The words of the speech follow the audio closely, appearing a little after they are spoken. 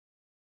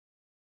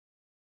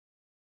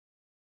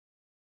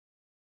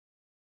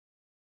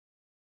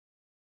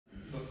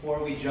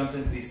before we jump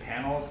into these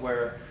panels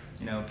where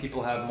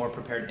people have more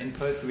prepared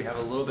input, so we have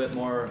a little bit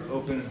more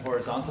open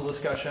horizontal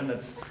discussion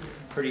that's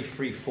pretty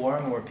free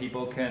form, where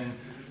people can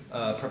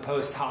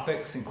propose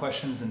topics and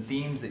questions and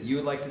themes that you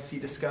would like to see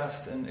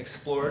discussed and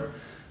explored.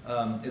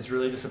 It's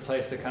really just a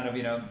place to kind of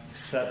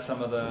set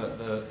some of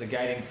the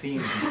guiding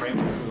themes and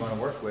frameworks we want to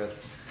work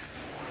with.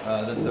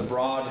 The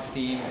broad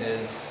theme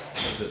is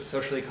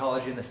social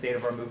ecology and the state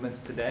of our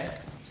movements today.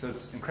 So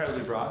it's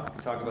incredibly broad. We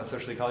can talk about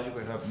social ecology,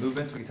 we can talk about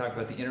movements, we can talk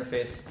about the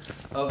interface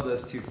of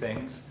those two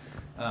things.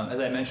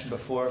 As I mentioned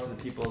before, for the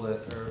people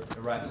that are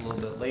arriving a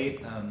little bit late,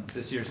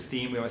 this year's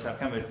theme, we always have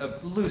kind of a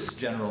loose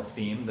general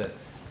theme that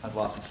has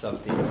lots of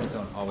sub-themes that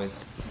don't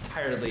always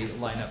entirely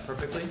line up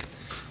perfectly.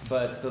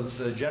 But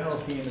the general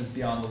theme is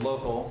beyond the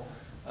local,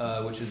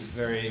 which is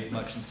very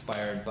much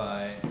inspired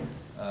by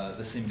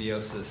the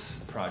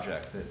Symbiosis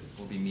project that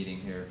we'll be meeting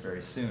here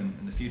very soon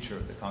in the future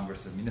at the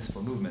Congress of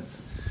Municipal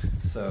Movements.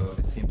 So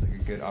it seems like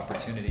a good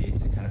opportunity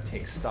to kind of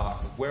take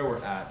stock of where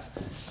we're at,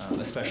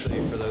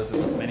 especially for those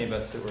of us, many of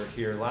us that were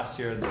here last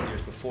year, the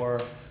years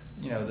before,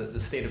 the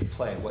state of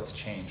play, what's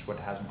changed, what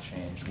hasn't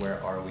changed, where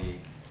are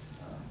we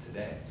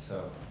today.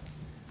 So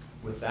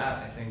with that,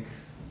 I think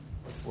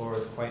the floor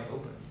is quite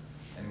open.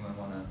 Anyone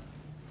want to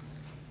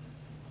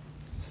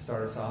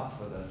start us off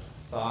with a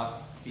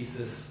thought,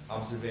 thesis,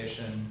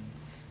 observation?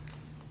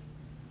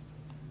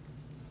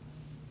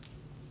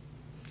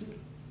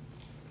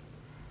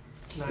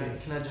 Can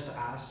I just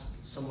ask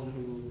someone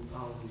who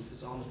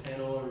is on the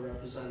panel or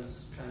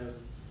represents kind of,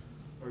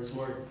 or is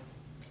more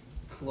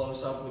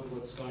close up with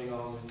what's going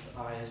on with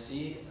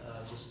ISE,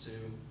 just to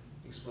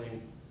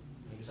explain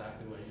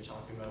exactly what you're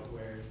talking about,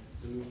 where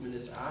the movement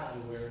is at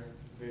and where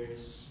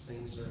various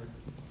things are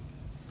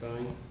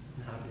going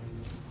and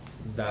happening?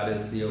 That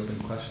is the open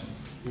question.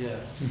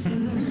 Yeah.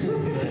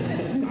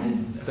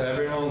 So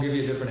everyone will give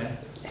you a different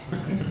answer.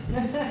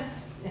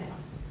 Yeah.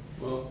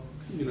 Well,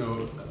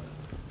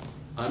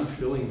 I'm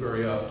feeling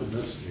very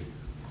optimistic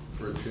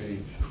for a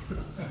change.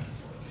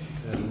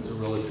 And it's a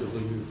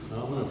relatively new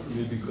phenomenon for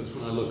me because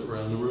when I look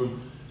around the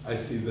room, I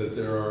see that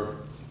there are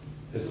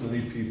as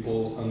many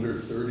people under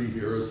 30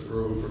 here as there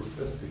are over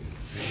 50.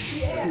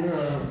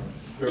 Yes.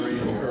 Very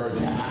encouraging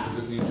because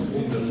it means to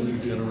me that a new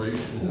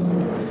generation has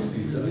embraced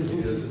these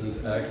ideas and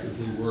is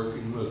actively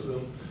working with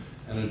them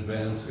and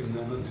advancing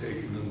them and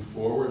taking them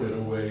forward in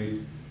a way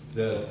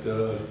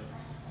that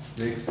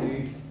makes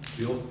me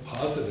feel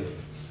positive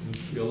and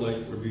feel like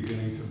we're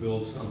beginning to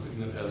build something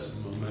that has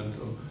some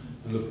momentum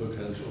and the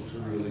potential to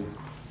really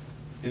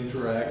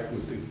interact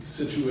with the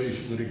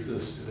situation that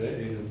exists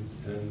today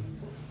and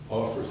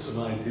offer some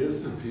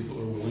ideas that people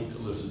are willing to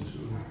listen to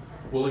and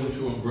willing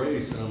to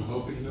embrace. And I'm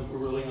hoping that we're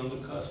really on the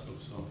cusp of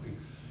something,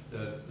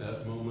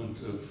 that moment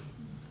of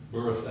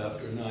birth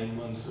after 9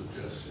 months of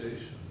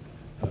gestation.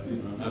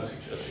 I'm not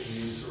suggesting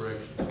the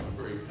insurrection is going to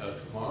break out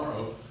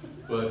tomorrow,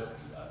 but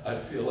I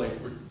feel like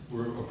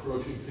we're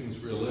approaching things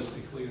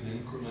realistically and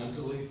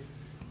incrementally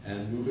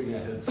and moving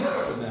ahead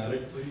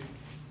systematically.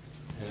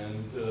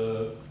 And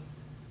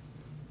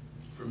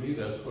for me,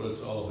 that's what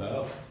it's all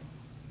about.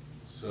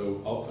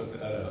 So I'll put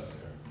that out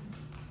there.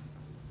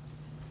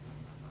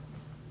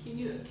 Can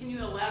you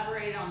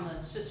elaborate on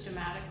the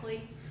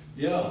systematically?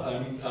 Yeah,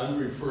 I'm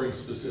referring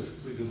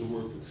specifically to the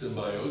work that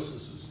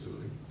Symbiosis is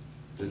doing,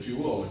 that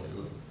you all are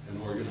doing,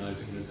 in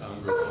organizing the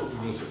Congress of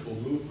Municipal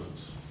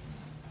Movements.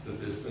 That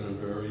there's been a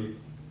very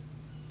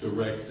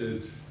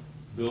directed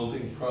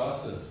building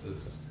process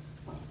that's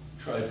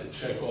tried to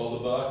check all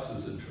the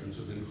boxes in terms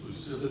of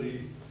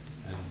inclusivity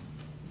and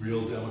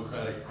real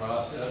democratic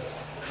process,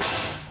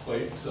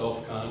 quite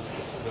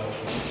self-conscious about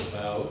what it's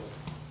about,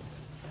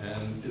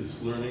 and is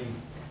learning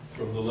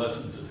from the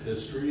lessons of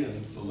history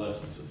and the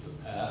lessons of the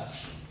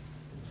past.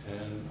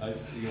 And I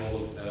see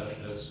all of that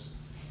as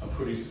a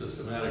pretty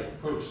systematic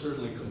approach,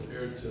 certainly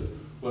compared to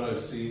what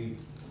I've seen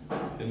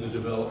in the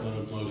development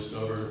of most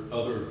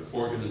other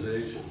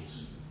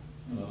organizations.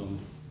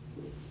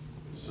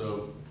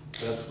 So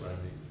that's what I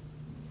mean.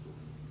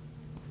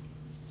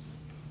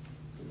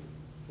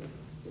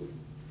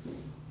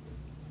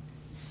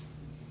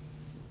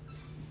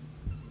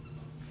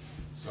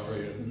 Sorry,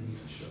 I didn't mean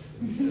to shut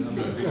things down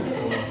by being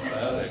so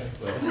emphatic.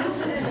 But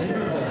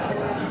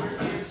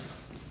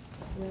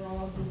We're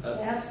all just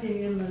asking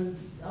in the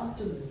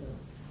optimism.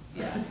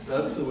 Yes.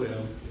 that's the way I'm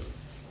feeling.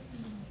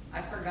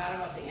 I forgot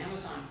about the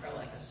Amazon for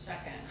like a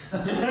second.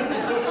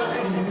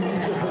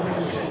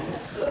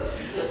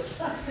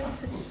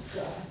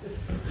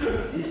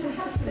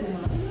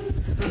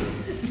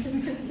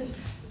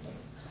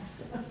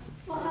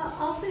 Well,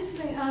 I'll say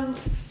something.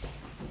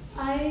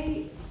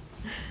 I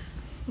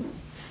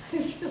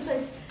feel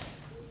like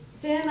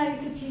Dan and I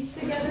used to teach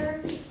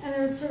together, and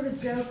there was sort of a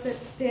joke that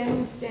Dan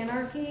was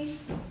Danarchy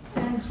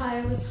and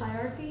Hi was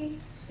hierarchy.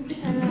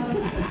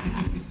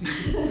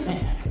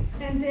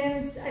 And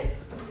Dan is,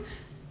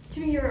 to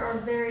me, you're a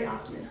very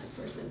optimistic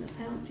person.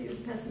 I don't see you as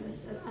a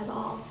pessimist at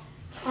all.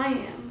 I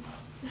am,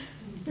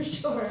 for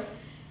sure.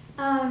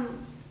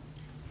 On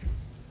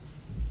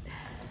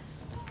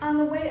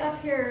the way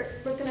up here,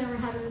 Brooke and I were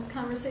having this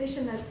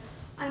conversation that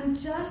I'm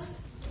just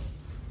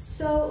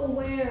so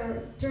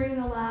aware during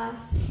the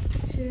last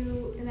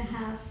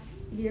 2.5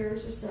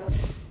 years or so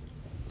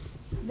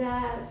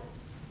that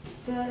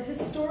the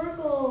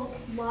historical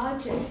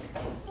logic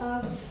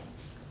of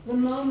the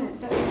moment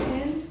that we're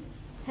in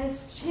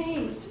has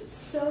changed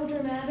so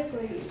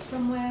dramatically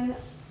from when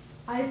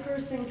I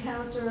first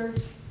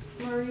encountered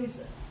Murray's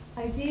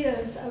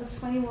ideas. I was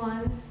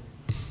 21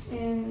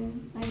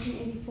 in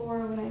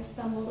 1984 when I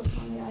stumbled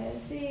upon the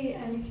ISE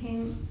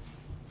and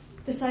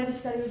decided to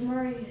study with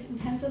Murray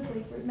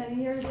intensively for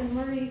many years. And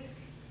Murray,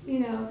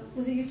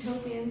 was a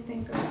utopian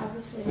thinker,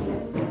 obviously.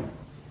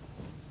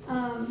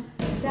 And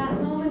that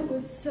moment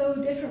was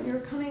so different. We were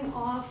coming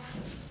off,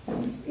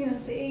 it's the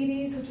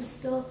 80s, which was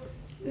still,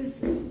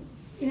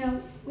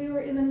 we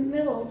were in the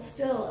middle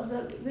still of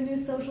the new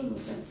social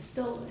movements,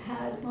 still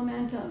had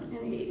momentum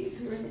in the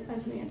 80s. I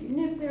was in the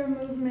anti-nuclear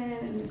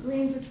movement, and the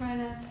Greens were trying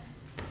to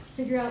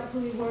figure out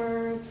who we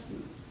were,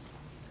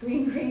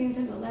 Green Greens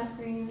and the left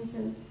Greens.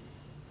 And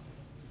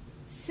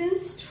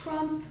since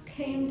Trump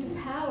came to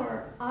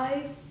power,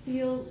 I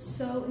feel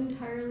so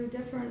entirely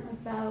different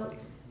about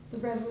the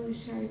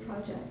revolutionary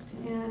project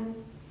and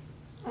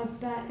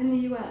about in the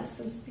U.S.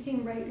 I'm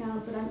speaking right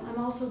now, but I'm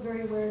also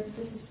very aware that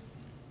this is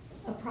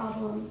a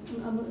problem.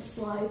 I'm going to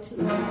slide to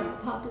the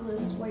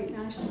populist, white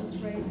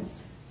nationalist right.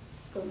 This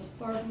goes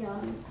far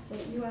beyond the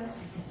U.S.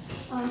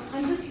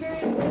 I'm just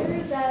very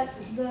aware that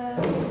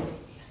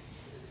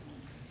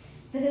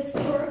the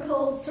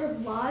historical sort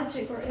of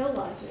logic or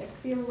illogic,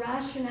 the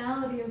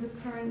irrationality of the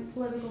current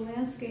political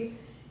landscape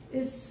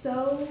is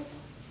so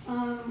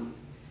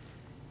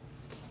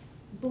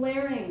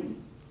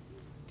blaring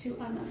to,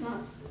 I'm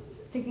not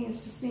thinking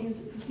it's just me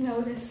who's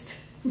noticed,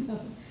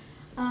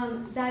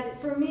 that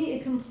for me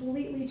it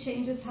completely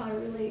changes how I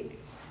relate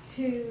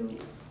to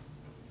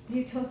the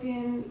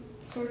utopian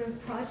sort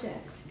of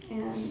project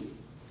and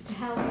to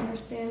how I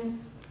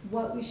understand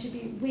what we should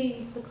be,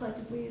 we, the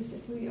collective we's,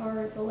 if we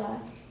are the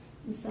left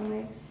in some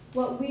way,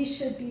 what we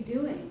should be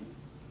doing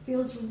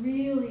feels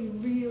really,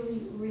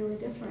 really, really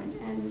different.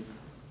 And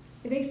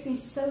it makes me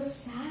so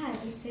sad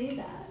to say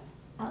that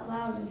out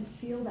loud and to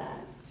feel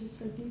that just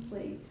so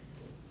deeply.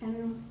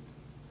 And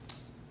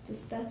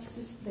that's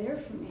just there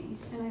for me.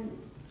 And I'm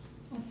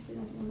obviously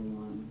not the only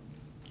one.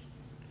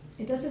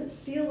 It doesn't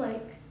feel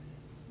like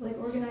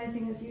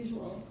organizing as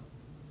usual.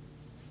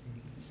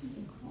 There's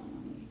something crawling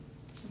on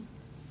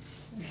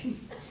me.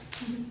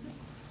 Sorry.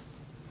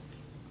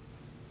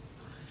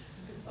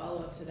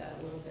 Follow up to that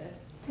a little bit.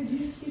 Could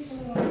you speak a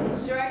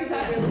little? Sure, I can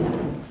talk really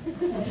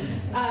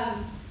loud.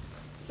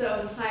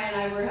 So, Hi and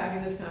I were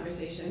having this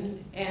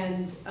conversation,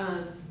 and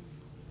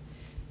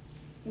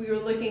we were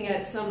looking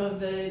at some of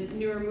the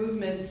newer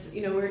movements.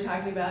 We were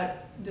talking about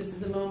this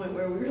is a moment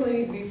where we really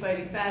need to be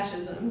fighting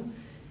fascism,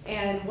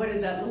 and what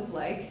does that look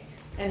like,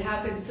 and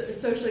how could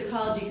social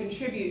ecology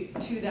contribute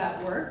to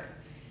that work?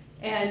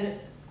 And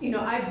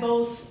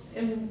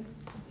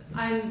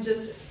I'm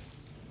just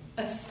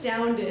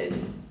astounded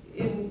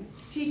in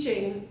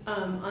teaching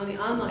on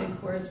the online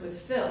course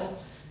with Phil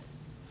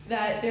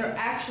that there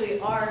actually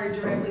are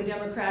directly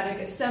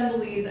democratic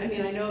assemblies. I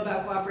mean, I know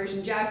about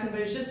Cooperation Jackson,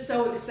 but it's just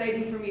so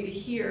exciting for me to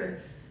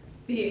hear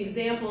the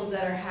examples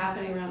that are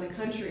happening around the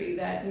country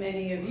that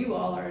many of you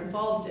all are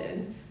involved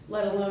in,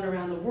 let alone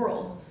around the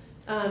world,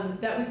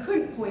 that we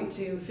couldn't point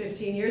to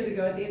 15 years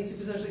ago at the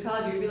Institute for Social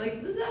Ecology. We'd be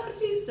like, the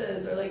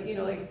Zapatistas, or like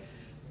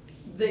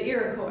the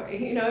Iroquois.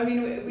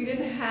 We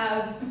didn't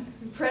have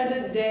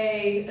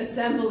present-day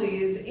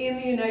assemblies in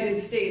the United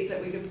States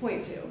that we could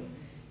point to.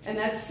 And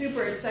that's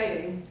super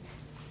exciting.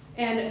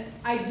 And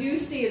I do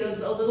see it as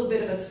a little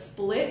bit of a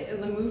split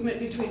in the movement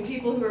between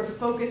people who are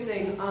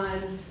focusing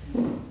on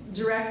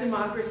direct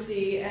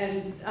democracy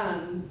and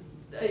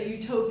a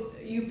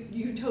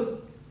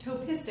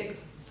utopistic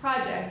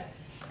project,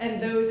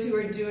 and those who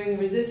are doing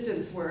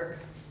resistance work.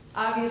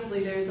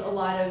 Obviously, there's a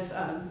lot of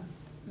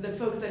the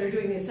folks that are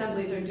doing the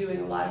assemblies are doing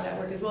a lot of that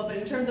work as well. But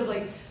in terms of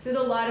there's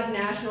a lot of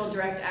national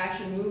direct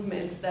action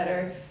movements that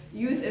are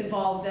youth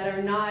involved that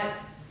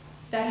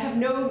have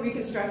no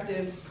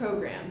reconstructive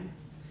program.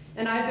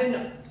 And I've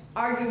been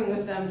arguing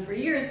with them for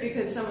years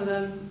because some of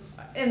them,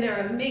 and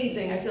they're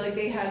amazing. I feel like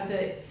they have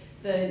the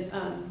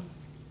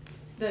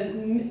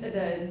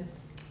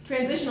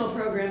transitional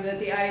program that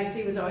the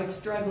ISE was always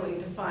struggling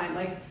to find,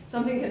 like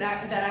something that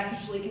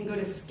actually can go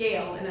to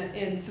scale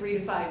in 3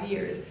 to 5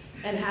 years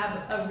and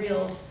have a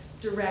real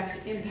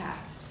direct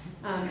impact.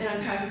 And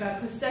I'm talking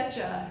about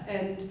Cosecha,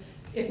 and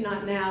if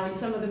not now, and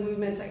some of the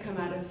movements that come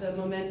out of the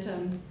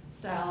momentum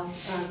style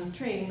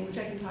training, which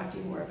I can talk to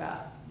you more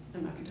about.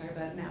 I'm not going to talk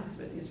about it now because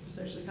we're at the Institute for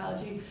Social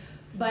Ecology.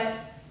 But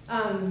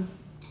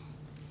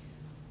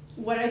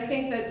what I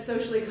think that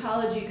social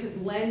ecology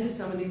could lend to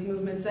some of these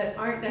movements that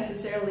aren't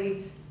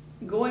necessarily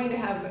going to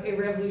have a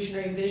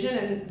revolutionary vision,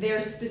 and they're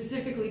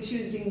specifically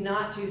choosing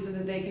not to so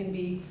that they can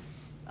be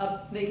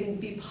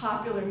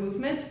popular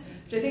movements,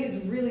 which I think is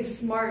really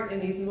smart in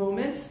these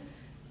moments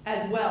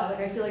as well.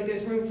 I feel like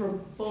there's room for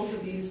both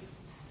of these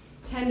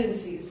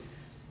tendencies.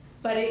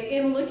 But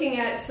in looking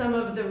at some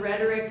of the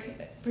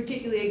rhetoric,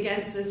 particularly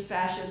against this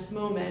fascist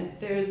moment,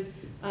 there's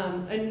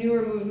a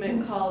newer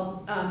movement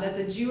called, that's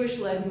a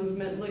Jewish-led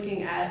movement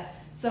looking at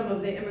some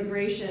of the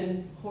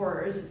immigration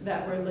horrors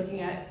that we're looking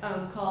at,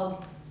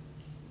 called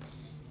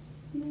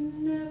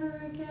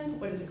Never Again?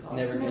 What is it called?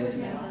 Never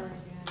Again.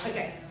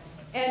 Okay.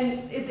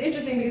 And it's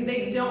interesting because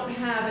they don't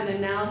have an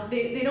analysis,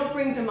 they don't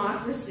bring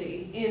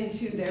democracy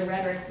into their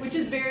rhetoric, which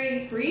is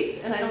very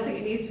brief, and I don't think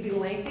it needs to be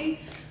lengthy.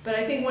 But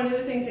I think one of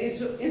the things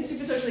the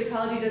Institute for Social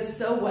Ecology does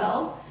so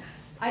well,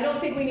 I don't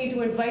think we need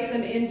to invite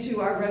them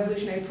into our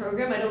revolutionary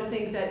program. I don't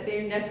think that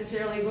they're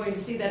necessarily going to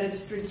see that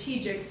as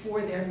strategic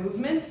for their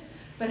movements.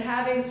 But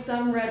having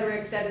some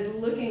rhetoric that is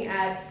looking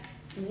at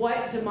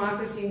what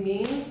democracy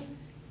means,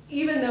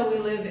 even though we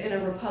live in a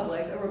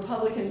republic, a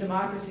Republican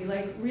democracy,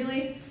 like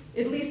really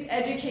at least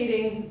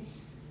educating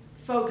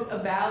folks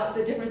about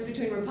the difference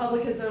between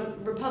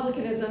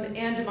republicanism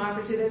and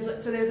democracy.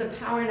 So there's a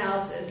power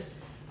analysis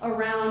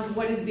around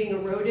what is being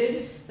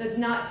eroded that's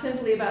not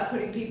simply about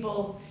putting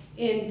people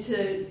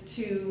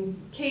into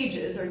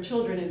cages or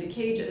children into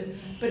cages,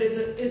 but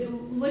is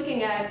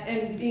looking at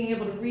and being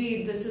able to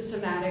read the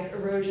systematic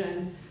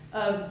erosion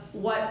of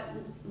what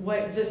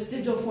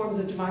vestigial forms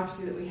of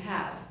democracy that we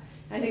have.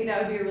 I think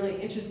that would be a really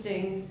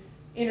interesting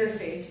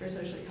interface for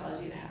social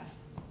ecology to have.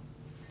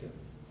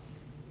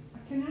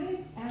 Can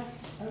I ask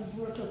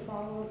Brooke a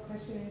follow-up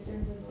question in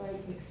terms of like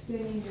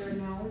extending your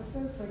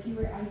analysis? Like you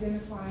were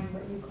identifying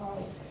what you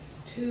call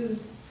two,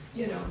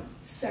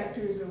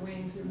 sectors or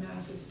wings or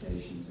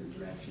manifestations or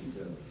directions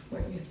of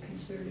what you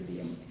consider to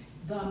be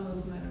the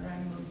movement or a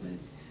movement.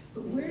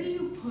 But where do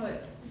you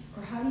put,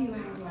 or how do you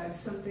analyze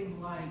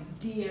something like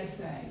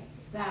DSA?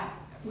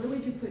 Where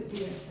would you put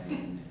DSA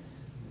in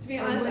this? To be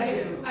honest,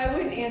 I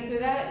wouldn't answer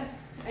that.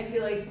 I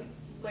feel like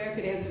Blair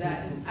could answer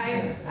that.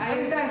 I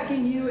was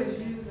asking you as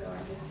you though, I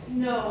guess.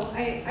 No,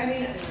 I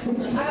mean,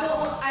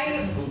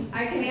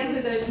 I can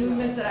answer the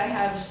movements that I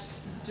have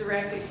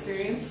direct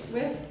experience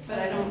with, but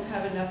I don't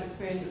have enough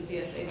experience with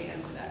DSA to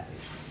answer that.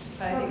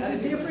 But I think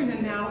it's a different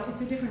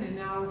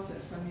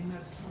analysis. I mean,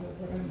 that's part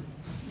of what I'm.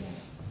 Yeah.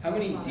 How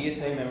many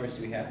DSA members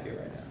do we have here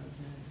right now?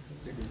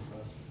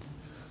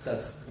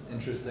 That's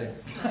interesting.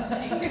 I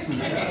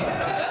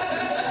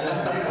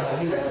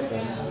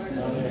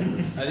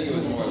think it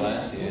was more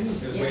last year. It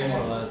was way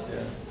more last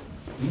year.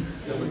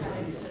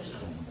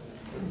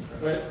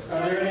 But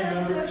are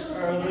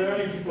there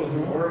any people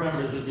who were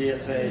members of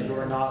DSA who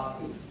are not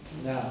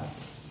now?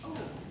 Oh,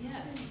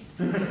 yes.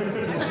 I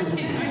got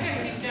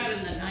kicked out in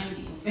the 90s.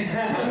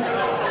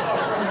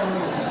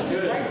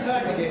 Right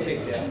time to get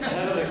kicked out.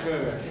 None of the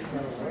code.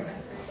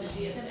 The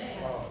DSA.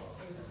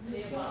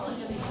 They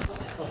abolished me.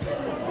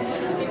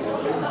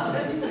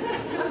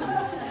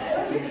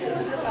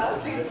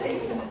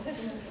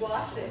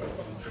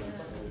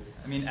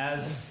 I mean,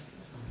 as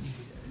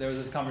there was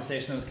this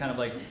conversation that was kind of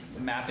like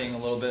mapping a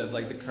little bit of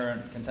like the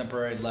current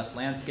contemporary left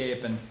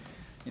landscape, and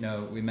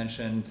we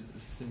mentioned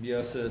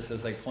Symbiosis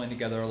as like pulling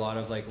together a lot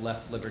of like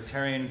left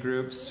libertarian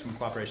groups from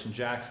Cooperation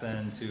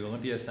Jackson to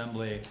Olympia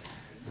Assembly,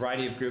 a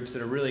variety of groups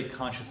that are really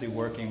consciously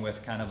working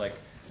with kind of like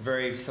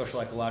very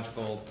social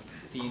ecological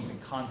themes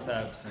and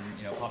concepts, and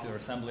popular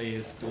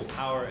assemblies, dual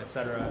power,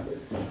 etc.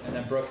 And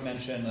then Brooke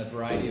mentioned a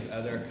variety of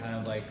other kind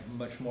of like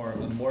much more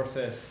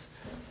amorphous,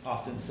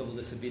 often civil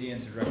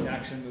disobedience or direct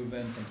action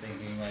movements. I'm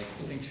thinking like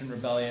Extinction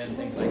Rebellion,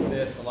 things like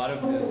this. A lot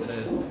of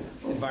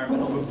the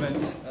environmental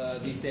movement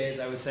these days,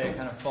 I would say,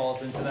 kind of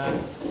falls into that.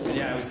 And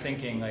yeah, I was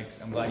thinking, like,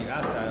 I'm glad you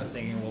asked that. I was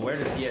thinking, well, where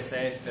does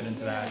DSA fit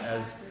into that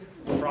as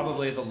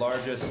probably the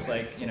largest,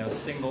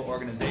 single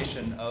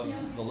organization of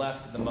the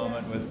left at the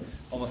moment, with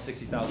almost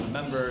 60,000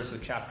 members,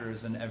 with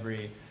chapters in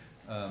every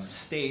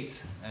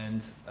state.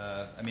 And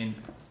I mean,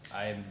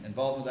 I'm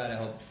involved with that. I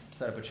helped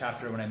set up a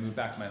chapter when I moved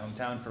back to my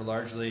hometown for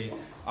largely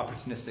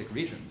opportunistic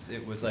reasons.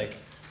 It was like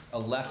a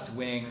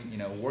left-wing,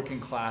 working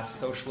class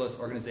socialist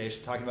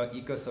organization talking about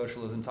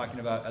eco-socialism, talking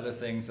about other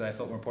things that I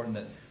felt were important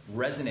that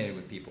resonated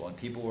with people, and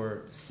people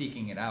were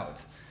seeking it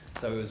out.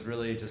 So it was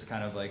really just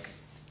kind of like,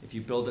 if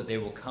you build it, they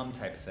will come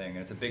type of thing. And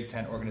it's a big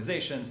tent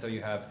organization, so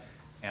you have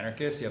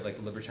anarchists, you have like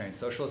the Libertarian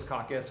Socialist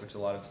Caucus, which a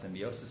lot of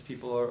Symbiosis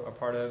people are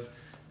part of,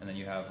 and then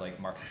you have like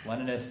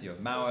Marxist-Leninists, you have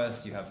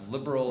Maoists, you have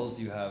liberals,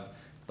 you have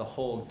the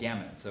whole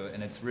gamut. So,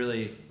 and it's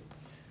really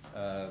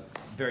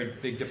very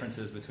big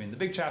differences between the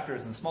big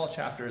chapters and the small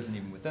chapters, and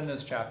even within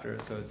those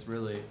chapters. So it's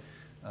really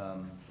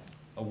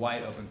a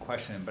wide open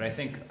question. But I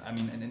think,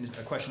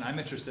 a question I'm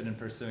interested in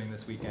pursuing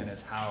this weekend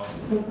is how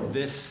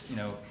this,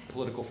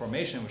 political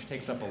formation, which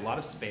takes up a lot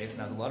of space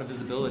and has a lot of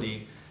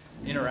visibility,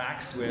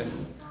 interacts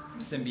with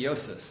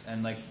Symbiosis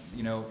and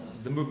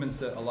the movements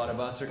that a lot of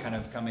us are kind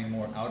of coming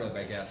more out of,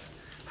 I guess.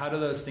 How do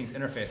those things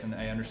interface? And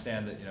I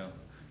understand that,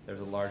 there's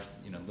a large,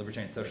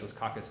 Libertarian Socialist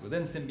Caucus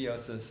within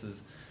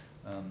Symbiosis,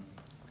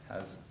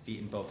 has feet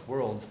in both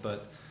worlds,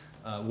 but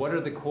what are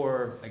the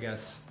core, I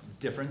guess,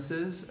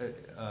 differences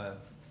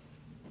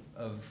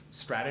of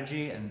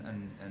strategy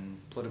and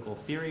political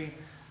theory?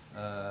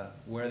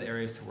 Where are the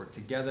areas to work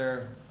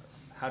together?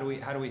 how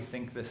do we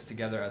think this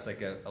together as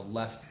like a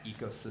left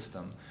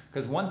ecosystem?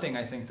 Because one thing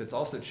I think that's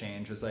also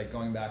changed is like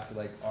going back to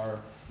like our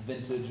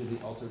vintage of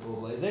the alter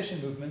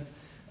globalization movement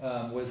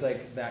was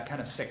like that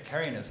kind of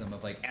sectarianism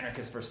of like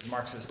anarchist versus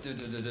Marxist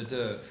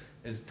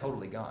is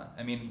totally gone.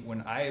 I mean,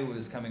 when I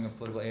was coming of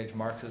political age,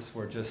 Marxists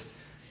were just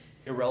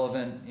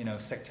irrelevant, you know,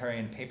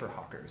 sectarian paper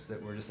hawkers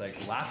that were just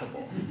like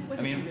laughable.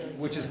 I mean,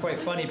 which is quite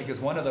funny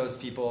because one of those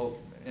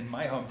people in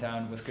my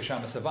hometown was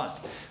Kashama Savant,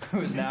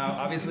 who is now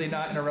obviously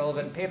not an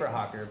irrelevant paper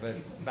hawker,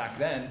 but back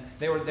then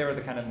they were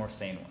the kind of more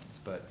sane ones.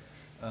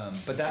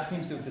 But that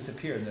seems to have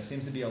disappeared, and there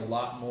seems to be a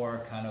lot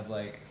more kind of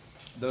like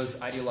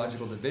those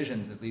ideological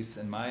divisions, at least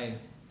in my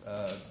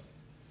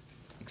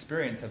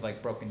experience, have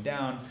like broken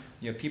down.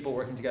 You have people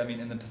working together. I mean,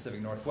 in the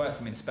Pacific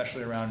Northwest, I mean,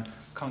 especially around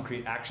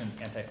concrete actions,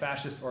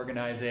 anti-fascist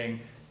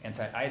organizing,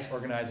 anti-ICE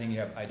organizing. You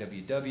have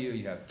IWW,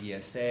 you have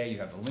DSA, you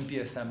have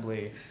Olympia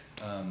Assembly.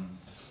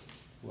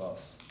 Who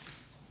else?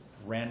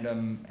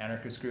 Random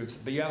anarchist groups.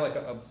 But you have like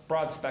a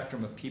broad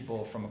spectrum of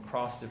people from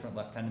across different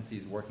left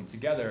tendencies working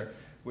together,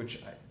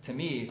 which to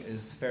me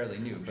is fairly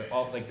new. But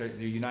all like they're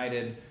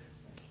united,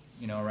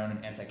 you know, around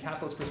an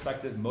anti-capitalist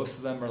perspective. Most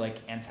of them are like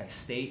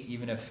anti-state,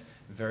 even if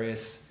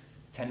various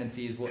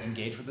tendencies will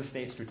engage with the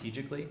state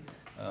strategically,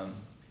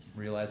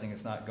 realizing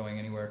it's not going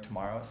anywhere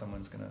tomorrow.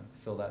 Someone's going to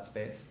fill that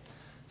space.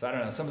 So I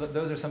don't know.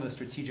 Those are some of the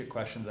strategic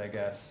questions, I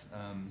guess,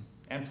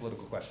 and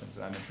political questions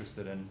that I'm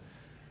interested in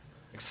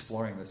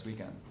exploring this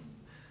weekend.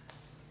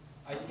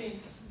 I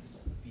think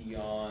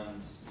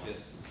beyond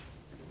just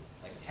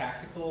like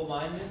tactical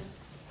alignment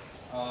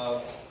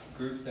of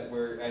groups that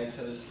were at each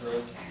other's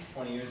throats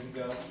 20 years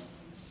ago,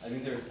 I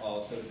think there's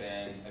also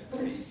been a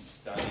pretty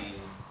stunning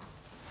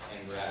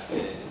and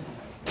rapid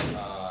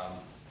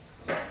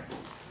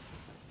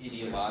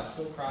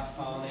ideological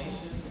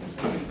cross-pollination and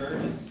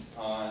convergence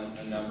on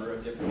a number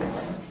of different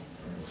fronts.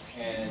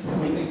 And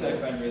one of the things I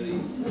find really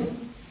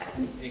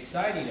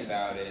exciting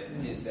about it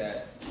is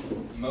that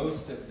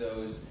most of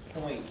those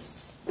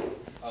points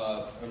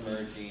of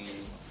emerging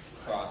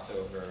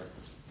crossover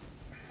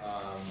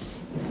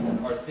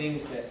are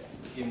things that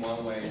in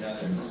one way or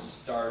another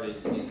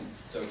started in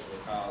social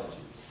ecology.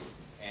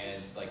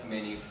 And like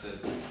many of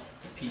the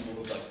people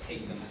who've like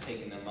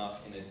taken them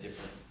up in a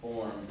different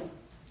form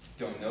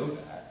don't know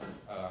that.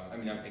 I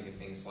mean, I'm thinking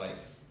things like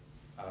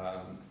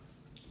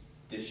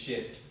the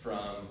shift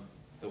from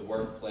the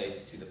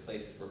workplace to the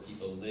places where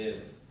people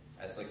live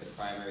as like the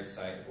primary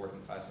site of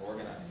working class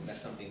organizing.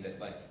 That's something that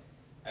like,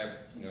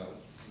 you know,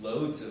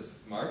 loads of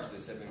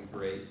Marxists have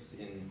embraced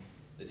in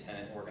the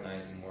tenant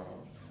organizing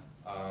world.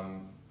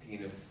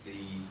 Thinking of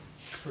the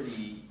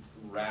pretty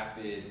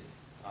rapid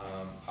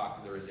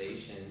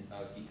popularization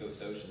of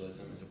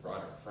eco-socialism as a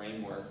broader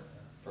framework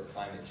for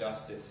climate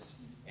justice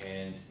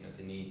and, you know,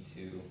 the need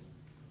to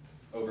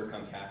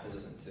overcome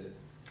capitalism to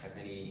have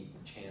any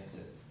chance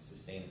at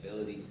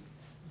sustainability.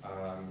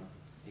 I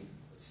think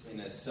in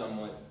a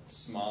somewhat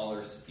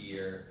smaller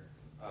sphere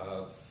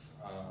of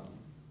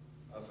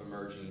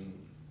emerging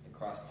and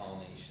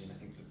cross-pollination, I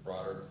think the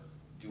broader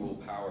dual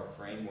power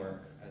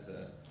framework as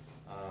a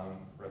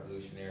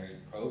revolutionary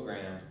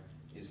program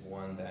is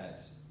one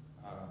that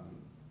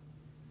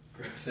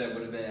groups that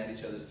would have been at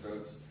each other's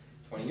throats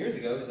 20 years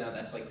ago is now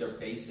that's like their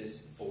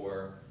basis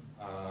for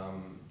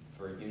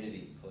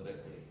unity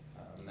politically.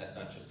 And that's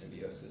not just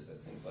symbiosis,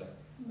 that's things like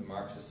the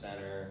Marxist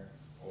Center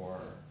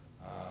or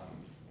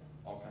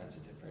all kinds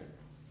of different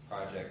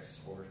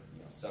projects or, you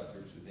know,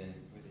 subgroups within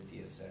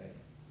DSA.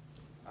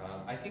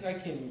 I think I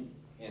can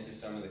answer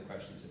some of the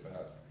questions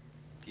about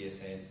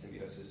DSA and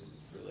symbiosis'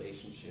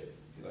 relationship.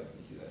 I feel like I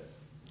can do that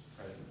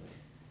presently.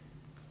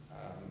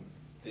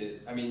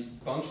 I mean,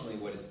 functionally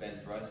what it's been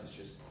for us is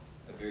just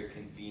a very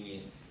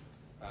convenient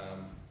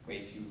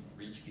way to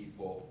reach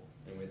people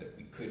in a way that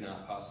we could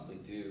not possibly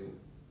do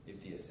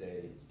if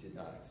DSA did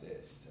not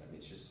exist. I mean,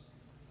 it's just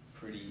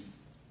pretty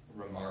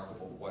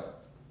remarkable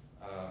what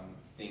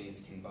things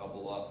can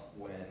bubble up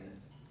when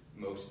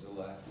most of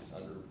the left is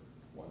under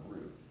one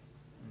roof.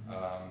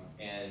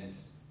 And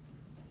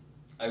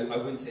I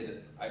wouldn't say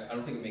that, I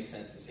don't think it makes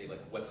sense to say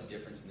like what's the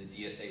difference in the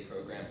DSA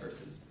program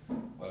versus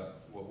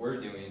what we're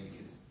doing,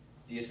 because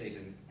DSA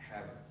doesn't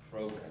have a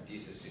program.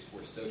 DSA is just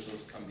where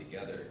socialists come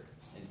together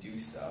and do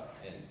stuff,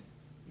 and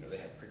you know they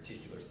have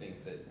particular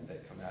things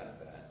that come out of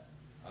that,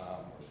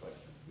 or it's like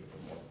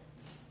a more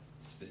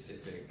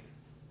specific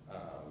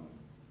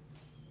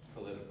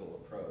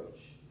political approach.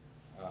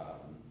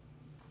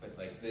 But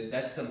like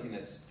that's something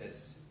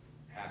that's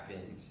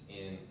happened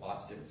in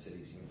lots of different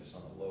cities, even just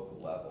on a local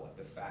level. Like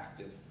the fact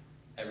of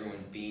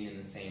everyone being in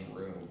the same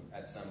room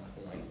at some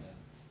point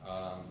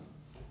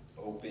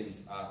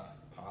opens up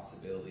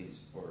possibilities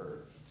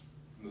for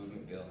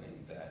movement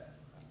building that,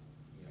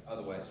 you know,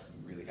 otherwise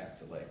we really have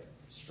to like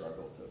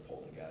struggle to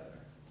pull together.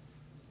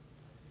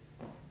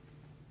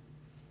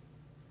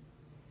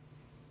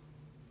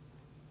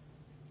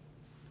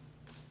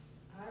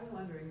 I'm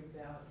wondering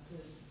about the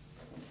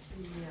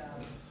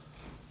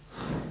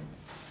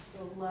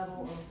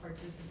level of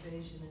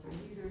participation and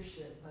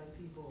leadership by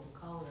people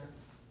of color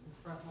and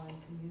frontline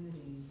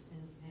communities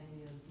in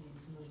any of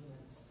these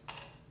movements.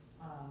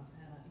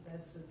 And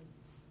that's a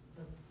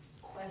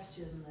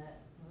question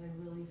that I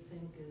really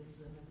think is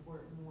an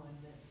important one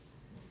that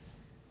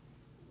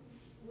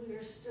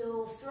we're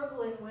still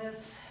struggling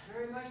with,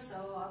 very much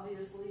so,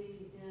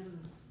 obviously, in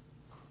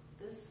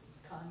this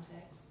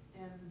context.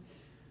 And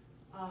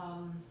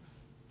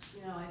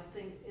you know, I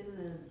think in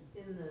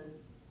the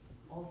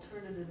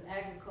alternative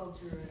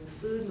agriculture and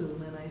food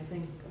movement, I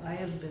think I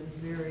have been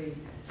very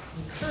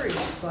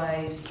encouraged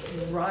by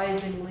the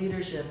rising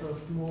leadership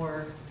of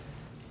more,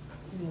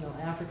 you know,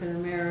 African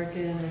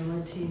American and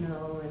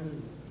Latino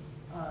and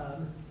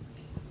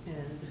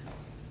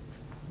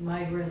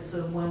migrants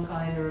of one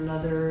kind or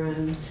another,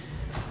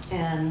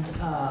 and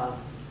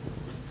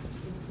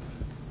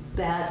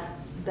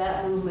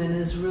that movement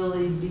is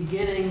really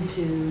beginning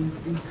to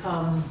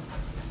become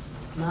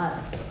not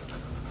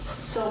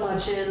so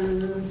much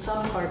in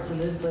some parts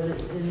of it, but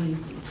in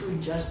food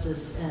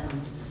justice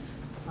and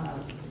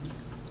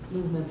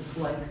movements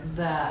like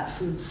that,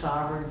 food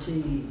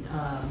sovereignty,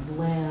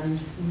 land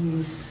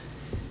use.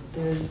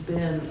 There's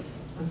been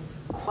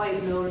a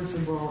quite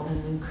noticeable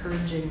and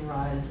encouraging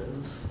rise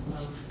of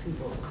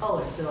people of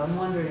color. So I'm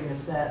wondering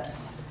if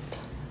that's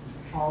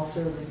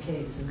also the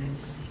case in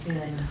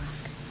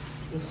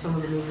with some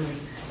of the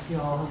movements you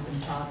all have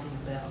been talking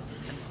about.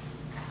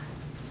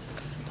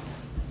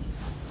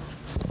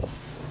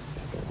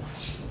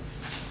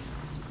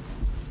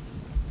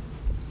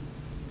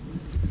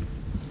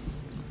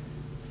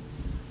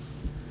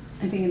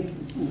 I think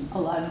in a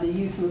lot of the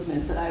youth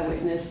movements that I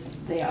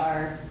witnessed,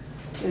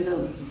 there's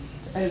a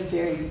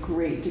very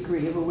great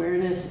degree of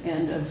awareness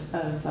and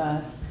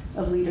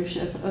of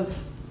leadership of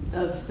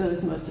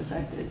those most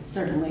affected.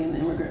 Certainly in the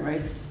immigrant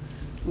rights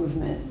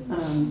movement,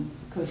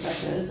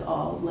 COSECA is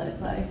all led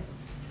by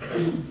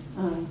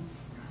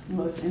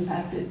most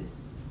impacted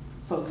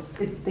folks.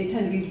 They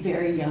tend to be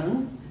very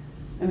young.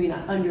 I mean,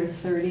 under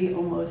 30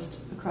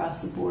 almost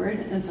across the board.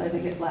 And so I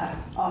think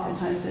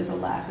oftentimes there's a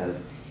lack of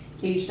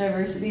age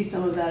diversity.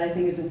 Some of that I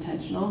think is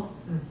intentional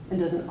and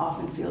doesn't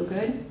often feel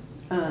good.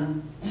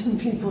 Some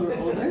people are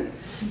older.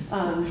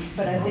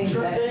 But I think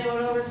Trust that,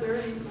 anyone over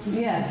 30?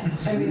 yeah,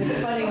 I mean,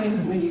 it's funny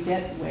when you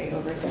get way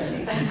over 30.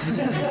 You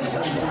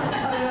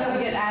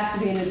get asked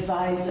to be an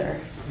advisor.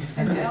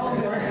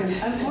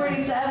 I'm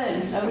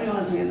 47. Nobody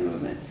wants me in the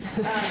movement.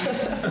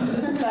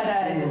 But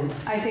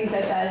I think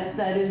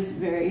that is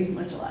very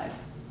much alive.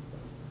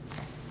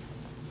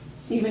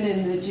 Even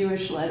in the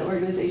Jewish-led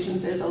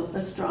organizations, there's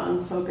a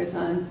strong focus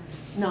on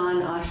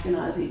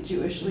non-Ashkenazi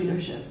Jewish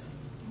leadership.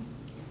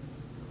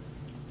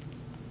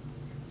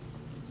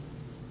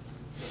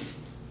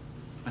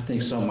 I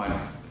think some might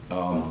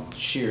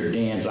share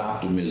Dan's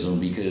optimism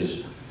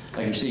because,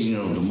 like you say, you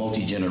know, the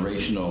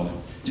multi-generational,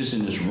 just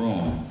in this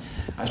room,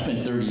 I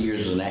spent 30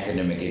 years as an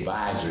academic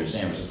advisor at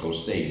San Francisco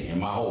State, and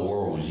my whole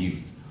world was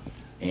youth.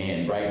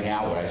 And right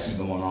now, what I see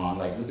going on,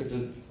 like, look at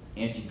the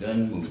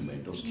anti-gun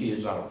movement, those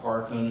kids out of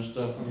Parkland and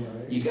stuff.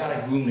 You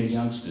gotta groom the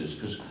youngsters,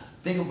 because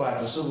think about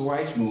it, the civil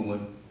rights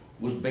movement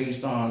was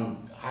based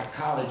on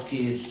college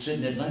kids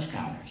sitting at lunch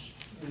counters.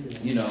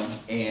 You know,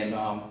 and in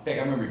fact,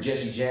 I remember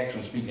Jesse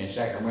Jackson speaking in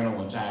Sacramento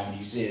one time, and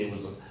he said it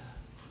was the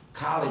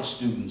college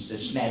students that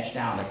snatched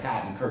down the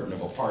cotton curtain of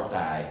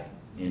apartheid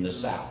in the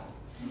South.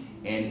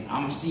 And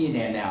I'm seeing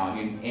that now,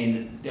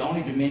 and the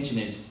only dimension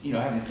is, you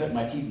know, having cut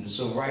my teeth in the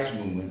civil rights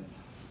movement,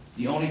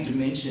 the only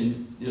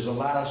dimension, there's a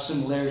lot of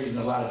similarities and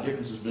a lot of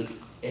differences, but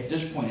at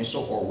this point it's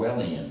so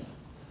Orwellian.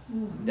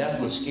 That's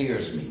what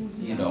scares me.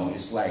 You know,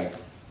 it's like,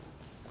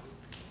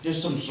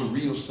 there's some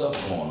surreal stuff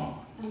going on.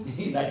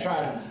 I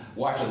try to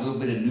watch a little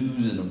bit of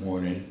news in the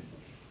morning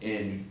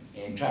and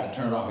try to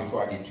turn it off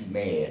before I get too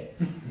mad.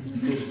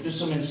 Because there's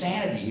some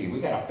insanity here. We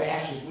got a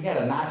fascist, we got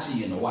a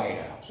Nazi in the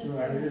White House. That's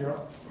right.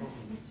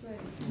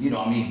 You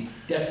know, I mean,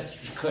 that's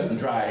cut and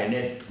dried. And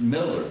that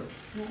Miller,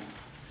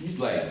 he's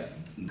like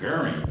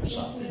Goering or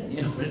something.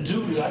 You know, the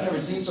dude, I've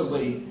never seen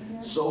somebody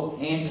so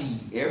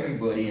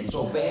anti-everybody and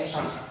so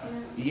fascist.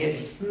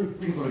 Yet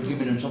people are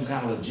giving him some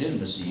kind of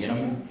legitimacy. You know, I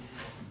mean,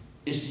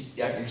 it's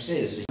like I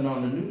said, it's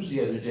on the news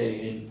the other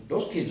day, and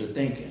those kids are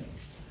thinking.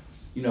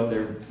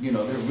 They're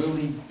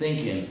really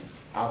thinking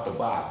out the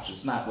box.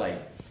 It's not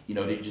like,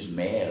 they're just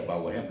mad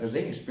about what happened, because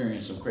they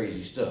experienced some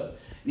crazy stuff.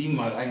 Even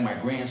my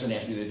grandson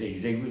asked me the other day,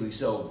 do they really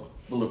sell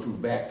bulletproof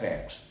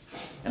backpacks?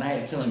 And I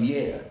had to tell him,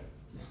 yeah.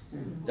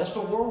 That's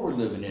the world we're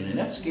living in, and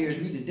that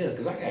scares me to death,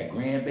 because I got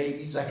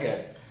grandbabies, I got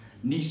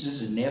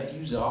nieces and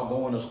nephews that all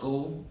going to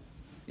school.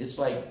 It's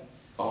like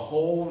a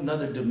whole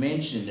nother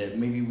dimension that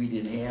maybe we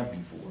didn't have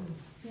before.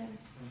 Yes.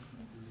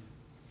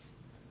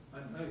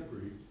 I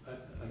agree.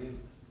 I mean,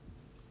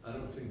 I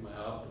don't think my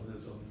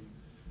optimism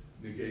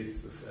negates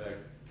the fact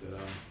that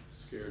I'm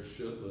scared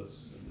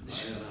shitless.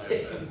 And I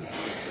have had this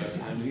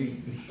discussion. I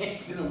mean,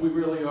 we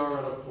really are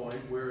at a point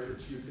where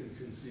you can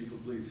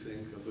conceivably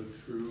think of a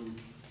true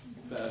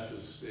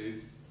fascist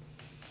state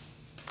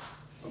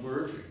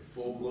emerging,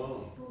 full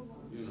blown.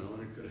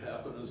 And it could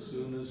happen as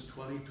soon as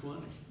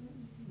 2020.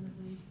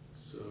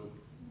 So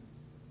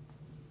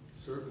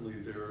certainly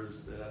there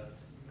is that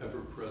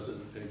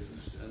ever-present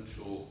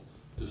existential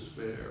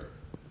despair.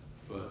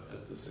 But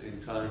at the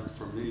same time,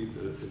 for me,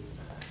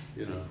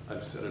 you know,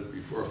 I've said it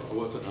before, if I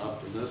wasn't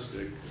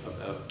optimistic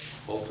about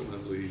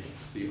ultimately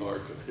the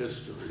arc of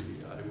history,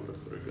 I would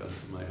have put a gun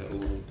to my head a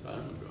long time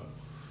ago.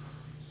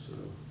 So.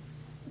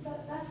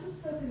 That's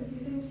what's so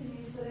confusing to me,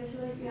 is that I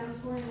feel like, you know, I was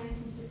born in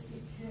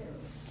 1962,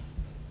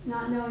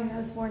 not knowing I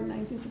was born in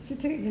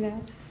 1962, you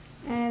know,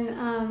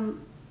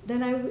 and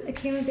then I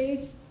came of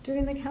age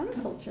during the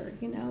counterculture,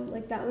 you know,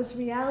 like that was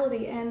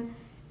reality. And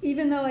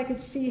even though I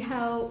could see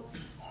how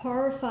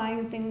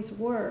horrifying things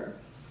were,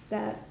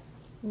 that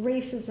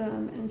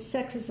racism and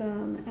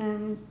sexism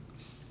and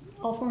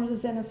all forms of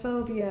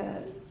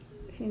xenophobia,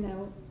 you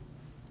know,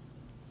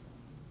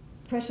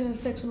 oppression of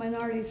sexual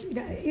minorities, you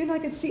know, even though I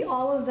could see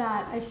all of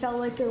that, I felt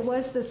like there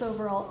was this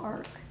overall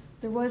arc.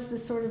 There was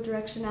this sort of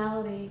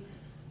directionality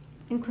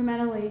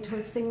incrementally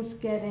towards things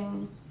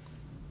getting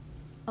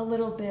a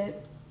little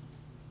bit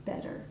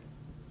better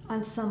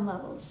on some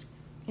levels.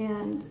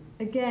 And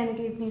again, it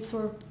gave me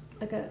sort of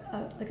like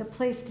a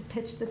place to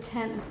pitch the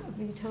tent of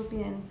the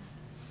utopian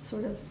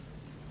sort of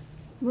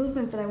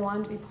movement that I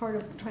wanted to be part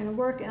of trying to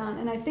work on.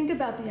 And I think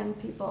about the young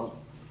people,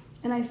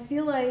 and I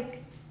feel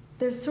like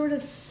they're sort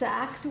of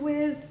sacked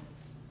with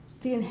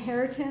the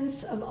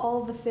inheritance of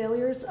all the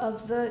failures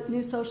of the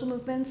new social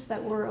movements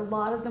that were, a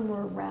lot of them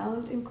were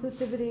around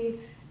inclusivity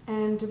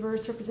and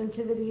diverse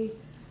representativity,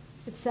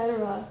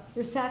 etc.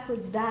 They're sacked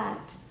with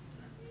that.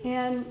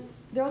 And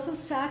they're also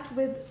sacked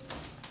with,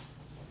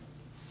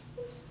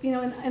 you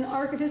know, an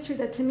arc of history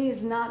that to me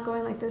is not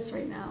going like this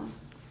right now.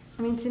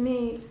 I mean, to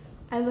me,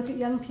 I look at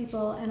young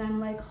people and I'm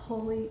like,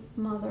 holy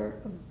mother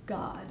of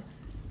God.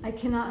 I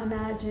cannot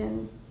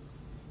imagine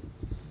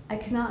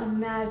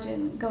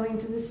going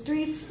to the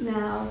streets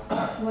now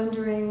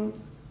wondering,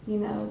 you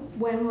know,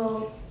 when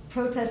will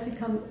protests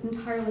become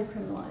entirely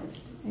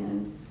criminalized?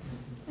 And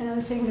I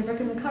was saying to Rick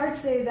in the car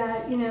today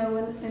that, you know,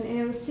 when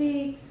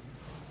AOC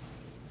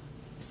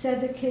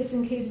said that kids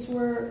in cages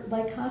were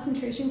like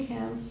concentration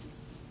camps,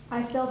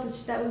 I felt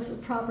that was a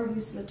proper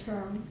use of the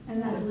term,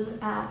 and that it was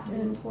apt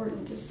and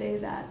important to say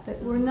that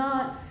we're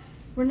not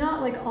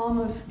like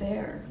almost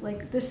there.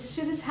 Like, this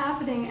shit is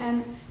happening,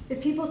 and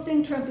if people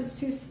think Trump is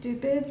too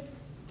stupid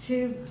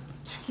to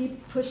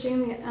keep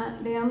pushing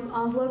the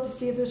envelope to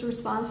see if there's a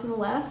response from the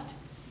left,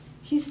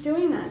 he's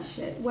doing that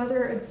shit,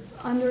 whether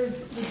under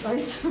the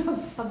advice of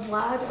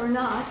Vlad or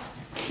not.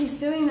 He's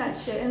doing that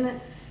shit,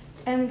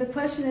 and the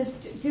question is,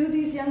 do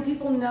these young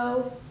people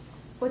know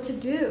what to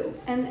do?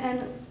 And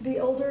the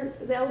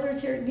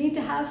elders here need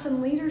to have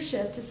some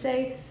leadership to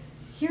say,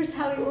 here's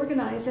how we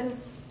organize. And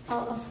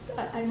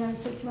I know I've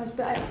said too much,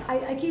 but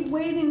I keep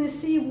waiting to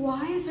see,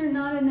 why is there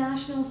not a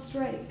national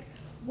strike?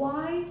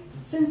 Why,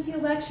 since the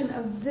election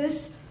of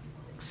this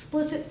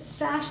explicit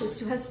fascist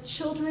who has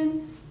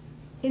children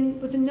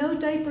with no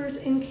diapers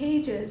in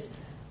cages,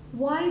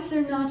 why is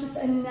there not just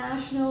a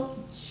national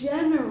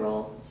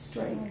general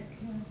strike?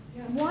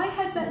 Why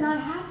has that not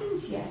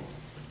happened yet?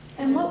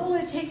 And what will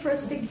it take for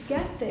us to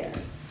get there?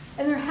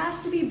 And there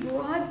has to be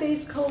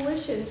broad-based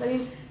coalitions. I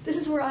mean, this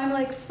is where I'm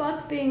like,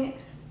 fuck being,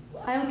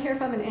 I don't care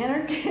if I'm an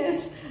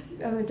anarchist,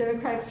 I'm a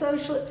democratic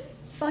socialist,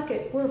 fuck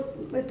it.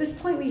 At this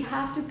point, we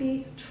have to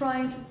be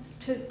trying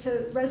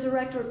to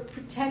resurrect or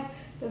protect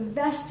the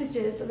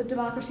vestiges of a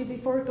democracy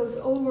before it goes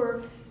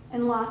over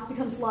and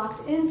becomes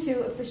locked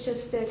into a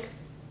fascistic,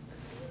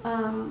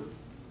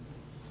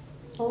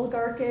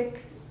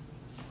 oligarchic,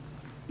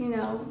 you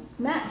know,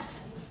 mess.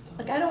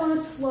 Like, I don't want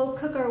to slow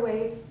cook our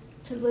way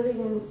to living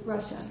in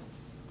Russia.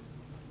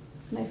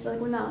 And I feel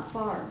like we're not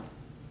far.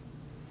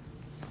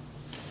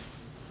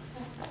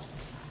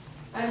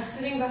 I'm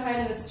sitting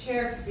behind this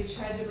chair because we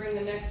tried to bring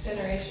the next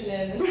generation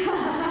in.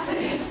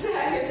 And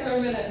sat here for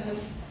a minute and then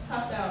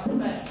popped out.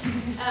 But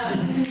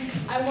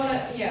I want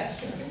to, yeah,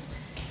 sure.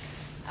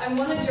 I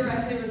want to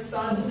directly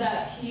respond to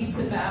that piece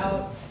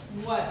about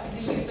what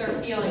the youth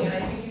are feeling, and I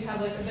think you have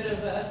like a bit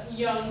of a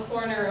young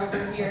corner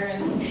over here,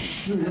 and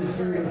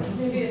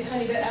maybe a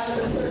tiny bit out of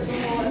the circle.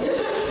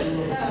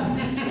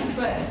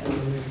 But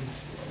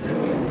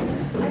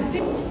I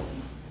think,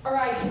 or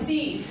I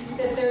see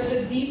that there's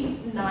a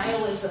deep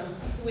nihilism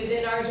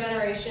within our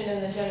generation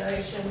and the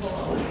generation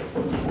below us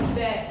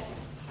that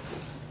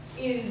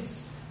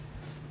is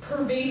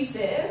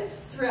pervasive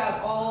throughout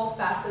all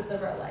facets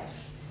of our life,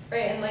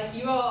 right? And like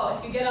you all,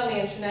 if you get on the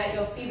internet,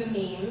 you'll see the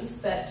memes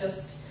that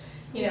just,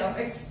 you know,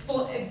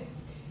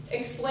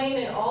 explain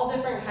in all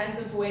different kinds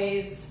of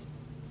ways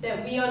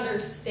that we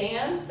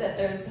understand that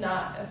there's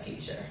not a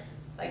future.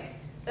 Like,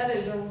 that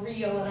is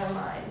real in our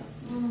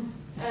minds.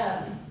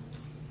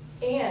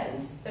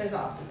 And there's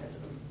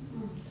optimism.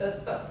 So it's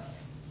both.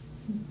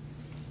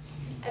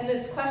 And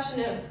this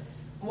question of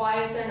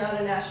why is there not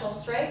a national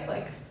strike,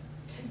 like,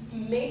 to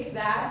make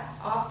that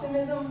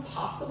optimism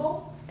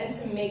possible and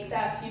to make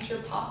that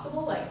future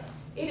possible, like,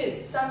 it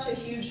is such a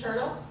huge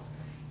hurdle.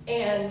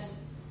 And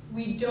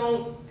we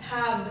don't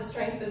have the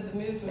strength of the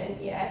movement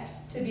yet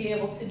to be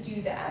able to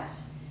do that.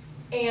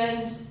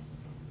 And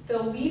the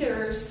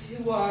leaders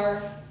who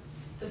are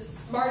the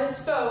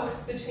smartest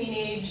folks between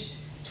age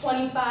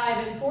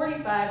 25 and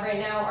 45 right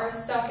now are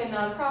stuck in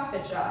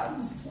nonprofit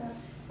jobs,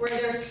 where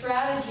their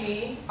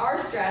strategy, our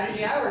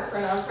strategy, I work for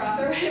a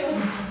nonprofit,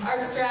 right?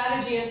 Our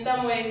strategy in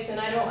some ways, and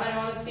I don't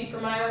want to speak for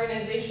my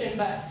organization,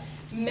 but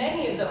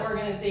many of the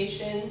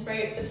organizations,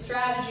 right, the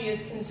strategy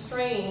is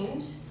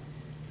constrained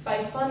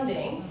by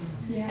funding.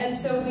 Yeah. And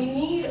so we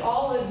need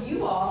all of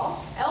you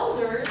all,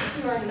 elders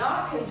who are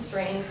not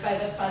constrained by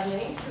the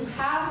funding, who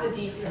have the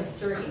deep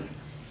history,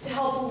 to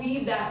help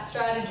lead that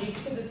strategy,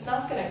 because it's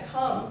not going to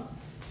come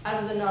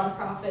out of the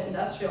nonprofit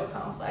industrial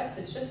complex.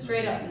 It's just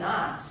straight up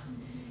not.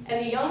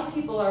 And the young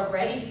people are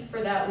ready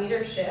for that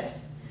leadership,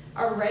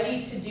 are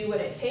ready to do what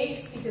it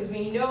takes, because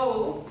we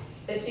know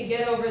that to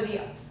get over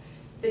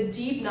the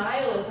deep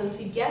nihilism,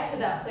 to get to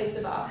that place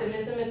of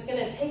optimism, it's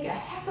going to take a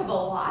heck of a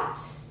lot.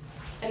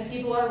 And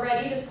people are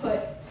ready to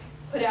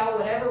put out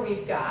whatever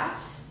we've got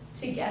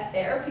to get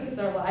there, because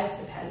our lives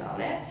depend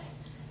on it.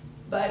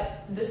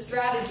 But the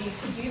strategy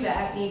to do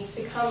that needs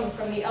to come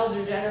from the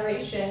elder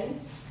generation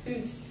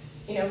who's,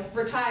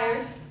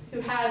 retired, who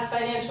has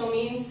financial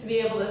means to be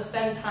able to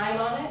spend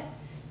time on it,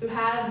 who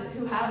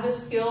have the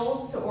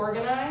skills to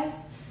organize,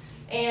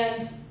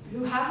 and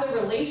who have the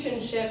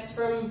relationships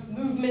from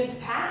movements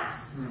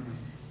past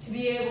to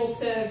be able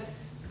to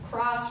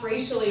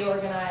cross-racially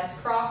organize,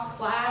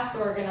 cross-class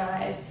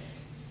organize,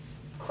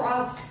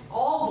 cross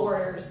all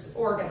borders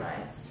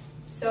organize.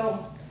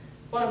 So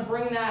I want to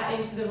bring that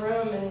into the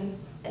room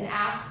and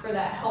ask for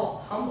that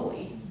help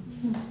humbly.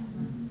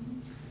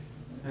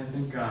 I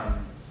think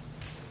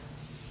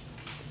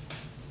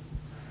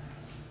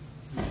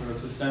sort of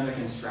systemic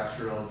and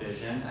structural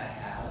vision I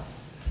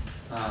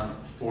have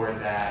for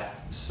that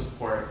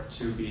support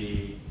to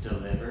be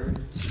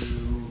delivered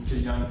to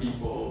young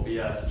people, be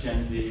us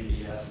Gen Z,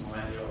 be us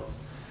millennials,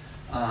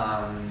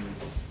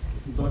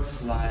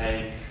 looks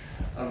like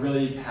a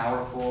really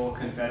powerful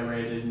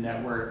confederated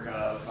network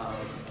of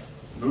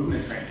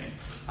movement training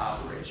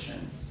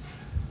operations.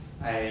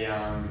 I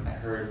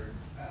heard,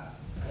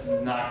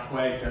 not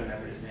quite gonna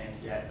remember his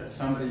names yet, but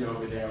somebody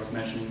over there was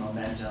mentioning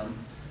momentum,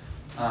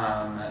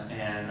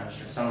 and I'm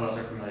sure some of us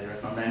are familiar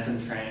with momentum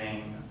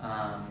training.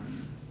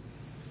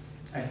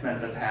 I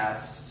spent the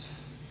past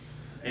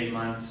 8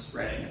 months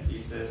writing a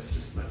thesis,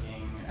 just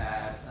looking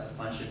at a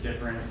bunch of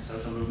different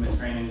social movement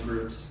training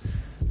groups,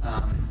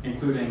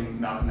 including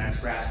Malcolm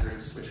X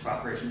Grassroots, which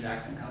Cooperation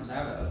Jackson comes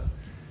out of.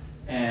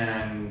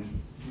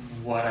 And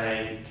what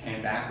I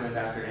came back with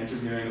after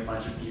interviewing a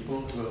bunch of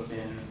people who have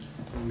been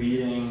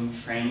leading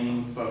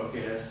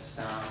training-focused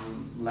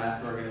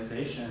left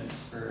organizations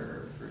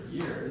for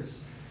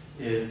years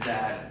is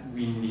that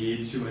we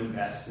need to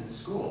invest in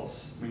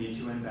schools. We need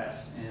to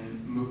invest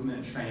in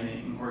movement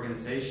training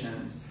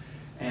organizations.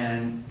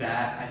 And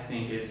that, I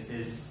think,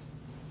 is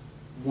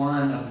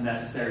one of the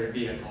necessary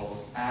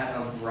vehicles at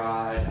a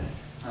broad,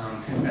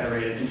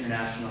 confederated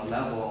international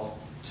level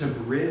to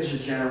bridge a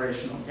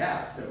generational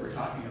gap that we're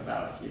talking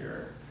about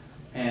here.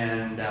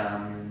 And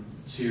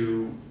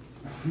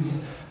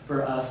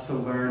for us to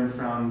learn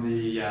from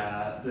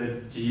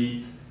the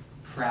deep,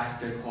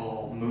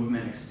 practical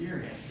movement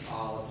experience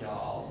all of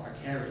y'all are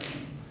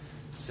carrying.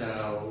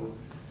 So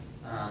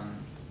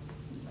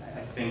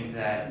I think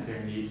that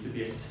there needs to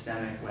be a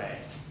systemic way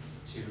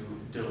to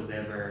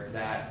deliver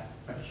that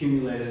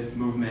accumulated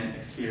movement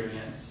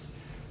experience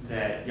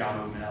that y'all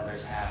movement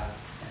elders have,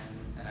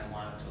 and I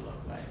want it to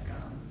look like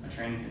a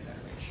training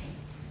confederation.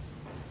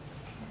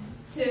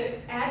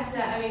 To add to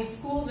that, I mean,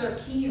 schools are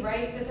key,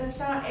 right? But that's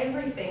not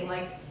everything.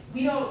 Like,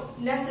 we don't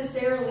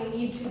necessarily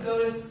need to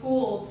go to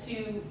school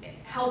to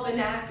help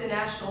enact a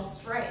national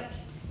strike.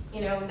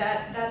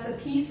 That's a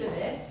piece of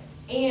it.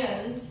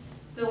 And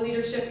the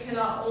leadership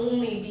cannot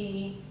only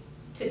be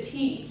to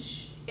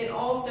teach. It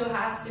also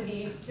has to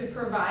be to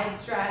provide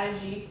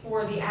strategy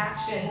for the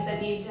actions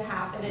that need to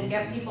happen and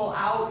get people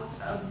out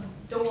of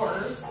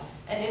doors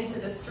and into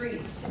the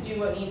streets to do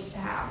what needs to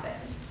happen.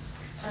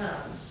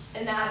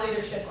 And that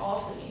leadership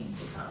also needs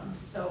to come.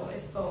 So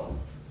it's both.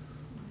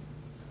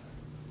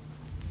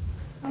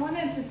 I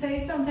wanted to say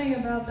something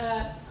about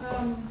that.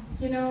 I'm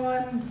in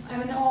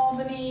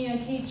Albany, I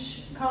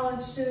teach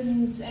college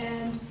students,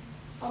 and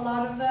a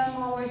lot of them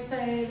always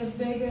say the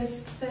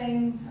biggest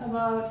thing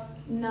about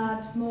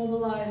not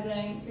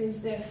mobilizing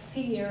is their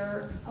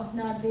fear of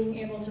not being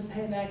able to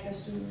pay back their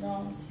student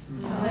loans.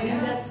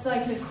 That's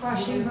like the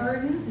crushing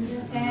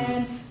burden.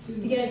 And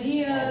the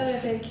idea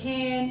that they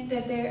can't,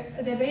 that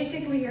they're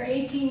basically are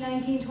 18,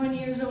 19, 20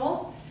 years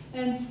old,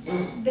 and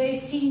they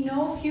see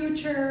no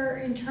future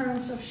in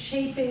terms of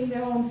shaping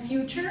their own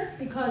future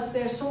because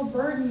they're so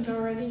burdened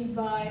already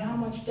by how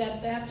much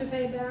debt they have to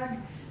pay back.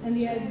 And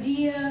the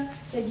idea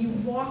that you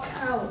walk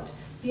out,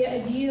 the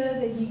idea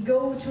that you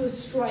go to a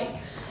strike,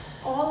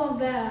 all of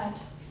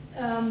that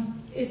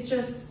is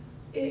just,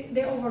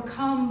 they're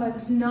overcome by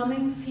this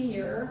numbing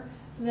fear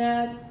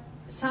that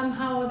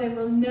somehow they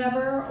will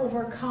never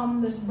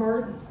overcome this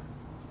burden.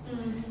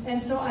 And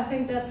so I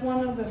think that's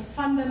one of the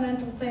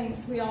fundamental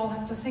things we all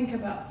have to think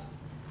about.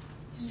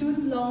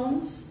 Student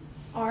loans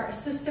are a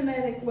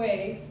systematic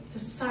way to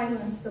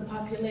silence the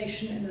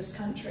population in this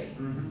country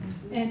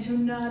and to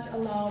not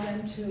allow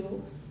them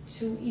to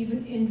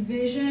even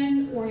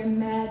envision or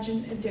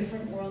imagine a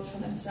different world for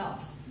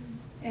themselves.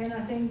 And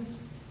I think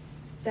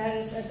that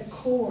is at the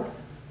core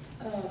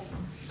of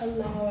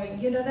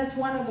allowing, that's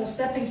one of those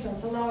stepping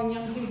stones, allowing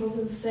young people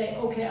to say,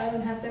 okay, I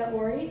don't have that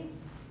worry,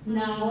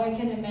 now I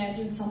can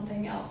imagine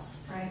something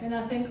else. Right. And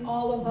I think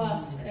all of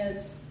us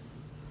as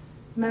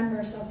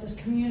members of this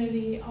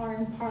community are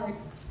in part,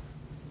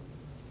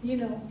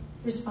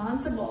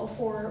 responsible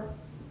for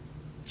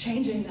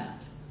changing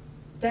that.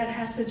 That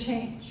has to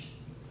change.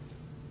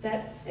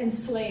 That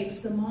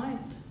enslaves the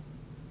mind.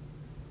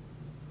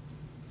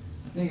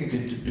 I think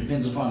it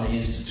depends upon the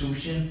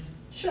institution.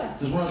 Sure.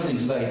 Because one of the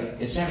things,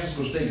 like at San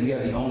Francisco State, we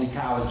have the only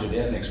college of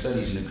ethnic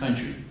studies in the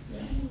country.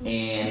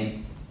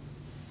 And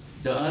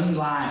the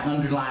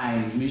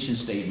underlying mission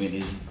statement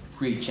is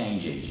create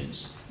change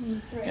agents.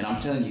 Right. And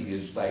I'm telling you,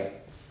 it's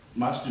like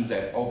my students,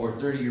 that over a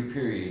 30-year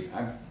period,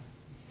 I've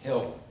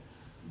helped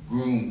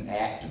groom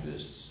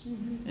activists.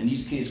 And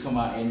these kids come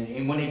out,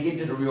 and when they get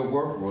to the real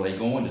work world, they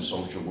go into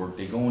social work,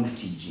 they go into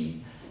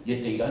teaching,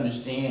 yet they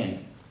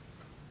understand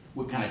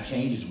what kind of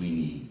changes we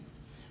need.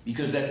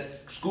 Because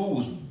that school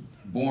was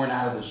born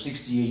out of the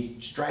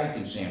 '68 strike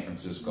in San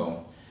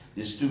Francisco.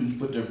 The students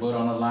put their butt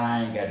on the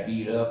line, got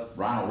beat up.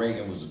 Ronald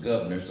Reagan was the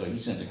governor, so he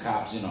sent the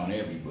cops in on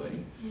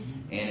everybody.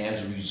 And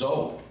as a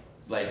result,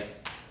 like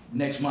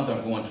next month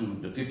I'm going to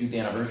the 50th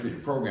anniversary of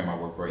the program I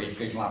work for,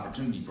 Educational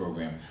Opportunity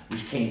Program,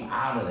 which came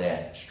out of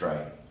that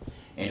strike.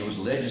 And it was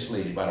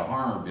legislated by the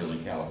Harmer Bill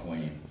in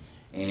California.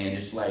 And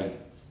it's like,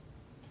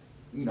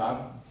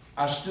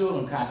 I'm still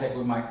in contact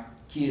with my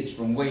kids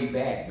from way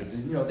back, but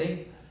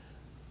they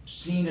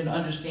seen and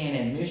understand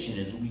that mission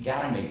is we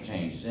got to make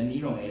changes, and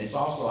and it's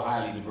also a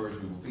highly diverse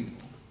group of people.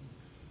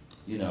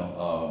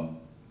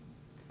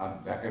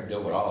 I've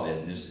dealt with all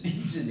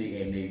ethnicities,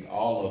 and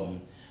all of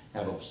them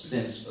have a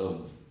sense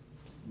of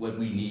what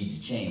we need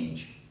to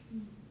change,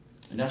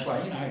 and that's why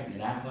I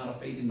have a lot of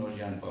faith in those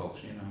young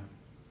folks.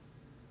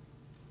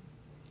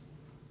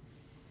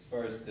 As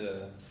far as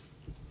the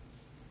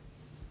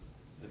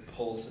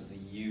pulse of the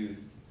youth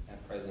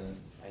at present,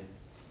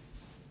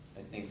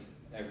 I think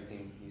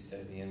everything you said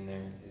at the end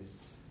there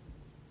is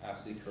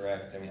absolutely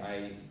correct. I mean,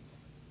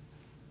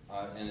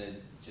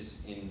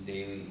 just in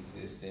daily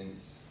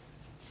existence,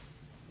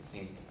 I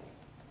think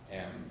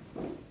am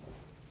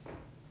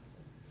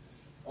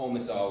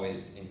almost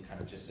always in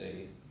kind of just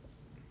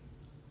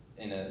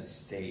in a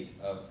state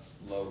of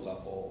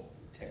low-level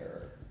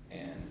terror.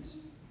 And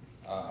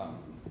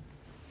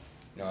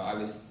I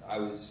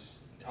was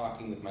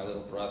talking with my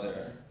little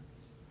brother,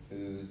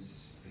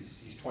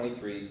 he's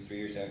 23, he's 3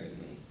 years younger than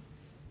me.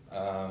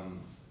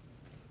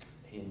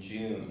 In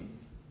June,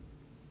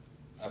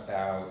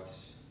 about,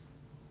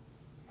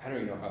 I don't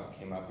even know how it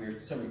came up. We were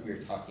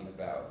talking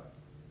about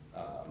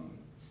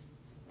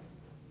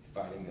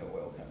fighting the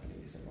oil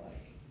companies and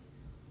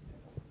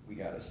we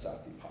got to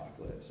stop the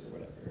apocalypse or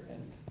whatever.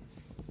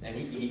 And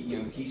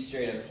he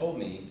straight up told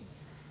me,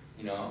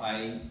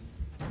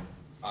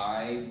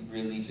 I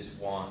really just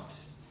want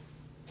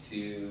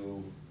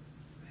to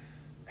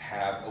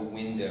have a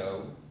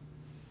window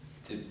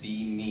to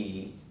be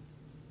me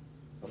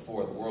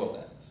before the world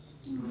ends.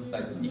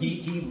 Like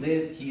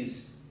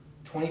he's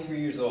 23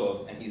 years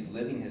old and he's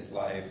living his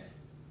life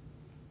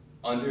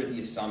under the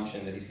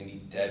assumption that he's going to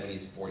be dead when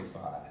he's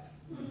 45.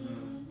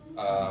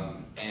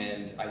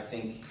 And I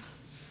think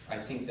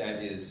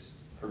that is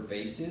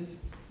pervasive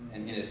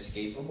and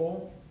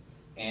inescapable.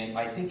 And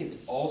I think that is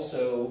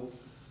also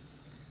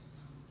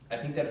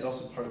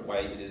part of why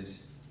it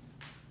is,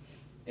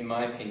 in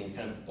my opinion,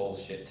 kind of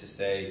bullshit to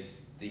say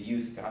the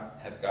youth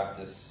have got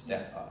to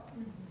step up.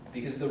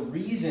 Because the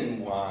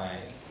reason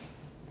why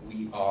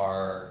we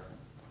are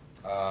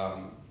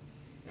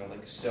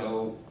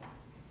so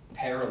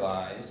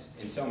paralyzed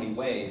in so many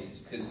ways is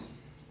because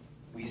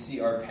we see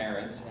our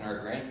parents and our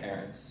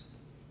grandparents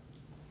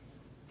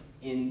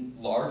in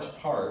large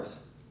part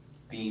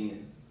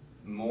being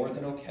more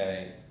than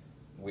okay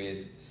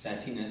with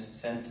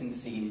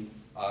sentencing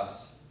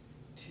us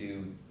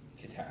to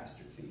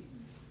catastrophe.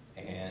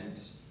 And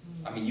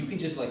you can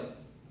just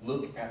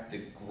look at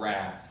the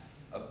graph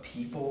of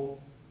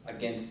people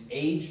against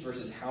age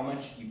versus how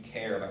much you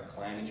care about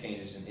climate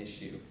change as an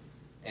issue.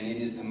 And it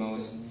is the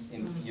most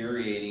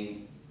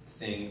infuriating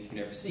thing you can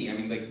ever see.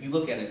 You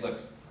look at it,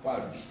 wow,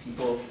 do these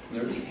people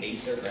literally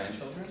hate their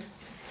grandchildren?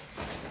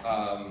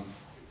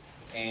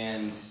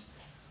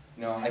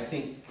 I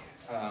think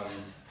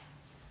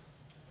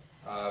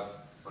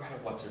Greta,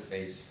 what's her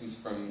face, who's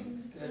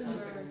from...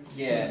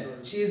 Yeah,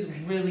 she has a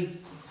really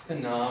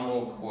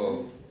phenomenal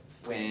quote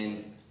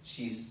when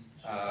she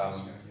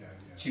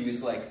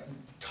was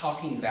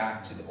talking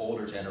back to the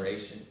older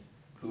generation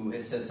who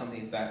had said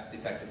something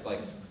effective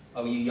like,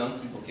 oh, you young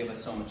people give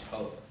us so much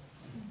hope.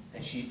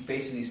 And she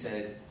basically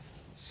said,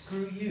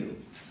 screw you.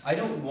 I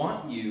don't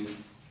want you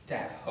to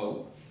have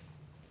hope.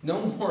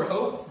 No more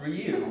hope for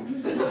you.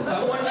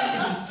 I want you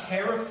to be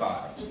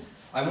terrified.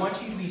 I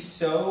want you to be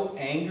so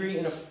angry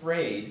and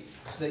afraid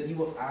so that you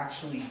will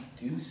actually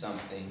do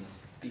something,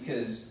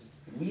 because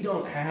we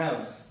don't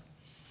have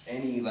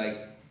any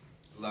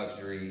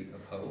luxury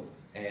of hope,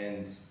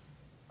 and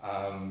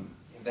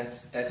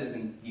that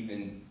doesn't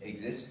even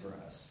exist for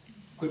us.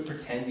 Quit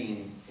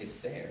pretending it's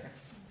there.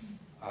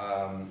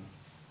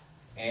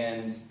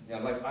 And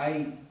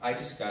I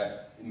just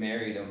got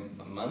married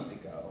a month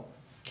ago,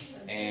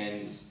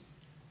 and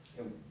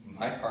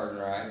my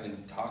partner and I have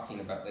been talking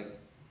about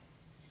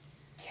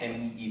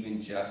can we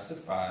even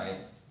justify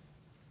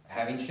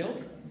having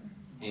children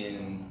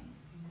in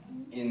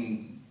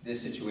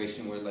this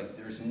situation where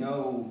there's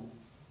no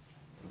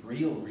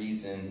real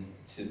reason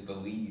to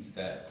believe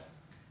that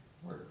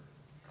we're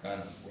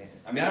gonna win.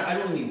 I mean, I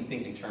don't even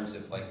think in terms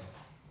of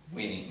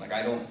winning.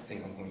 I don't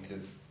think I'm going to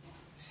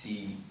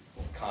see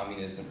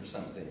communism or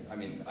something. I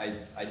mean,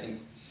 I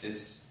think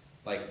this,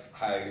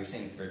 how you were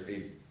saying at the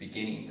very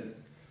beginning,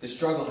 the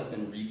struggle has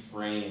been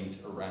reframed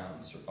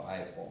around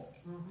survival.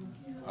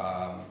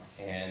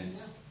 And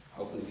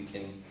hopefully we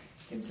can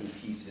get some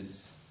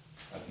pieces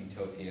of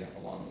utopia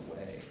along the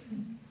way.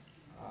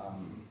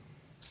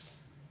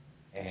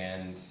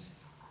 And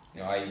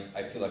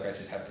I feel like I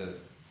just have to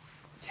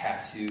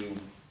tattoo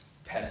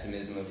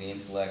pessimism of the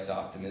intellect,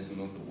 optimism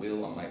of the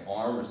will on my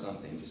arm or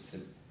something, just to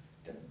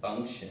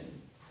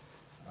function.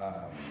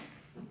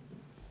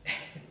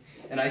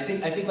 And I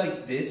think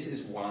this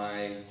is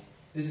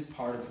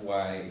part of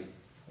why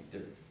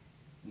there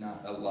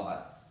not a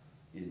lot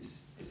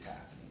is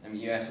happening. I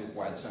mean, you asked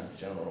why there's not a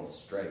general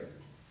strike.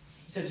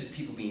 It's not just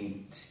people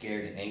being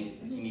scared and angry.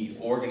 You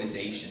need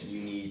organization.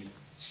 You need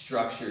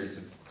structures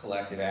of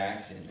collective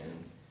action,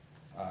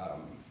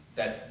 and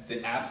that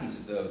the absence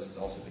of those is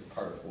also a big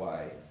part of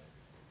why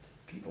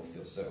people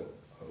feel so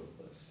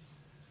hopeless.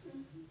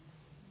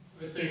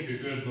 I think a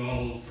good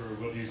model for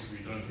what needs to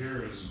be done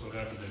here is what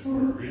happened in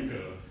Puerto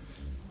Rico,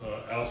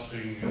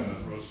 ousting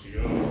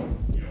Rocio,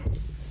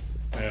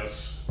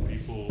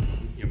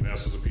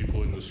 masses of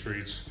people in the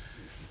streets.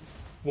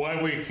 Why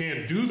we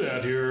can't do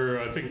that here,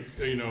 I think,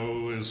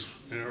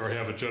 or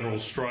have a general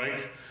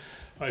strike,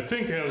 I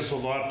think has a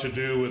lot to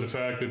do with the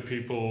fact that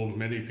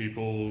many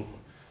people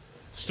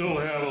still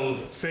have a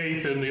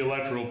faith in the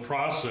electoral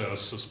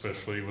process,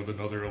 especially with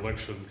another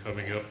election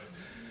coming up,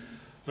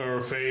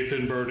 or faith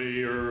in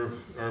Bernie or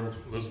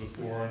Elizabeth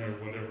Warren or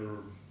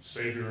whatever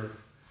savior,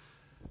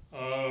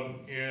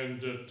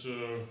 and that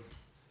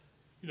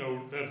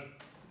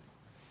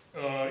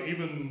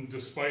even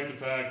despite the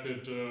fact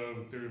that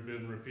there have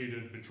been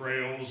repeated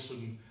betrayals,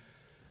 and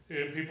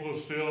people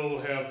still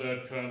have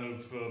that kind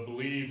of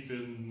belief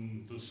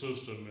in the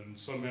system, and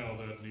somehow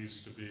that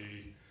needs to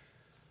be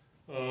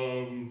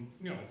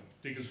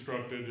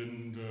deconstructed,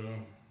 and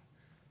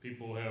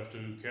people have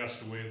to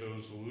cast away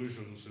those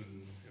illusions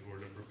in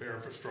order to prepare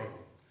for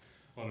struggle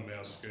on a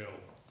mass scale.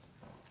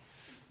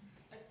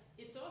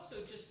 It's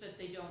also just that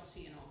they don't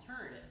see an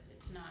alternative.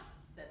 It's not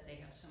that they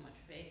have so much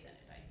faith in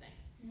it, I think.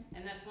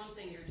 And that's one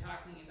thing you're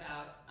talking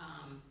about.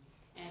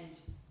 And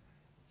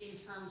in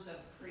terms of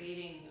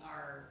creating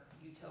our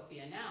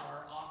utopia now,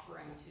 or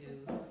offering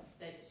to,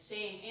 that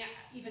saying,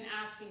 even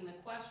asking the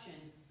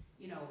question,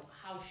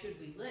 how should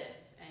we live?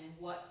 And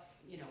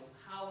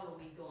how are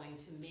we going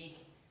to make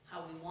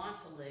how we want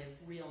to live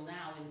real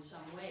now in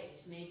some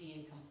ways, maybe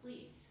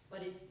incomplete,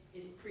 but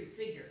it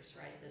prefigures,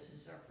 right? This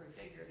is our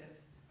prefigurative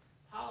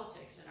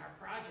politics and our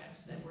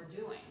projects that we're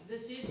doing.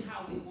 This is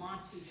how we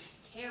want to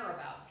care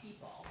about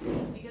people,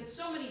 because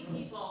so many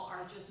people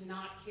are just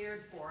not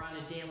cared for on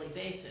a daily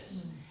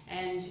basis.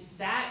 And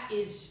that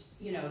is,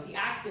 the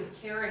act of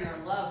caring or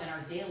love in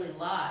our daily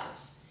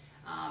lives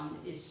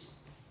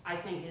I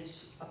think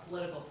is a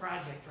political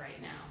project right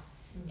now.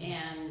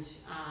 And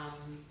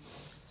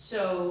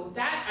so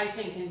that, I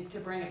think, and to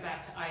bring it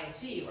back to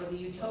ISE, or the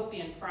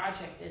utopian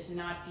project is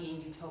not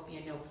being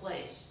utopia no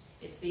place.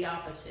 It's the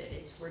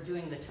opposite. We're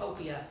doing the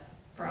Topia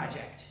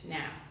project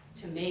now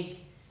to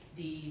make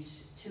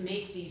these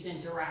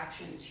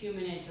interactions,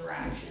 human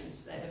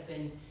interactions that have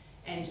been,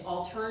 and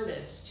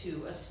alternatives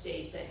to a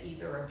state that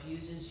either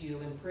abuses you,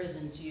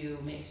 imprisons you,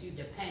 makes you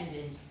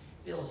dependent,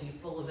 fills you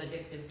full of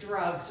addictive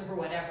drugs or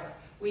whatever.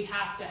 We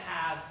have to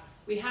have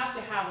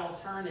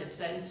alternatives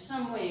that in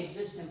some way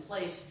exist in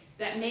place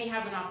that may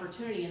have an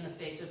opportunity in the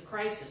face of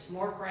crisis.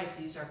 More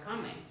crises are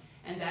coming,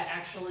 and that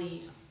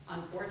actually,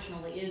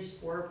 unfortunately,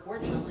 or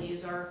fortunately,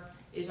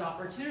 is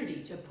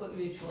opportunity to put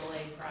mutual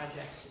aid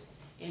projects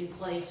in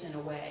place in a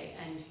way.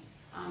 And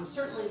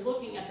certainly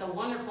looking at the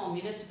wonderful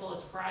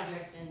municipalist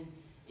project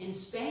in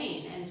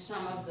Spain and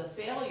some of the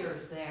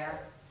failures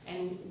there,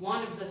 and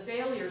one of the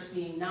failures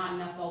being not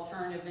enough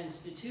alternative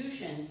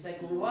institutions that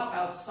grew up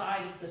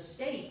outside of the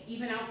state,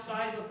 even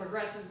outside of a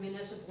progressive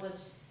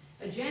municipalist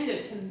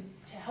agenda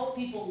to help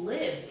people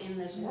live in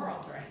this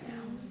world right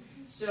now.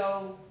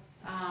 So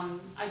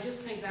I just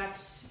think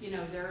that's,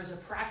 there is a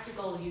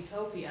practical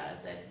utopia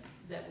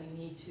that we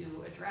need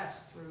to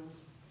address through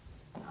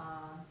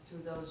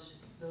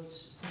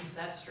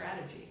that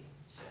strategy.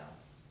 So.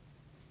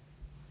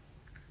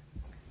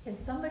 Can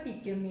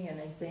somebody give me an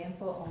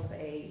example of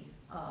a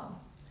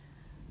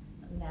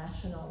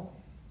national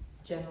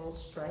general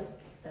strike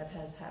that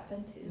has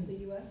happened in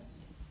the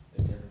U.S.?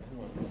 There's never been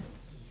one.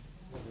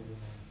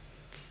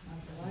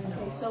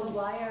 Okay, so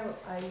why are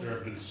There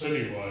have been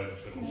citywide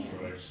general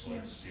strikes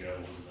like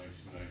Seattle in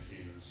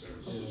 1919 and San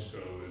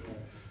Francisco in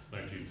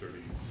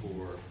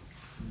 1934.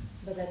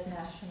 But at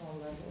national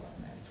level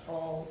and at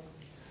all,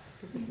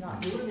 because it's not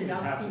It just wouldn't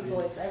young have to people,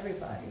 be- it's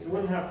everybody. It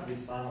wouldn't have to be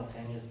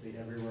simultaneously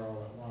everywhere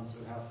all at once. It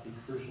would have to be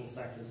crucial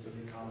sectors of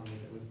the economy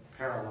that would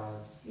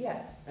paralyze.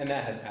 Yes. And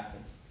that has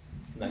happened.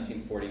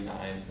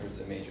 1949, there was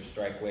a major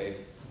strike wave.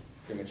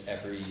 Pretty much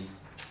every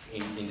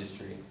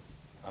industry,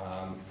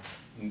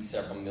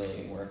 several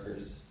million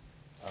workers,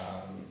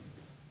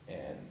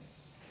 and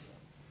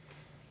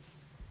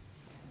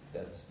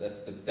that's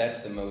the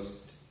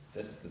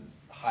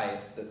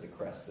highest that the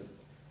crest of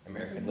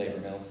American labor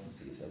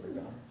militancy has ever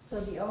gone. So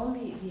the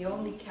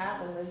only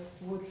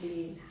catalyst would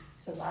be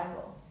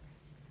survival,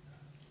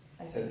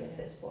 I think, at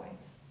this point,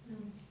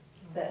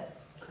 that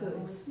could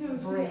No,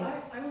 see, bring.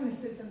 I want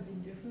to say something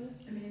different.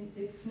 I mean,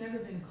 it's never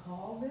been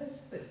called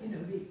this, but you know,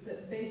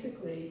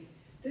 basically,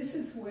 this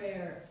is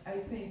where I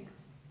think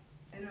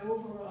an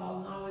overall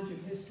knowledge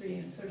of history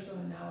and social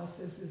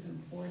analysis is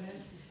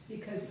important,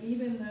 because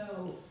even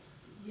though,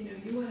 you know,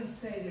 you want to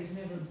say there's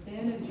never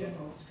been a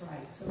general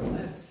strike, so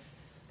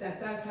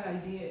that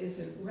idea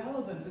isn't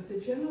relevant, but the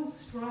general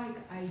strike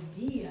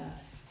idea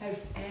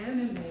has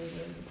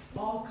animated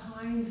all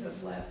kinds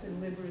of left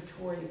and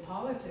liberatory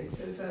politics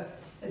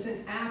as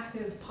an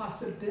active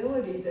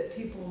possibility that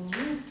people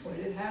move toward.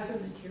 It has a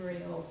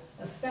material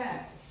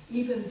effect,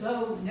 even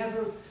though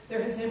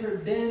there has never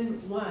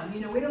been one.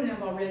 You know, we don't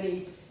have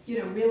already, you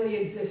know, really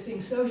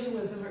existing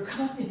socialism or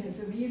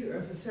communism either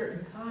of a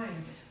certain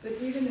kind. But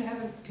even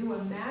to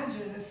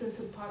imagine a sense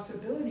of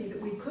possibility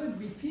that we could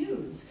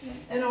refuse.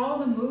 And all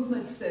the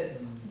movements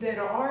that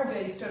are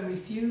based on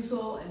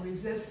refusal and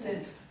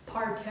resistance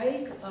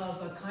partake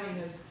of a kind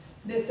of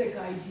mythic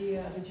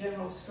idea of a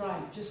general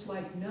strike, just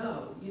like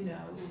no, you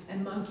know,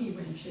 and monkey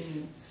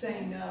wrenching,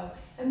 saying no.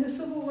 And the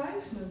civil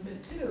rights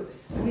movement too.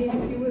 I mean,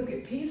 if you look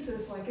at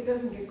pieces, like it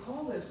doesn't get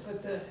called this,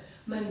 but the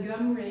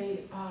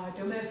Montgomery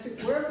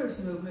domestic workers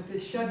movement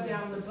that shut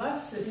down the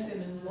bus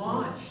system and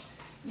launched,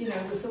 you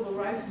know, the civil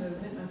rights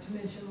movement, not to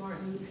mention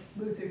Martin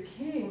Luther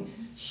King,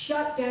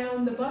 shut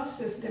down the bus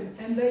system,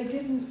 and they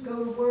didn't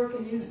go to work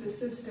and use the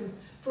system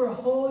for a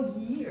whole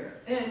year.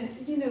 And,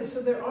 you know,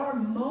 so there are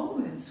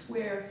moments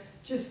where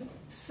just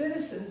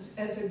citizens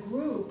as a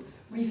group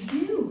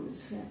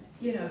refuse,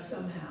 you know,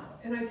 somehow.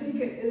 And I think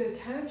it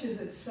attaches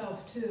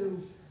itself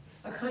to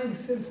a kind of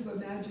sense of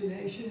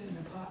imagination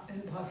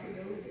and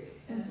possibility.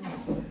 And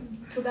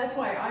so that's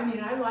why, I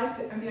mean, I like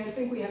it. I mean, I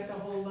think we have to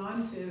hold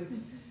on to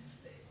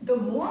the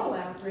moral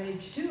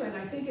outrage too, and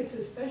I think it's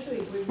especially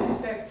with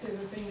respect to the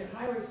thing that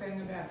I was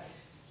saying about,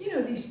 you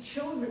know, these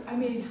children. I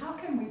mean, how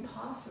can we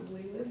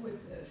possibly live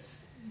with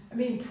this? I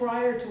mean,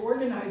 prior to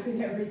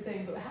organizing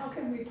everything, but how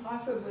can we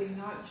possibly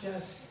not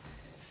just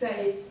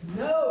say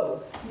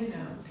no, you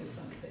know, to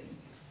something?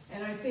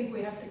 And I think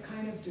we have to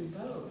kind of do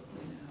both,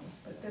 you know.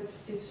 But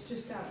it's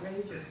just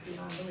outrageous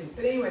beyond belief.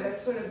 But anyway,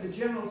 that's sort of the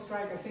general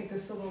strike. I think the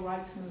civil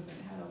rights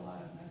movement had a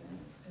lot of that in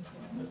it as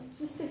well.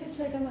 Just to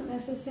hitchhike on what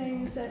Ness was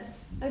saying is that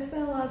I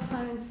spent a lot of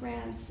time in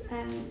France,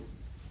 and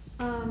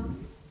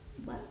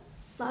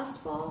last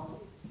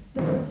fall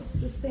there was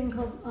this thing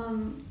called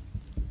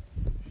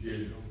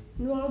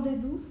Noir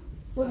Debout.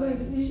 Well,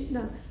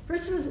 no,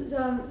 first was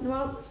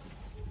Noir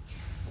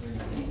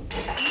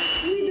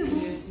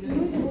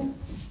Debout,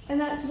 and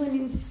that's what it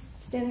means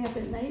standing up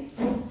at night,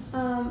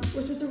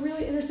 which was a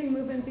really interesting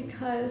movement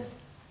because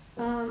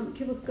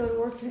people could go to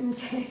work during the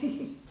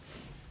day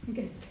and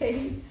get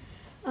paid.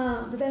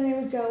 But then they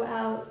would go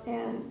out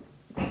and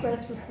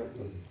express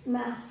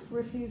mass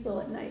refusal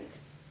at night.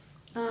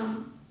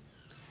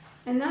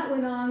 And that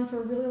went on for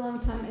a really long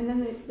time, and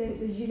then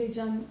the Gilets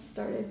jaunes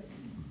started.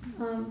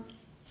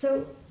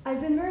 So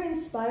I've been very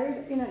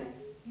inspired. You know,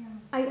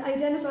 I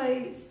identify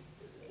as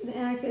an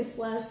anarchist /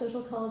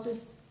 social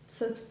ecologist,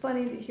 so it's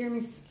funny to hear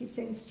me keep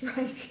saying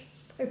strike.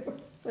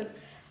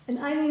 And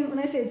I mean, when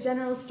I say a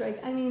general strike,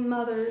 I mean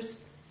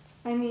mothers,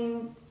 I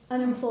mean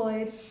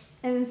unemployed.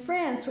 And in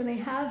France, when they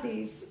have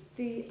these,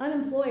 the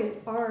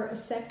unemployed are a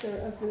sector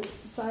of the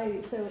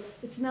society. So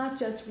it's not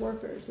just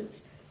workers.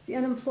 It's the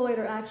unemployed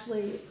are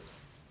actually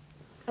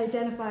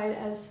identified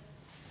as,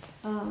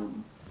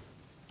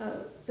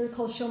 they're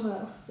called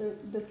chômeurs. They're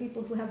the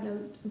people who have no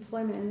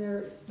employment,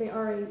 and they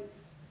are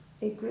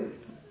a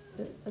group,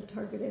 a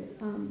targeted,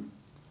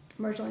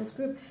 marginalized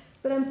group.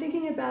 But I'm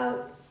thinking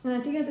about, when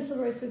I'm thinking of the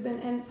civil rights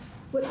movement, and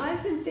what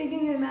I've been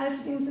thinking and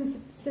imagining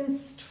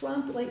since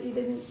Trump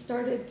even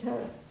started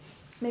to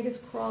make us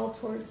crawl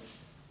towards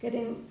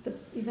getting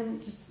even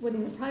just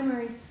winning the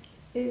primary,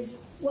 is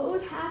what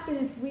would happen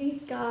if we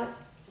got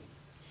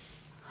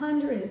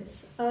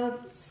hundreds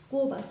of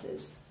school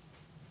buses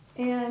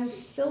and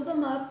filled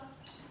them up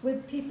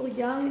with people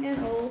young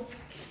and old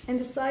and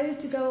decided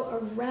to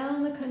go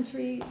around the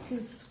country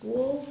to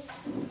schools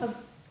of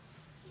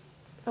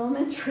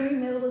elementary,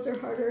 middles are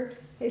harder,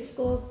 high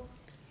school,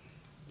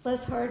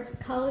 less hard,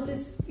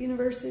 colleges,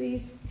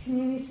 universities,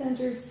 community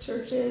centers,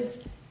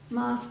 churches,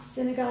 mosques,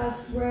 synagogues,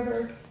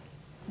 wherever,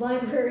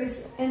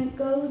 libraries, and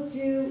go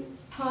do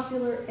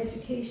popular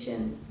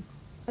education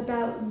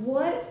about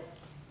what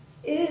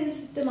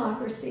is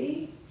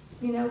democracy,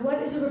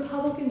 what is a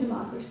Republican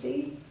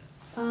democracy,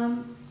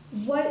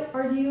 what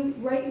are you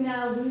right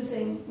now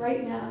losing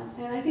right now?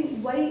 And I think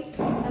white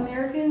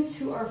Americans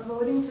who are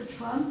voting for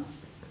Trump,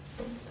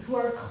 who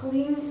are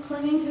clinging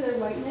to their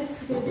whiteness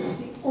because it's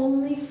the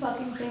only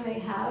fucking thing they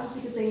have,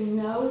 because they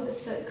know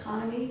that the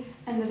economy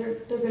and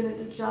that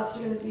the jobs are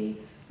going to be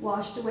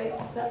washed away.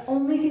 The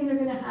only thing they're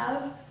going to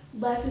have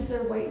left is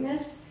their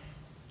whiteness.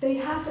 They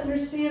have to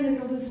understand they're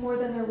going to lose more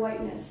than their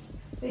whiteness.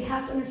 They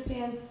have to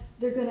understand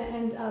they're going to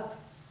end up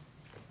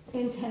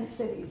in tent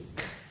cities,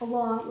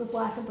 along with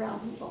black and brown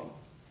people.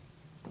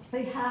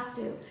 They have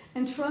to.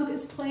 And Trump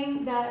is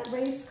playing that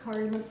race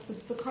card,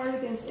 the card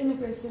against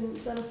immigrants and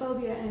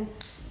xenophobia and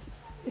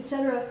et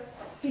cetera,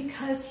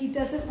 because he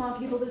doesn't want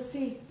people to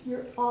see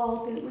we're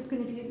going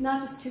to be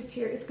not just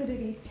two-tier, it's going to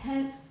be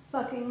tent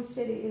fucking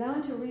city. And I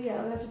went to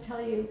Rio, I have to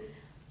tell you,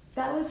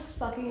 that was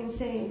fucking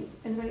insane.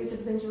 Anybody who's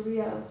ever been to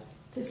Rio,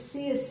 to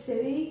see a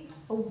city,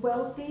 a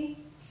wealthy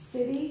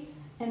city,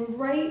 and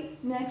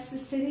right next to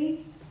the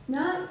city,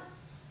 not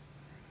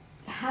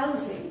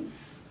housing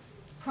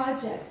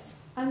projects.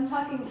 I'm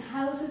talking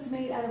houses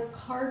made out of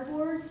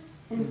cardboard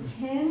and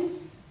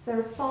tin that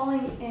are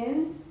falling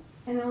in.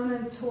 And I went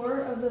on a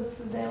tour of the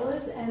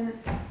favelas, and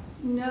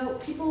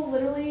people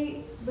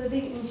literally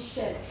living in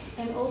shit,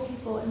 and old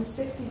people and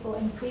sick people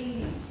and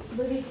babies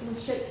living in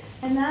shit.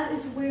 And that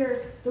is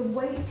where the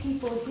white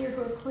people here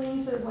who are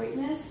clinging to their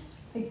whiteness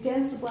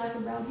against the black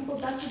and brown people,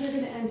 that's where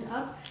they're going to end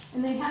up.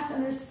 And they have to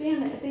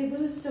understand that if they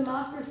lose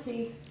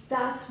democracy,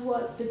 that's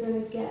what they're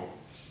going to get.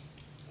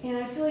 And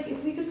I feel like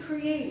if we could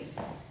create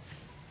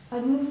a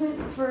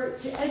movement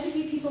to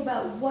educate people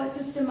about what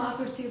does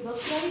democracy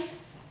look like,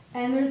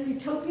 and there's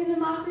utopian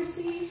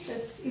democracy,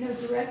 that's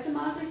direct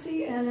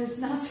democracy, and there's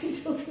not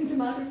utopian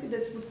democracy,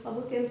 that's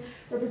Republican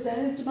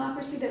representative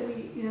democracy that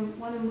we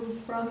want to move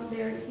from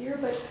there to here.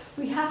 But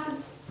we have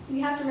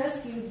to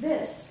rescue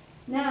this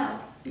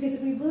now, because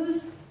if we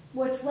lose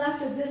what's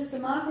left of this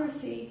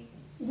democracy,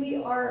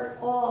 we are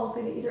all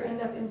going to either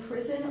end up in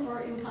prison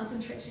or in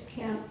concentration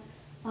camp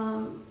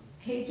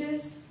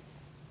cages.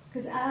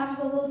 Because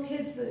after the little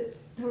kids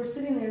who are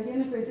sitting there, the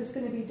immigrants, it's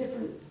going to be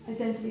different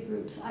identity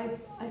groups. I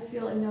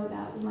feel and know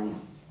that with my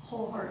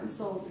whole heart and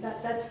soul.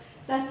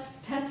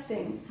 That's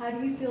testing. How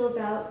do you feel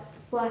about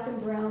black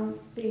and brown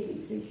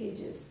babies in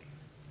cages?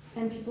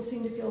 And people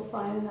seem to feel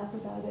fine enough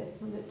about it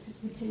for it to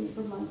continue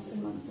for months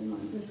and months and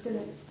months. It's going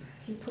to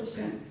keep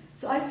pushing.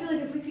 So I feel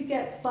like if we could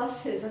get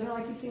buses, I don't know,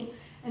 like you've seen,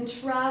 and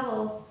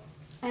travel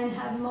and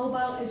have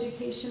mobile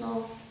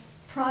educational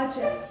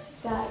projects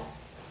that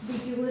we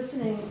do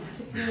listening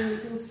to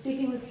communities and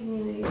speaking with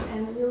communities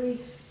and really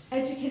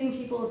educating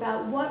people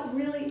about what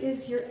really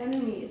is your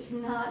enemy. It's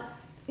not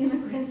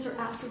immigrants or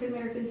African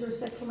Americans or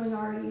sexual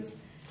minorities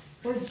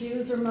or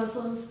Jews or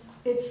Muslims.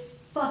 It's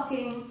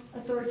fucking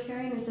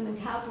authoritarianism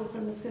and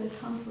capitalism that's going to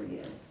come for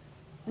you.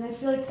 And I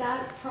feel like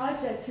that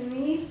project, to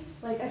me,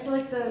 I feel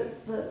like there's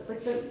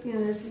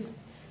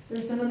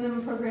the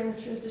minimum program,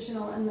 the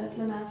transitional, and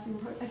the maximum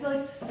program. I feel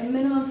like the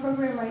minimum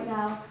program right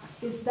now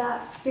is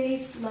that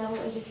base level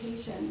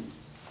education.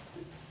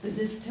 The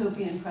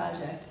dystopian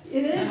project.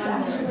 It is,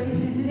 actually.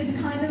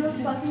 It's kind of a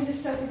fucking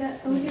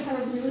dystopian, and we can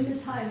have a really good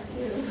time,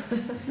 too.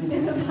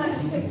 In the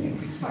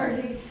bus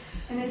party,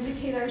 and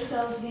educate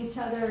ourselves and each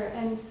other.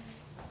 And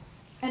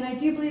I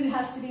do believe it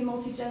has to be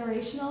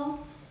multi-generational,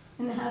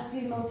 and it has to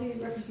be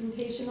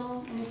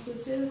multi-representational and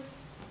inclusive.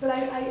 But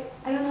I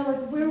don't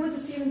know, where would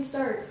this even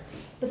start?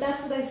 But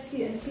that's what I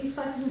see. I see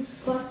fucking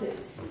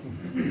buses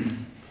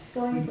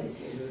going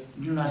places.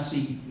 I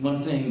see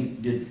one thing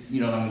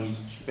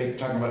that,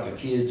 talking about the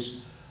kids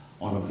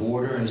on the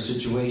border and the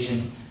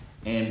situation,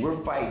 and we're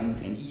fighting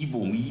an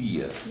evil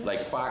media,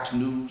 like Fox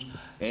News,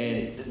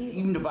 and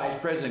even the vice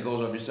president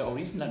goes up and says, oh,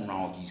 there's nothing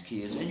wrong with these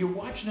kids, and you're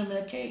watching them in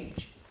a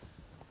cage.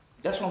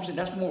 That's what I'm saying.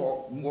 That's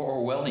more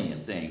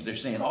Orwellian things. They're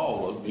saying,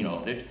 oh,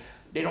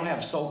 they don't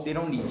have soap, they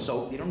don't need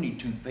soap, they don't need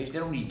toothpaste, they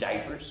don't need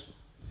diapers.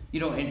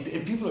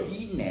 And people are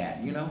eating that,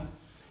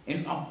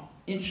 And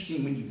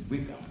interesting when you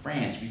bring up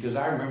France, because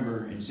I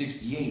remember in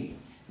 '68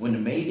 when the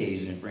May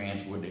Days in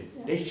France were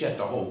they shut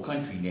the whole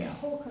country down.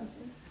 Whole country.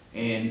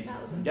 And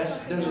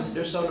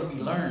there's something to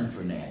be learned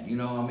from that.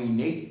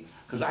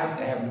 Because I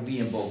happened to be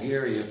in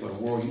Bulgaria for the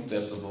World Youth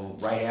Festival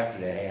right after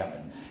that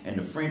happened, and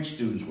the French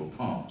students were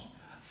pumped.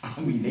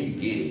 They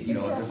did it,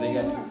 because they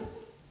got.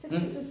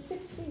 It was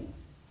 6 weeks.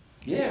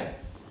 Yeah.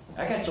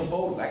 I got some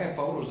photos. I got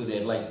photos of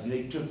that.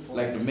 They took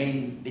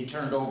they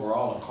turned over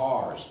all the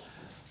cars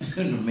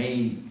in the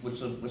main. What's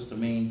the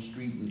main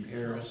street in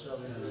Paris?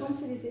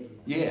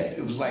 Yeah,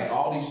 it was like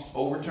all these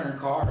overturned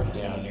cars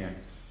down there,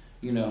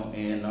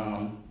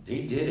 and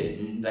they did it.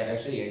 And like I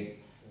say,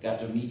 I got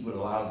to meet with a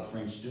lot of the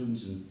French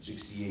students in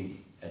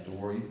 '68 at the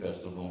World Youth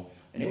Festival,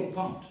 and they were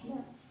pumped.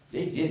 Yeah.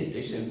 They did it.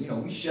 They said, you know,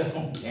 we shut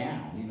them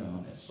down. You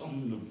know, that's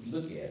something to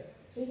look at.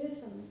 It is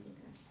something to look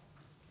at.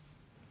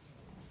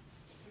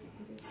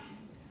 It is something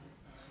to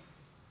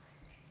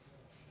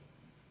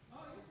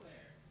look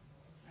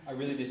at. I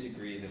really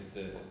disagree that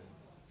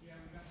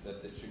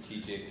the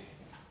strategic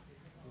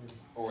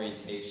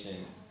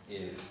orientation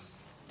is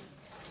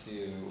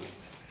to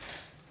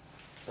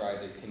try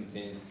to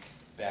convince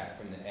back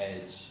from the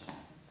edge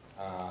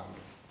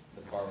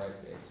the far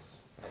right base.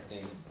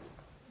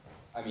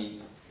 I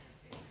mean,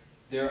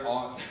 there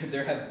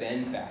have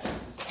been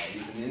fascist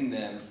societies, and in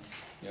them,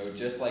 you know,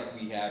 just like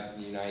we have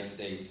in the United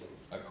States,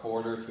 a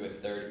quarter to a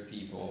third of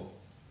people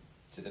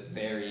to the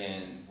very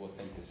end will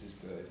think this is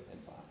good and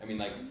fine. I mean,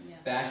 like,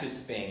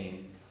 fascist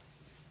Spain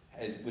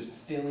was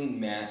filling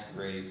mass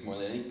graves more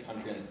than any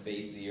country on the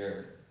face of the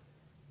earth.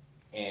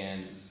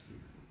 And,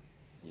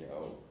 you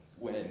know,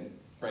 when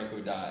Franco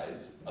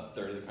dies, a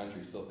third of the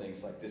country still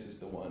thinks, like, this is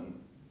the one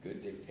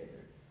good dictator.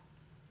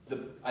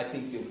 I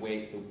think the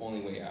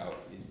only way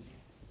out is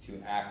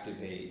to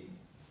activate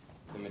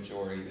the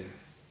majority that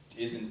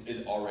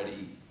is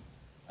already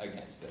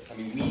against this. I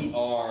mean, we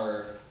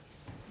are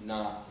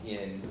not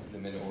in the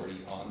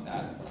minority on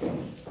that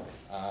front.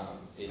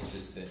 It's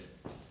just that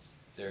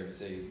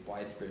there's a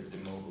widespread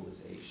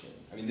demobilization.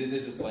 I mean,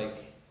 this is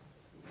like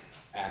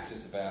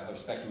Axis of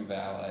Spectrum of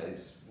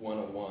Allies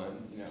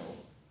 101, you know.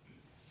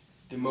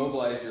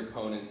 Demobilize your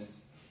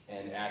opponents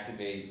and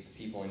activate the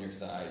people on your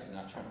side,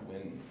 not trying to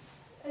win.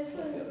 I just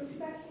want to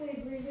respectfully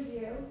agree with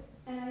you,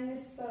 and I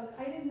misspoke.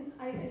 I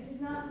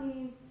did not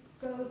mean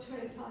go try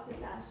to talk to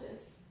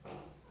fascists.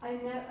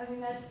 You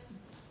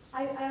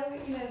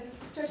know,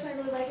 expression I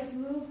really like is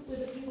move with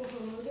the people who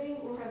are moving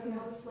or have the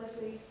most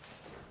likely,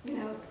 you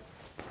know,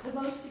 the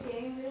most to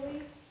gain,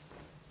 really.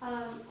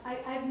 I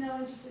have no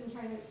interest in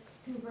trying to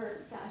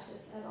convert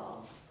fascists at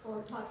all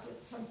or talk to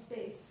Trump's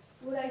base.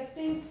 What I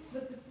think,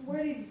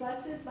 where these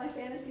buses, my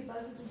fantasy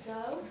buses would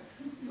go,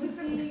 would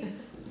be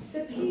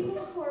the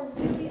people who are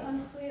really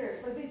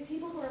unclear, like these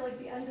people who are like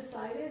the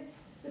undecideds,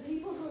 the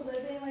people who are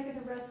living like in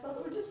the Rust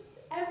Belt, or just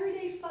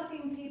everyday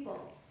fucking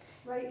people,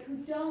 right, who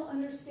don't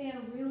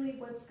understand really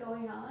what's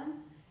going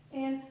on.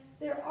 And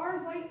there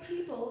are white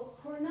people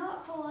who are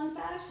not full-on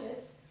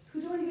fascists,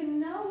 who don't even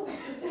know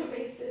what their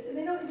base is, and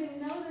they don't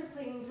even know they're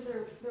clinging to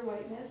their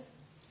whiteness,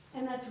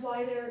 and that's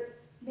why they're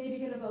maybe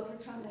going to vote for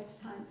Trump next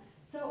time.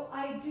 So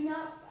I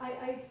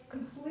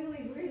completely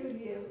agree with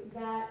you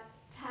that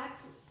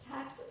tactfully,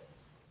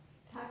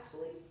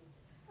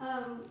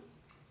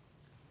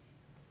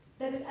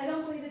 I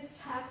don't believe it's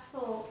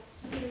tactful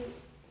to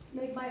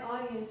make my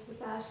audience the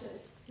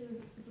fascist who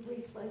is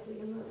least likely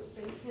to move.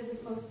 They have the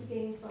most to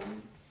gain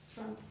from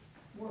Trump's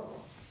world.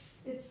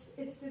 It's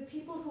the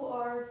people who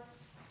are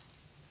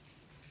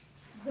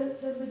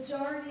the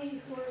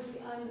majority who are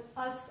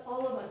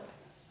all of us,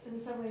 in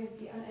some ways,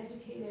 the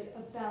uneducated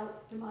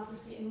about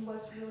democracy and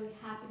what's really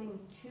happening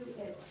to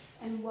it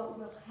and what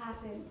will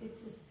happen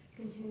if this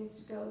continues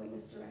to go in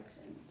this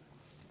direction.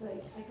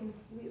 But I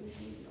completely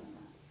agree with you on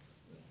that.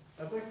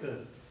 I'd like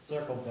to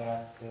circle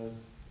back to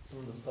some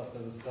of the stuff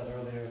that was said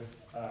earlier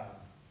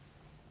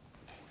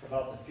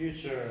about the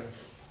future,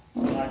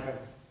 lack of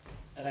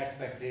an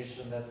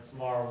expectation that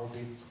tomorrow will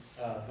be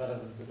better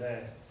than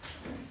today.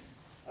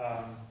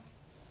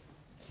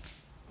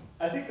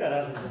 I think that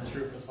hasn't been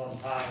true for some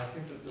time. I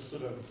think that this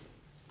sort of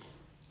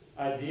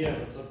idea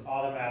of a sort of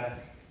automatic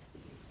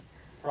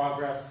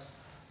progress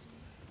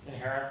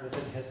inherent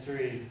within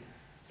history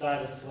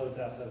died a slow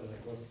death over the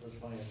course of the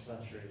 20th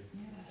century.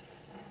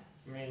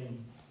 I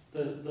mean,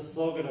 the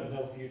slogan of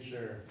no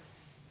future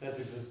has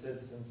existed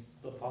since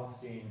the punk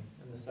scene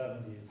in the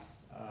 70s.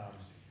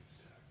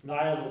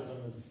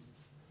 Nihilism is,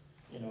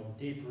 you know,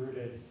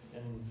 deep-rooted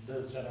in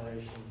those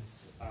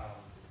generations.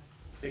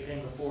 They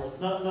came before. It's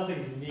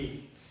nothing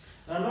unique.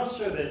 And I'm not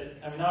sure that,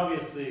 I mean,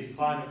 obviously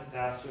climate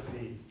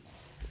catastrophe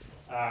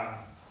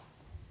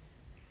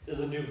is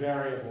a new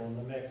variable in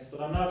the mix,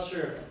 but I'm not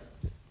sure if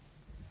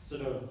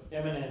sort of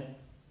imminent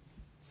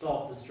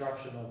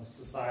self-destruction of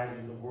society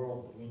and the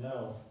world that we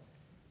know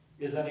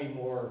is any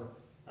more,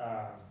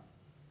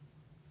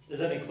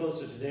 is any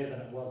closer today than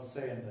it was,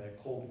 say, in the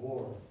Cold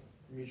War,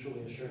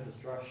 mutually assured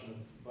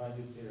destruction by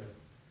nuclear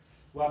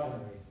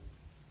weaponry.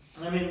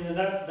 I mean,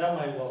 that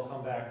might well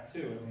come back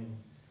too. I mean,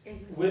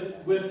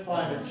 with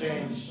climate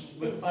change,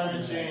 with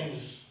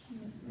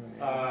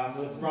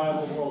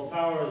rival world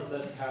powers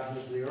that have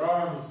nuclear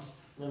arms,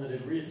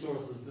 limited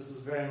resources, this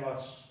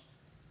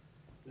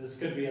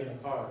could be in the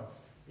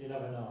cards. You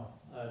never know.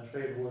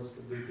 Trade wars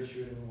could lead to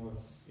shooting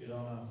wars. You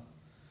don't know.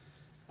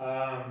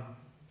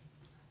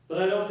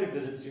 But I don't think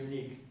that it's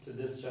unique to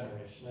this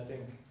generation. I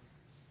think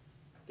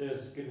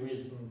there's good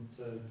reason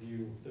to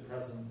view the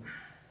present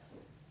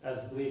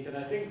as bleak. And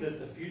I think that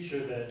the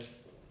future that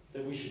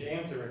we should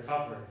aim to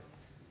recover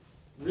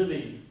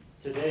really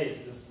today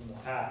exists in the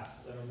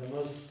past. I mean,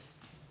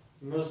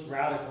 the most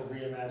radical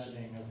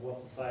reimagining of what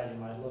society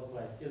might look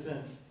like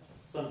isn't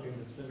something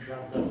that's been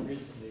dreamt up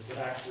recently, but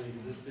actually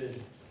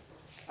existed,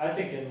 I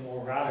think, in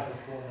more radical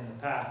form in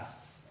the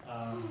past.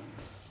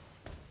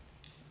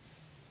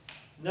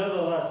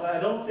 nevertheless, I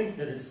don't think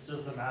that it's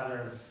just a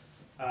matter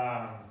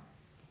of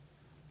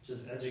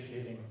just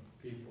educating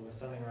people or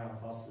sending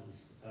around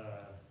buses.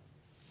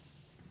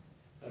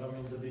 I don't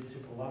mean to be too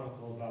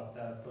polemical about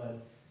that, but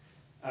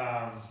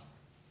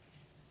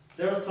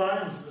there are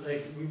signs that,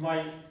 like, we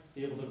might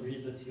be able to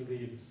read the tea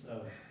leaves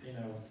of, you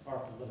know, our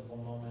political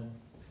moment.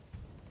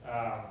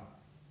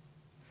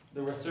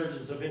 The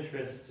resurgence of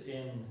interest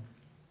in,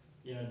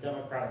 you know,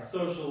 democratic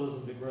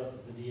socialism, the growth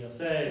of the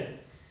DSA.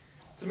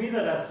 To me,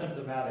 that has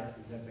symptomatic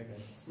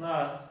significance. It's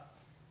not,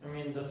 I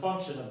mean, the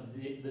function of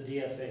the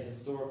DSA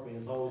historically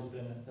has always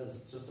been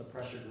as just a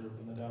pressure group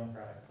in the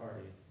Democratic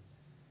Party.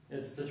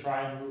 It's to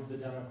try and move the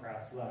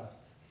Democrats left.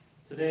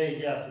 Today,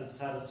 yes, it's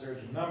had a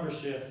surge in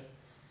membership.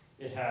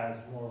 It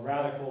has more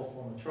radical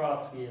form of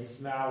Trotsky. It's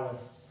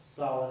Maoists,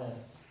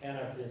 Stalinists,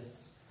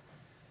 anarchists,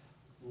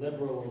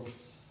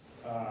 liberals,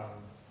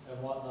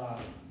 and whatnot.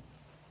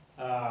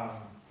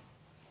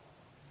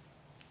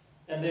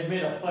 And they've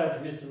made a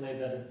pledge recently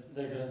that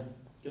they're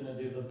going to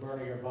do the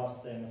Bernie or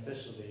bust thing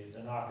officially.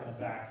 They're not going to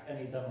back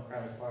any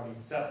Democratic Party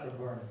except for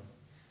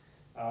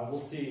Bernie. We'll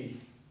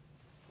see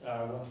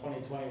when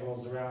 2020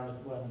 rolls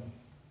around, when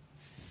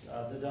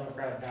the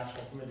Democratic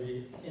National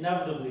Committee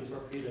inevitably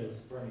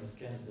torpedoes Bernie's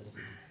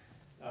candidacy,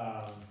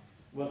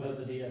 whether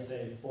the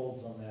DSA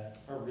folds on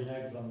that or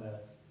reneges on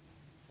that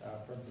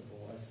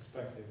principle. I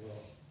suspect they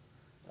will.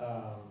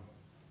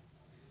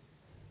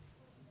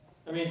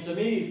 I mean, to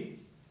me,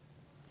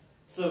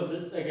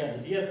 so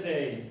again, the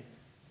DSA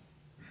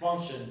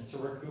functions to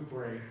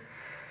recuperate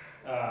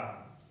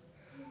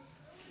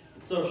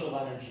social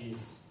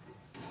energies,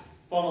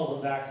 funnel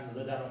them back into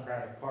the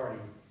Democratic Party.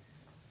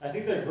 I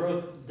think their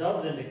growth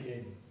does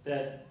indicate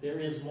that there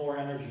is more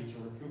energy to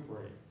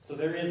recuperate. So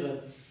there is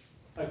a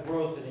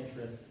growth in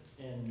interest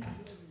in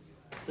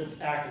the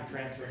active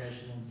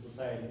transformation in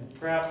society. And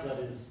perhaps that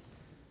is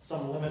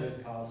some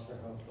limited cause for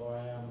hope, though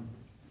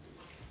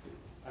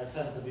I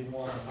tend to be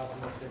more on the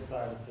pessimistic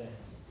side of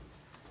things.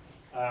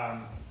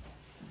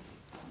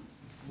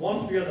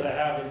 One fear that I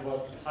have in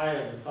what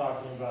Hyatt was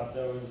talking about,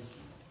 though, is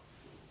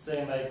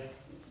saying, like,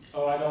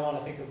 oh, I don't want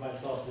to think of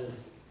myself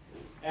as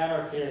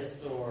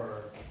anarchist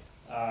or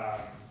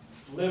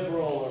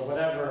liberal or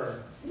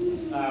whatever.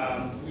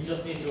 We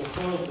just need to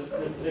oppose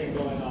this thing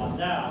going on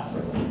now.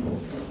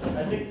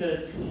 I think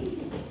that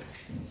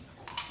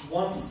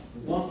once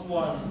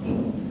one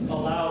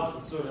allows the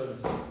sort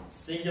of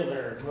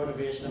singular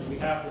motivation of we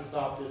have to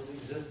stop this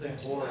existing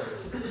horror,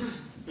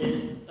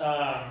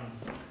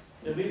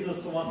 it leads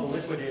us to want to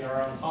liquidate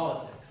our own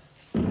politics.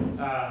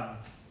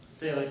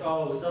 Say like,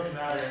 oh, it doesn't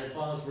matter as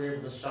long as we're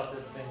able to shut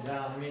this thing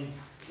down. I mean,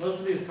 most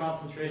of these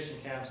concentration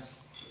camps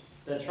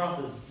that Trump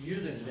is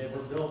using today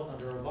were built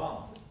under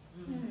Obama.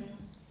 Mm-hmm.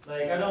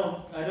 Like, I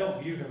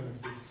don't view him as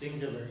this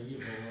singular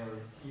evil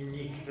or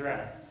unique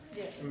threat.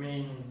 Yeah. I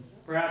mean,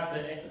 perhaps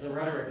the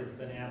rhetoric has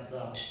been amped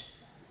up.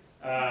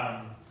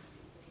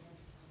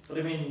 But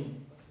I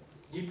mean,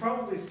 he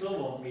probably still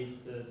won't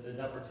meet the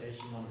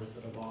deportation numbers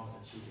that Obama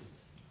achieved.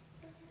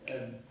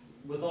 And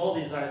with all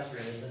these ICE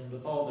raids and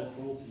with all the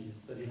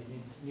cruelties that he's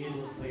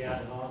needlessly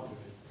added on to it,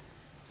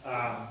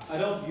 I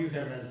don't view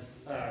him as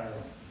a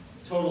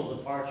total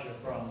departure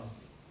from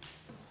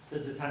the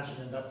detention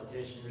and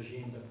deportation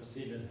regime that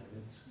preceded him.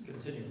 It's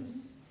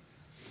continuous.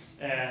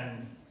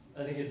 And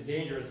I think it's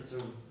dangerous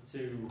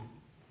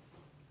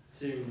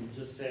to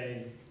just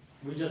say,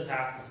 we just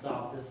have to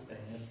stop this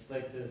thing. It's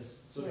like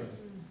this sort of,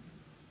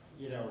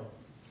 you know,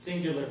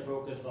 singular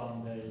focus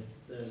on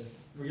the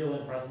real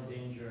and present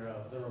danger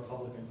of the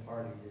Republican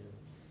Party and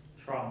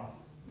Trump,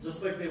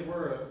 just like they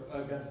were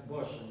against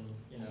Bush. And,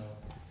 you know,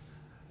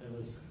 it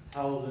was,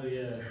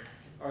 hallelujah,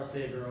 our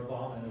Savior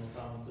Obama has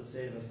come to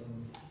save us,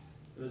 and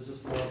it was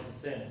just more of the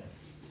same.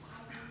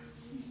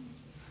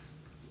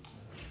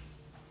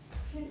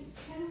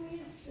 Can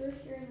we assert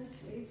here in the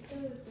space,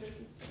 though, that there's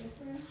a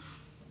difference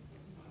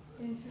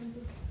in terms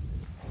of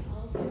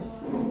policy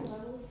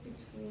levels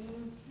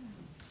between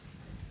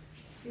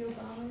the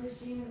Obama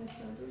regime and the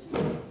Trump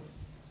regime?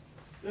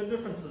 There are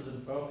differences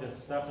in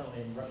focus,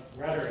 definitely in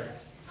rhetoric.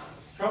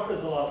 Trump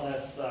is a lot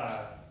less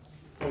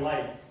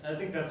polite. I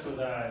think that's what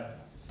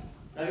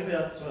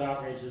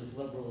outrages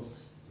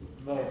liberals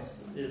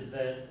most, is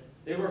that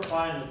they were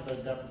fine with the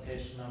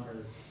deportation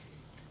numbers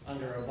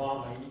under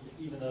Obama,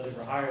 even though they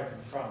were higher than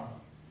Trump.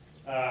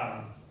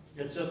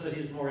 It's just that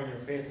he's more in your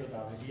face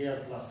about it. He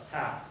has less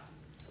tact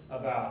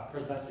about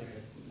presenting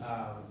it.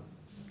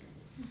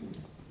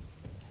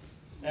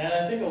 And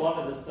I think a lot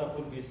of this stuff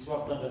would be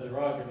swept under the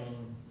rug. I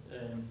mean,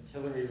 and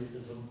Hillary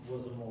was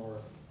a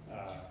more,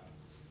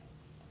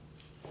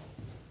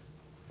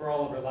 for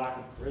all of her lack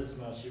of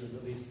charisma, she was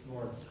at least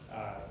more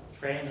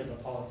trained as a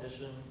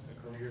politician, a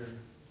career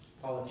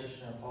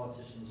politician, a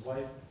politician's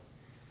wife.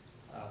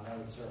 That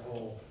was her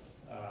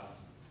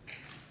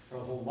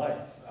whole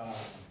life.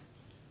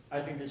 I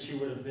think that she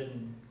would have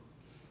been,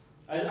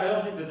 I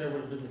don't think that there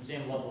would have been the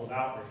same level of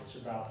outrage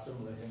about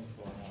similar things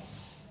going on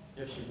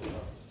if she were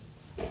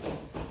president.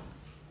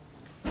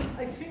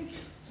 I think,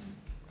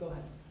 go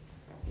ahead.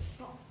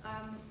 Well,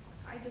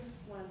 I just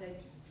wanted to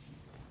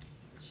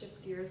shift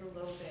gears a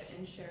little bit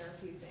and share a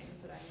few things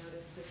that I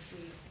noticed this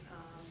week.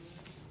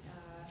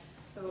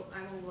 So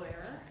I'm a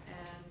lawyer,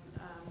 and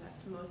that's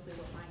mostly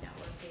what my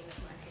network is.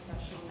 My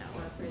professional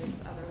network is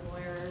other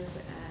lawyers,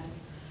 and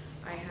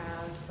I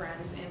have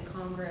friends in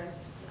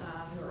Congress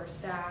who are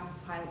staff,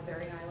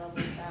 very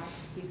high-level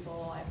staff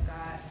people. I've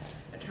got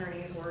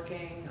attorneys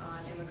working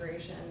on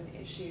immigration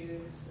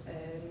issues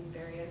in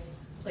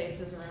various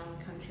places around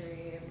the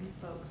country, and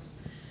folks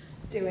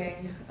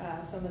doing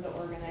some of the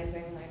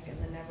organizing, like in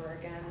the Never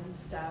Again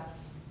stuff.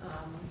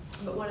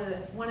 But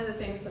one of the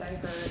things that I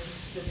heard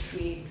this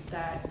week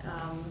that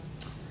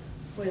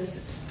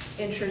was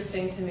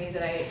interesting to me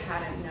that I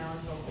hadn't known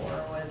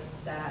before was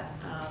that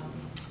I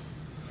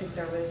think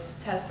there was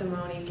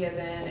testimony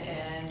given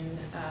in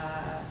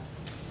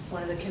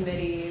one of the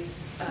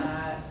committees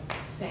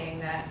saying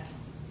that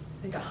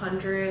I think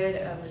 100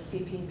 of the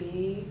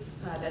CPB,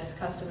 that's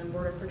Custom and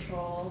Border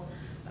Patrol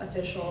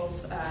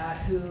officials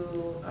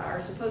who are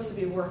supposed to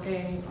be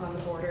working on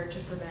the border to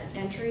prevent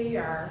entry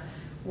are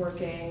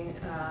working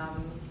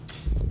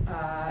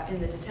in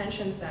the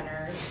detention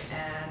centers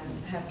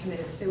and have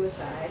committed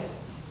suicide.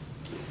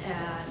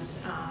 And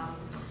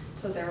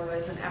so there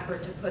was an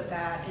effort to put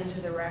that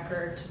into the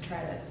record to try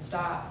to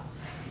stop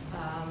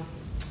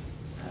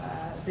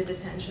the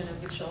detention of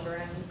the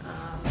children.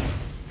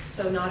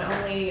 So not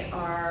only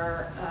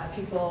are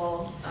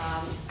people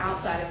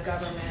outside of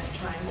government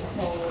trying to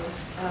hold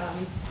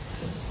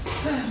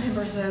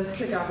members of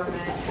the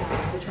government,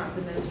 the Trump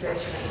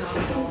administration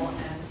accountable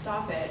and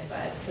stop it,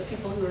 but the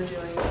people who are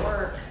doing the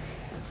work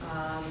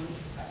are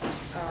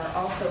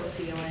also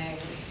feeling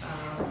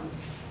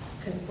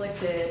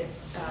conflicted.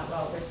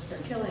 Well, they're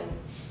killing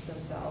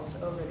themselves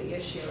over the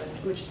issue,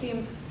 which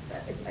seems,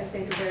 I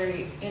think, a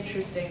very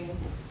interesting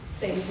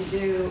thing to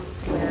do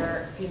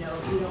where, you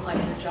don't like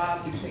your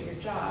job, you quit your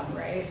job,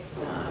 right?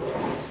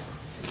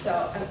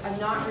 So I'm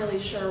not really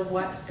sure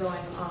what's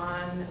going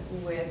on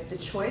with the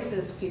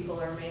choices people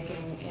are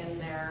making in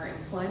their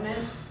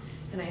employment.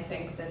 And I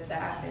think that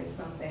that is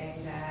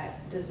something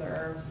that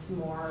deserves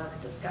more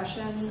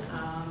discussion.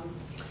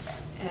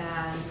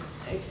 And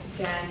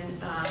again,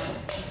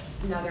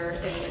 another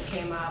thing that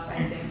came up,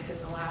 I think, in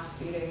the last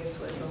few days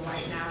was a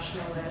white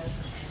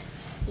nationalist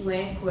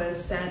link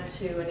was sent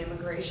to an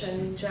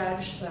immigration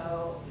judge,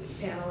 so a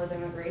panel of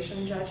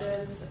immigration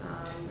judges,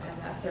 and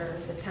that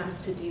there's attempts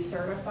to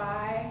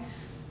decertify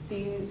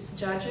these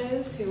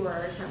judges who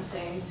are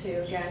attempting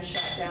to, again,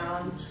 shut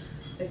down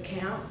the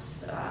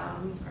camps.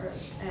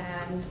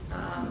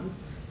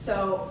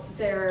 So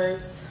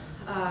there's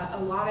a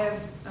lot of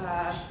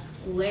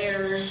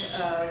layers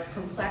of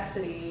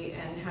complexity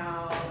in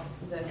how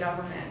the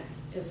government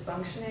is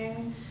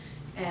functioning,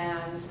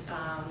 and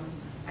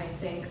I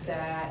think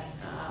that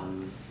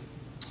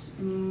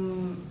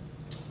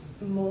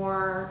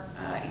more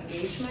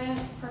engagement,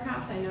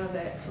 perhaps. I know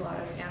that a lot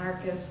of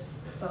anarchist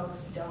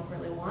folks don't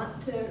really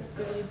want to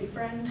really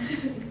befriend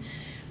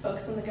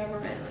folks in the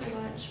government too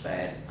much,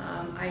 but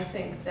I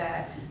think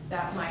that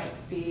that might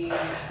be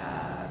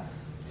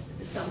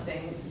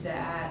something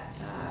that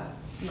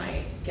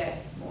might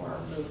get more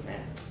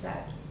movement.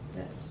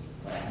 That's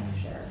what I have to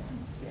share.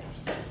 Yeah.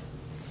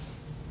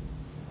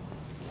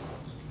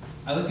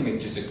 I'd like to make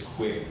just a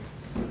quick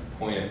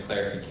point of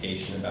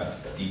clarification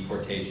about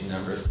deportation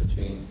numbers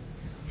between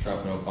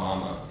Trump and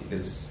Obama,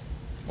 because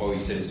what we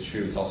said is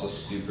true. It's also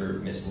super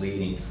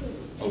misleading.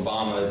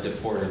 Obama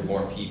deported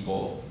more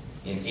people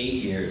in 8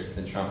 years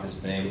than Trump has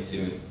been able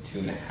to in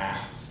 2.5.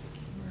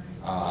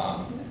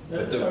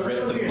 But the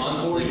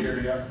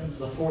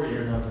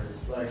four-year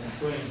numbers, like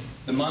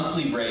the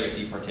monthly rate of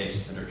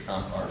deportations under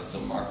Trump are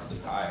still markedly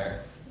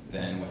higher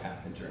than what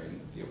happened during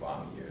the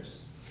Obama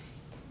years.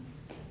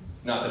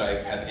 Not that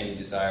I have any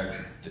desire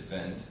to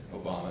defend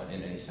Obama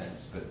in any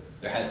sense, but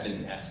there has been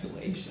an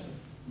escalation.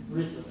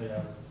 Recently, I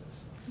would say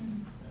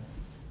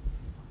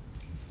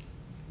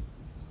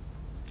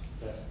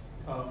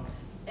so.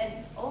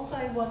 And also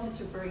I wanted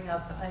to bring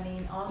up, I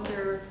mean,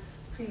 under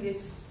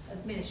previous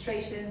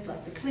administrations,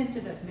 like the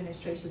Clinton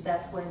administration,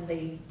 that's when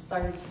they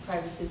started the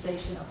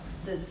privatization of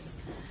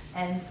prisons.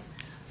 And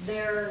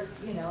there,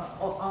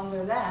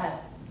 under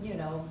that,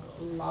 a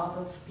lot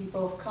of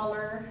people of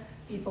color,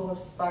 people have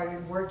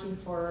started working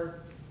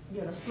for,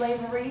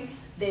 slavery.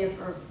 There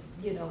are,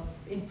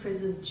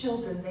 imprisoned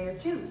children there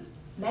too.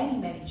 Many,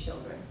 many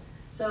children.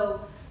 So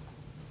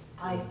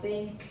I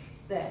think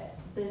that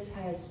this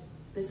kind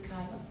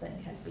of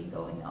thing has been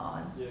going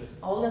on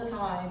all the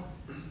time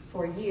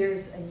for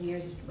years and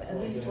years, at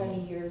least 20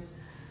 years.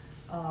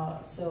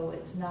 So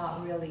it's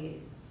not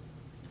really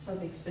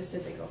something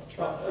specific of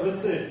Trump. I would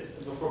say,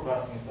 before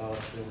passing it out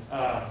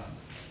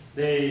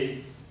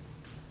to,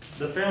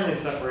 the family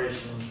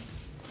separations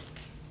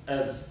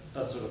as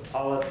a sort of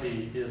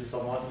policy is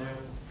somewhat new,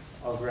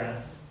 I'll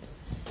grant.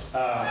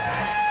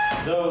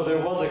 Though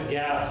there was a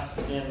gap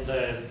in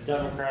the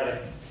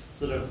Democratic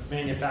sort of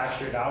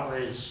manufactured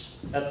outrage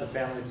at the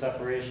family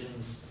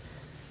separations.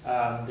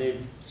 They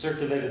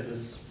circulated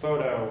this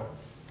photo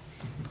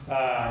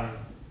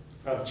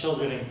of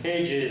children in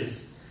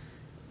cages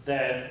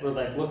that were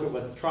like, look at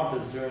what Trump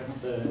is doing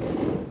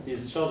to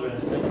these children.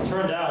 And it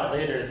turned out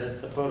later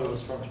that the photo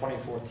was from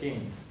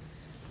 2014,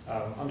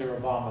 under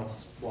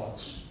Obama's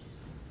watch,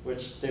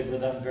 which they were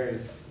then very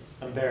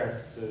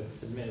embarrassed to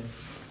admit,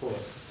 of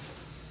course.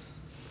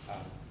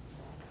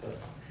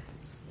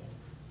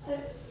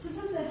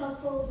 Sometimes a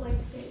helpful, like,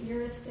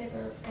 heuristic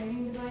or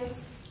framing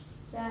device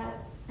that,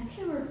 I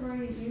can't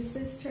remember if you use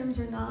these terms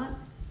or not,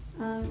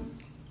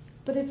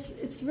 but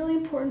it's really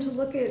important to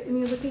look at, when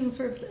you're looking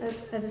sort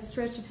of at a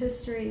stretch of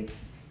history,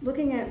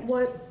 looking at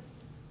what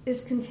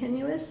is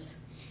continuous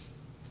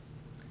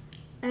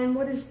and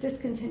what is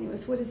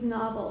discontinuous, what is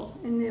novel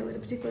and new at a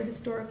particular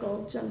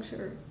historical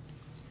juncture.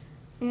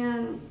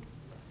 And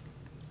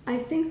I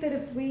think that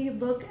if we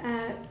look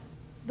at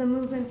the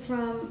movement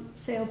from,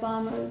 say,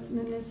 Obama's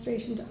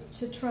administration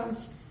to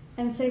Trump's,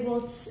 and say,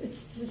 well,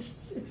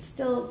 it's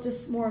still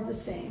just more of the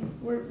same.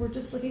 We're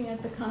just looking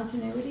at the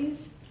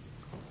continuities,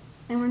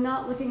 and we're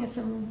not looking at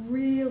some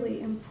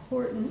really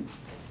important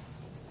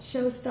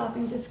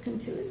show-stopping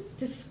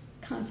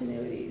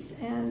discontinuities.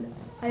 And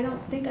I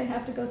don't think I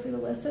have to go through the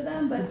list of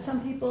them, but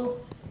some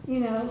people,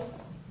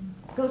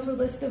 go through a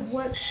list of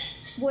what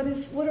are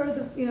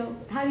the,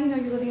 how do you know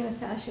you're living in a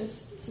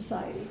fascist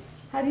society?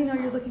 How do you know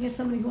you're looking at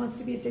somebody who wants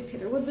to be a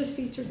dictator? What are the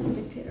features of a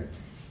dictator?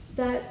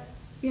 That,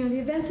 the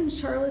events in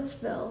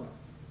Charlottesville,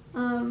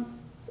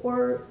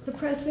 or the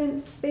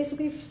president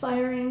basically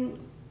firing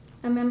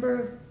a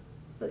member,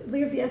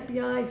 leader of the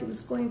FBI who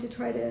was going to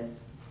try to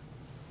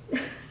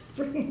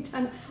bring it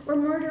down, or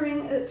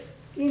murdering a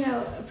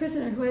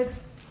prisoner who had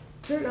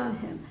dirt on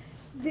him.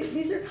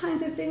 These are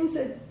kinds of things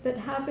that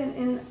happen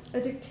in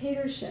a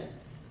dictatorship.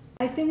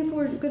 I think if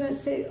we're going to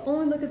say,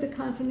 only look at the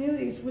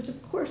continuities, which of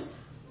course,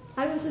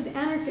 I was an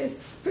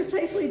anarchist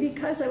precisely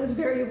because I was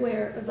very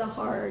aware of the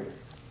hard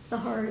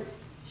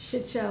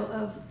shit show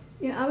of,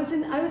 I was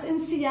in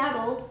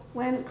Seattle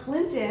when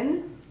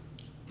Clinton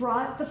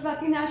brought the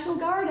fucking National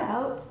Guard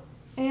out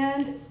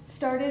and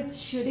started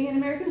shooting at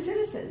American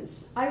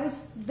citizens. I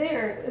was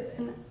there,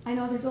 and I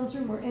know other people in this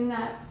room were in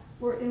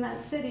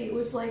that city. It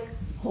was like,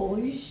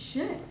 holy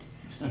shit.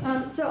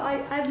 So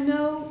I have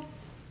no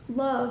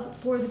love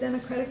for the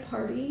Democratic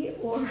Party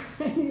or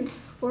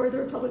the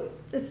Republic.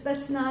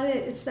 That's not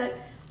it. It's that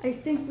I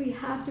think we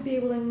have to be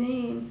able to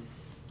name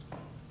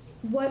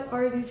what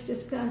are these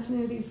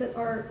discontinuities that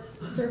are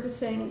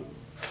surfacing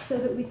so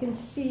that we can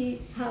see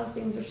how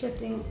things are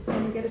shifting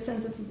and get a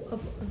sense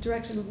of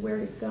direction of where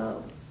to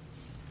go.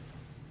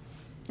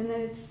 And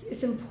then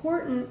it's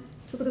important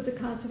to look at the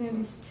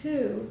continuities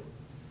too,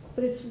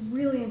 but it's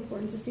really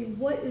important to see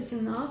what is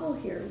novel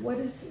here, what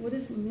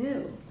is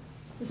new.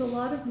 There's a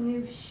lot of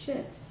new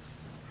shit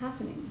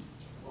happening.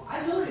 Well,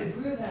 I really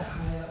agree with that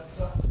high up.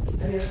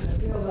 I mean, I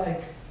feel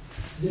like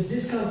the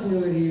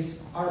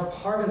discontinuities are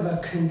part of a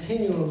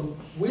continuum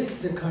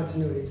with the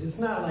continuities. It's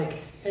not like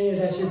any of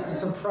that shit's a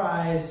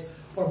surprise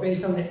or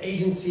based on the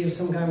agency of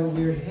some guy with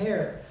weird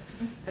hair.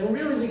 And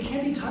really, we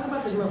can't be talking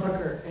about this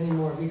motherfucker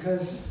anymore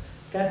because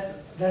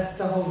that's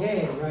the whole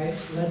game, right?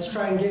 Let's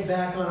try and get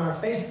back on our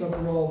Facebook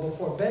roll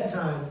before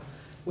bedtime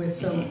with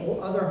some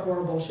other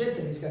horrible shit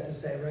that he's got to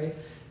say, right?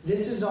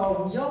 This is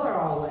all, y'all are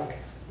all like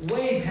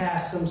way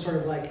past some sort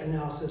of like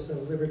analysis of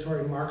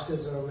liberatory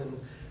Marxism and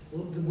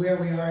where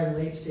we are in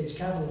late stage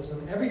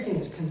capitalism. Everything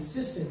is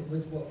consistent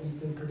with what we've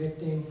been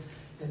predicting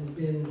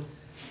and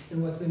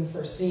what's been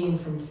foreseen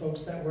from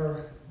folks that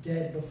were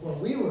dead before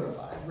we were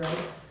alive, right?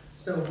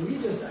 So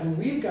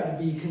we've got to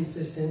be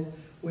consistent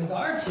with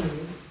our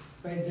team,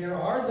 right? There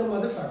are the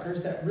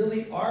motherfuckers that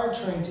really are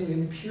trying to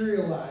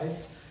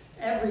imperialize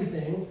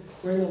everything.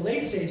 We're in the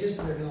late stages,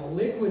 so they're going to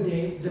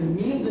liquidate the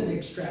means of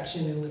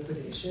extraction and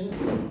liquidation,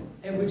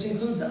 and which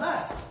includes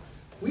us.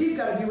 We've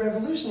got to be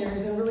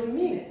revolutionaries and really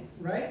mean it,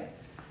 right?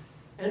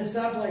 And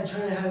stop like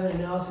trying to have an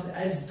analysis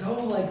as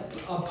though like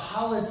a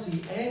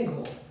policy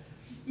angle.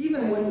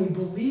 Even when we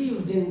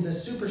believed in the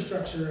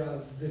superstructure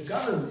of the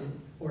government,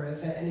 or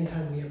if at any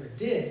time we ever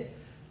did,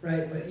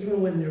 right? But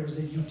even when there was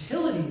a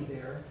utility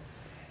there,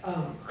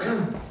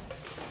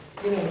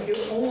 we were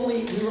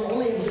only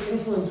able to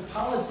influence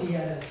policy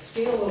at a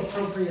scale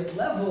appropriate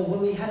level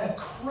when we had a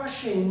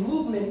crushing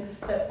movement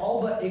that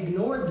all but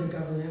ignored the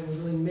government and was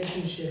really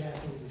making shit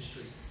happen in the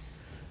streets,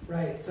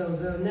 right? So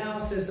the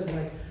analysis of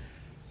like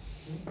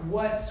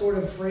what sort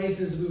of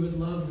phrases we would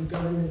love the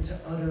government to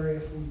utter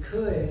if we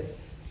could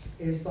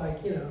is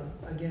like,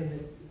 again,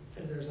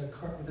 there's a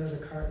cart and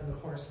the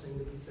horse thing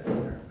to be said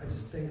there. I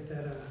just think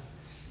that,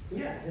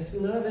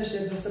 none of this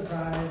shit's a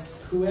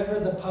surprise. Whoever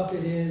the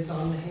puppet is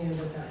on the hand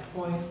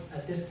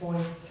at this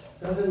point,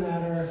 doesn't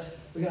matter.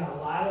 We got a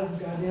lot of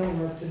goddamn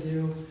work to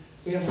do.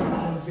 We have a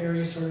lot of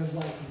very sort of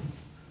like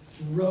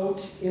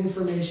rote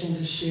information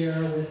to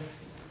share with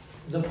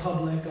the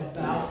public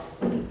about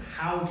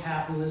how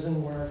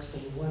capitalism works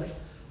and what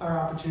our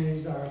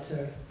opportunities are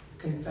to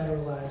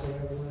confederalize or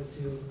whatever we want to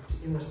do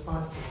in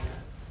response to that.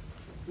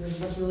 There's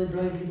a bunch of really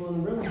brilliant people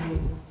in the room.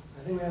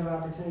 I think we have an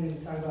opportunity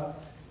to talk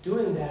about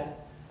doing that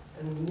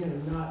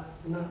and not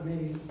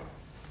maybe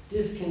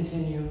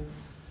discontinue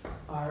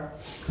our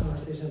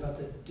conversation about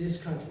the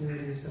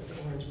discontinuities of the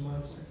Orange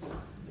Monster.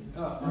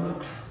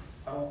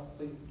 I don't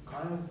think,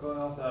 kind of going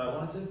off that, I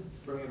wanted to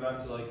bring it back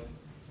to like,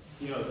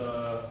 you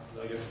know,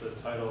 I guess the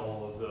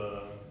title of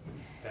the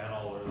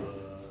panel or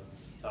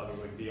the topic,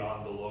 like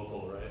beyond the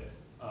local, right?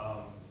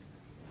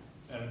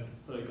 And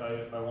like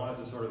I wanted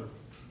to sort of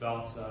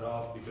balance that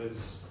off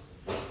because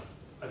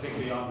I think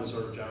beyond the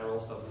sort of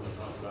general stuff that we're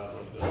talking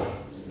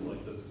about,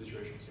 like does the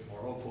situation seem more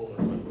hopeful,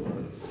 or what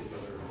are the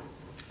particular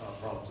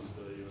problems of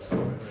the U.S.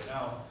 government right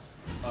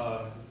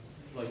now?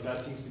 Like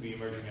that seems to be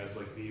emerging as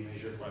like the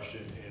major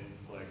question in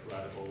like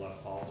radical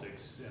left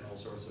politics in all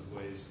sorts of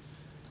ways,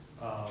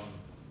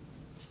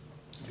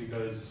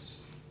 because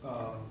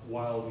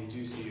while we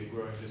do see a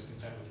growing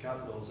discontent with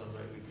capitalism,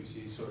 right, we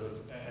see sort of,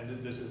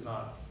 and this is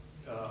not,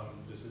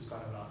 this is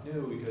kind of not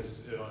new because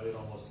it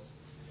almost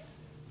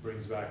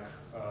brings back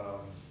a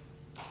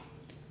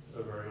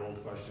very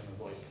old question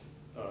of like,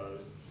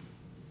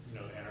 you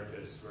know,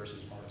 anarchist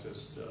versus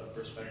Marxist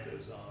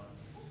perspectives on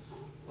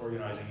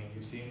organizing, and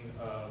you've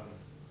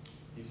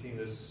seen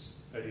this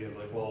idea of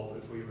like, well,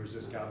 if we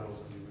resist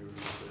capitalism, do we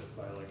resist it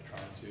by like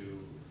trying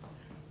to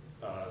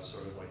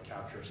sort of like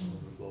capture some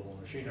of the global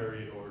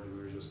machinery, or do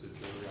we resist it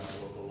purely on a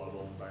local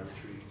level and by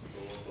retreating to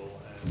the local?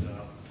 And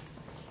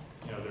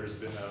you know, there's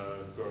been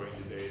a growing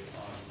debate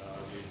on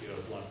the idea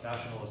of left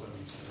nationalism.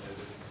 You've seen it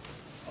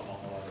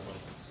among a lot of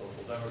like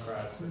social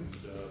democrats, and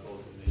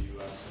both in the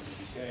U.S. and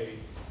the UK,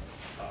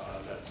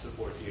 that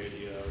support the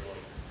idea of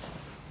like,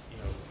 you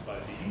know, by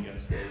being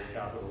against global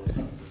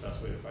capitalism, the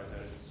best way to fight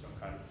that is to some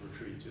kind of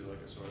retreat to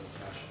like a sort of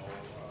national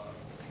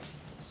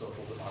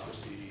social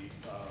democracy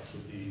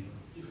with the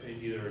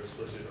either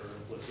explicit or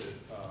implicit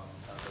kind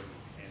of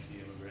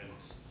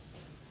anti-immigrant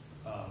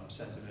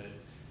sentiment.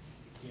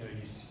 You know,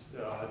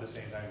 at the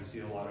same time, you see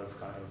a lot of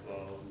kind of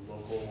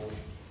local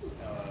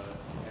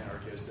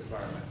anarchist,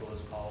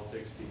 environmentalist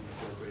politics being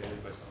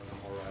incorporated by some of the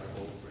more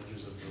radical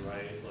fringes of the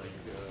right, like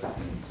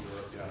in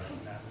Europe, you have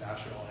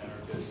national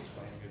anarchists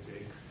claiming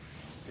to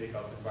take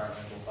up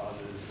environmental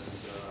causes and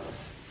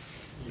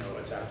you know,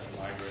 attacking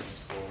migrants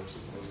for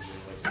supposedly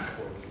like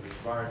support of the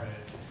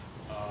environment.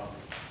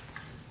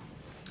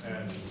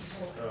 And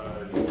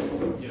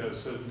you know,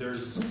 so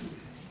there's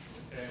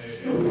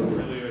it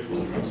really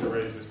seems to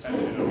raise this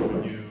tension of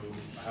when you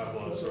have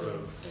a sort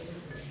of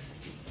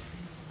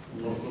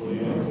locally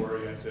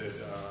oriented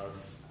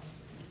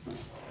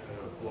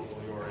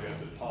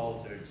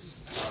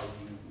politics, how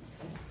you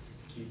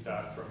keep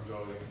that from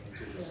going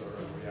into the sort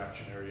of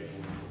reactionary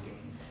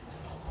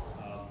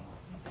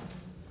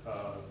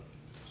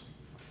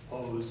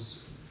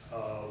pose,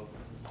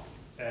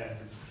 and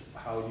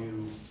how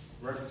you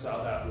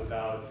reconcile that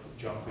without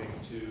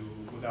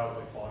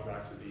like falling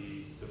back to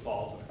the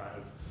default of kind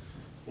of,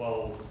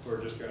 well,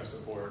 we're just going to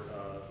support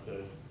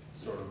the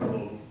sort of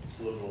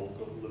liberal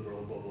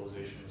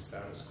globalization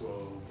status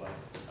quo, but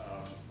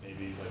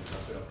maybe like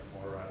dress it up in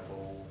more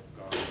radical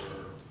garb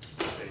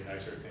or say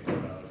nicer things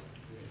about it.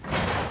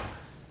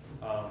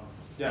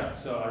 Yeah,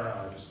 so I don't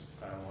know, I just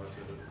kind of wanted to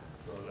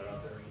throw that out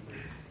there.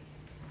 It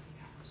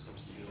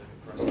seems to be like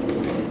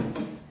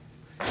impressive.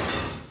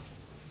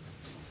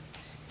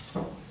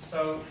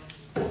 So,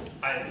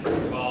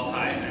 first of all,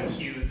 hi, I'm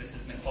Hugh. This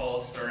is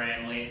Nicole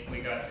Soranley.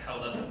 We got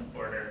held up at the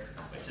border,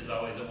 which is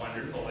always a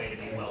wonderful way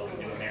to be welcome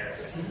to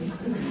America.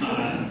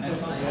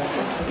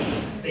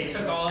 They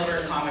took all of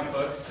our comic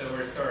books, so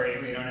we're sorry,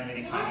 we don't have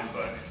any comic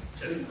books.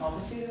 Just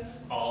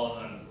all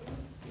of them.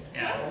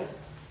 Yeah.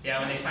 Yeah,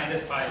 when they fined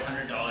us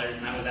 $500,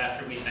 and that was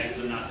after we begged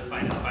them not to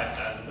fine us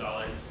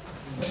 $5,000.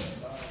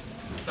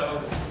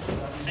 So,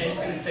 I'm just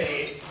going to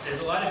say, there's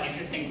a lot of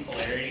interesting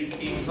polarities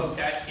being poked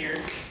at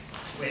here,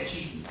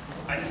 which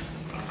I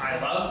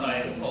love.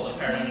 I pulled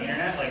apart on the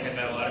internet, like I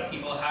bet a lot of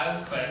people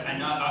have, but I'm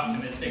not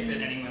optimistic that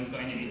anyone's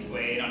going to be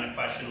swayed on a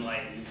question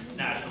like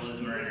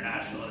nationalism or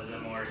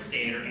internationalism or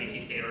state or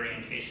anti-state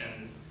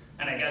orientations.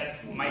 And I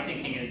guess my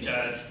thinking is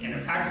just, in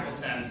a practical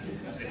sense,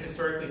 the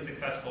historically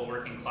successful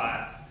working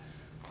class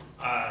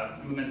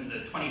movements of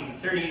the 20s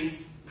and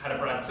 30s had a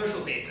broad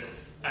social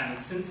basis. And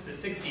since the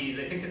 60s,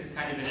 I think there's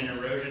kind of been an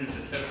erosion of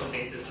the social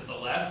basis of the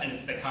left, and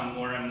it's become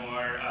more and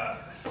more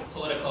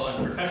political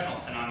and professional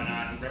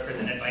phenomenon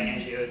represented by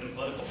NGOs and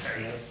political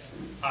parties.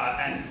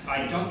 And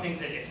I don't think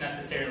that it's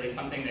necessarily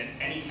something that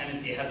any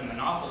tendency has a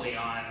monopoly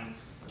on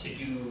to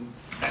do.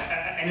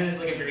 I know this is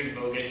like a very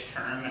voguish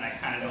term, and I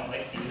kind of don't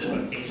like to use it,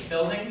 but base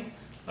building,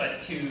 but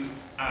to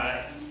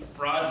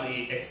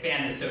broadly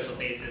expand the social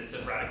basis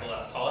of radical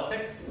left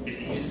politics is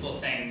a useful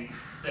thing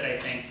that I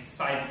think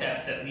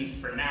sidesteps, at least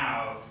for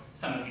now,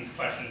 some of these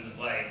questions of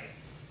like,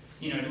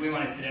 you know, do we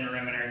want to sit in a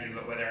room and argue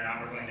about whether or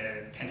not we're going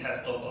to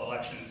contest local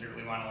elections, or do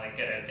we want to like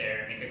get out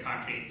there and make a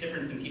concrete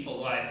difference in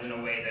people's lives in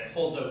a way that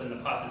holds open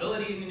the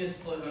possibility of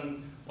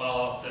municipalism while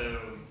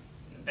also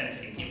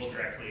benefiting people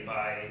directly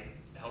by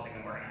helping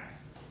them organize?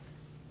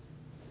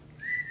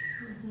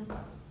 Mm-hmm.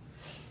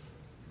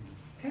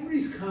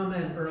 Henry's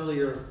comment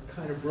earlier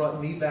kind of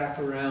brought me back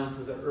around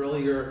to the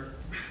earlier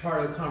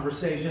part of the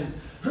conversation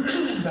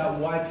about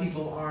why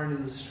people aren't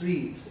in the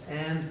streets.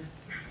 And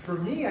for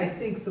me, I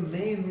think the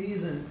main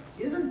reason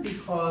isn't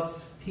because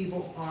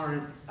people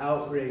aren't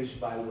outraged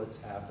by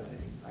what's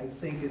happening. I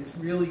think it's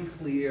really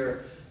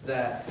clear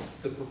that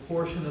the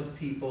proportion of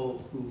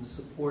people who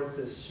support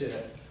this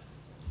shit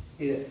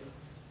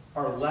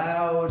are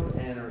loud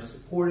and are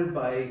supported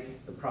by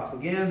the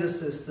propaganda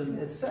system,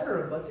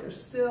 etc., but they're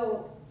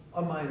still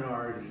a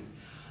minority.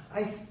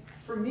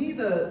 For me,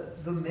 the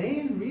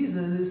main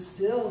reason is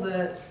still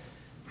that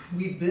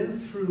we've been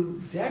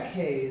through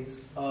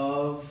decades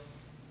of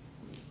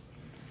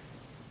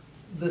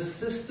the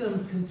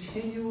system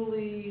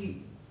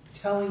continually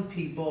telling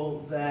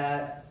people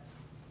that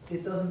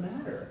it doesn't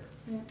matter.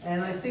 Yeah.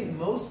 And I think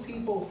most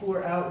people who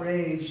are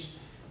outraged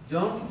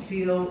don't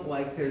feel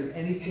like there's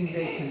anything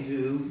they can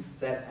do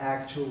that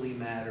actually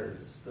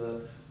matters.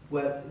 The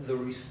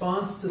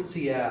response to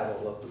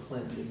Seattle of the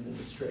Clinton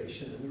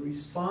administration and the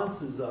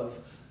responses of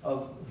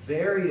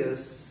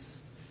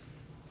various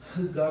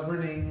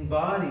governing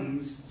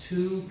bodies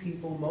to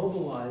people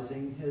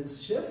mobilizing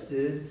has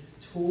shifted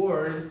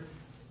toward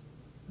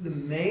the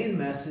main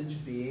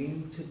message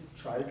being to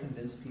try to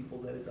convince people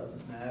that it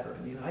doesn't matter.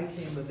 I mean, I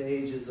came of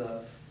age as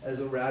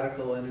a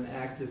radical and an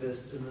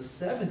activist in the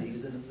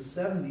 70s, and in the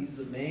 70s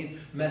the main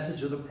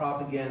message of the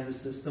propaganda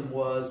system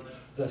was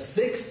the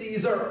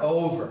 60s are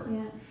over.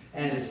 Yeah.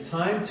 And it's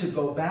time to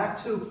go back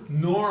to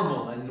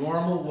normal, and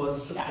normal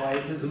was the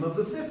quietism of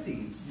the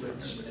 50s,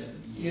 which,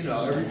 you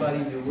know, everybody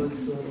knew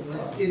was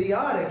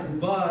idiotic,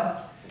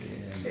 but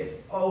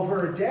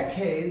over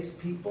decades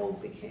people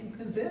became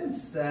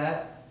convinced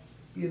that,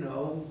 you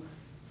know,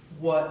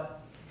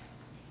 what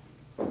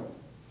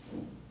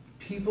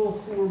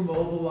people who were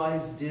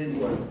mobilized did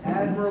was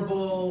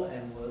admirable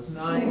and was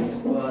nice,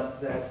 but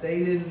that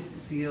they didn't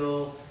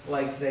feel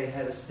like they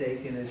had a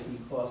stake in it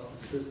because the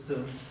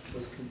system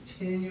was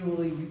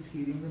continually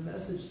repeating the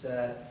message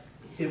that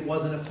it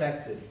wasn't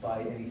affected by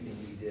anything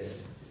we did.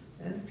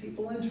 And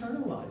people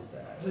internalized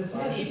that. But it's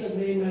not just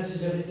the main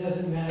message of it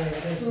doesn't matter.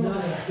 There's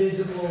not a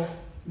visible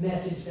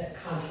message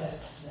that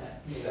contests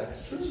that.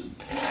 That's true.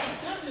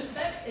 It's not just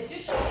that.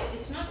 Additionally,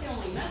 it's not the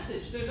only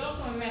message. There's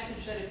also a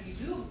message that if you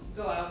do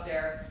go out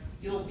there,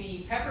 you'll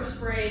be pepper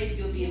sprayed,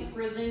 you'll be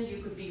imprisoned, you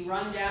could be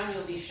run down,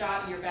 you'll be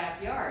shot in your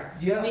backyard.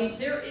 Yeah. I mean,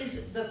 there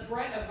is the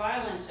threat of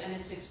violence, and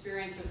it's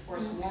experienced, of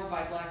course, more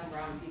by black and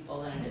brown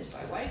people than it is by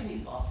white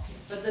people.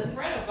 But the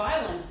threat of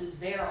violence is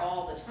there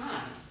all the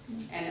time,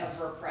 and of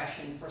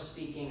repression for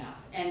speaking up,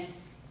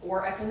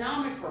 or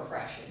economic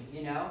repression,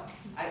 you know?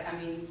 I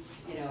mean,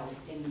 you know,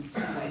 in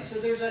some ways. So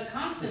there's a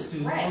constant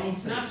threat.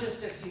 It's not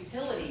just a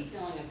feeling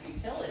of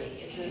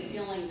futility. It's a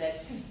feeling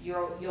that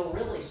you'll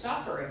really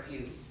suffer if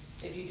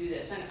you do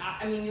this. And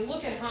I mean, you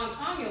look at Hong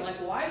Kong, you're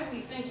like, why do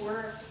we think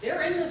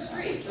they're in the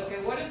streets?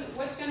 Okay,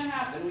 what's going to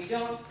happen? We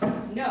don't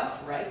know,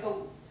 right? But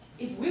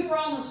if we were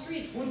on the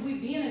streets, would we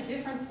be in a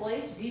different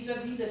place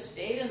vis-a-vis the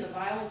state and the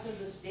violence of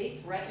the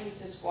state threatening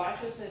to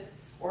squash us?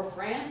 Or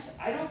France?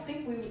 I don't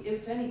think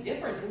it's any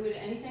different.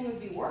 Anything would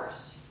be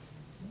worse.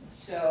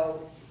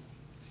 So,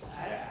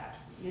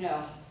 you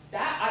know,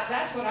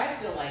 that's what I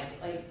feel like.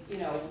 Like, you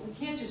know, we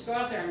can't just go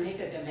out there and make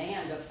a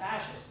demand of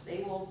fascists.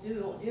 They will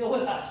deal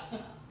with us.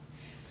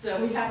 So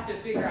we have to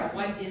figure out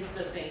what is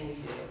the thing we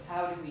do.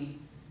 How do we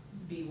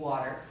be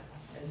water?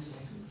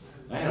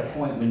 I had a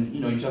point when, you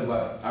know, you talk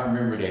about, I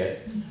remember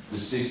that the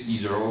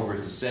 60s are over,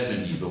 it's the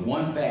 70s, but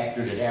one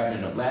factor that happened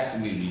in the black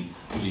community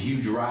was a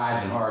huge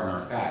rise in hard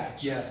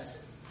narcotics.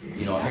 Yes.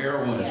 You know,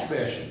 heroin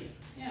especially.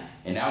 Yeah.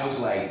 And that was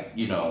like,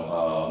 you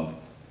know,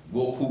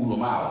 we'll cool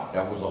them out.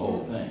 That was the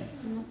whole thing.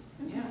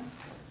 Yeah.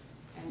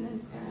 And then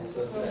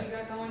what we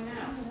got going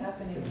now?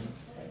 Happening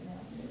right now.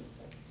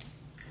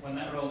 When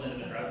that rolled into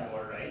the drug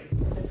war, right?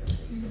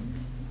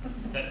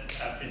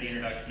 That after the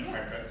introduction of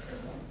hard drugs.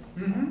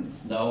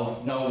 Mm-hmm.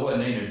 No, it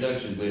wasn't an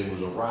introduction, but it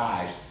was a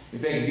rise. In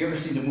fact, have you ever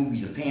seen the movie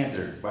The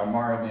Panther by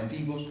Mario Van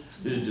Peebles?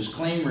 There's a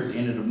disclaimer at the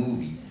end of the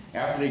movie.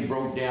 After they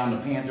broke down the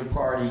Panther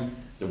Party,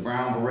 the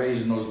Brown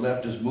Berets, and those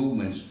leftist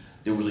movements,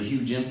 there was a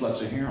huge influx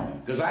of heroin.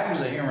 Because I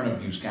was a heroin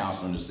abuse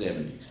counselor in the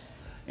 70s.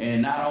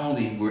 And not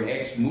only were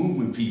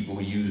ex-movement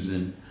people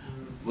using,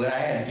 but I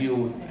had to deal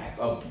with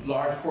a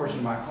large portion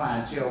of my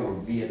clientele were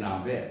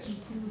Vietnam vets.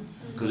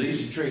 Because they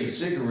used to trade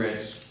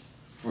cigarettes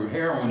for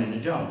heroin in the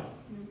jungle.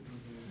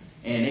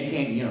 And they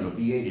came, you know, the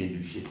VA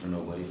didn't do shit for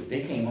nobody, but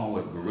they came home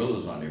with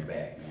gorillas on their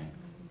back, man.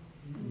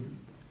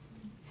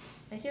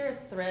 I hear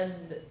a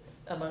thread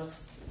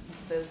amongst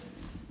this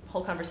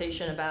whole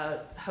conversation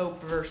about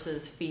hope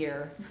versus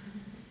fear.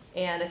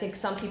 And I think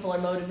some people are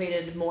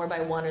motivated more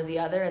by one or the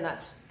other, and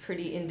that's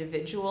pretty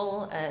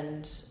individual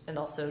and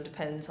also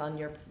depends on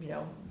your, you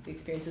know, the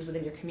experiences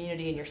within your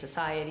community and your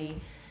society.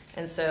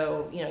 And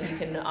so, you know, you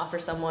can offer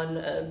someone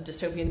a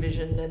dystopian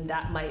vision and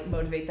that might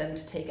motivate them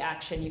to take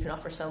action. You can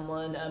offer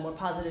someone a more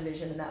positive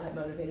vision and that might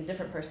motivate a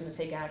different person to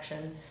take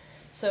action.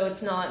 So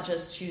it's not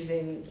just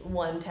choosing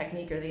one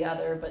technique or the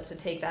other, but to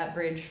take that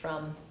bridge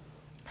from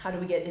how do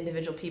we get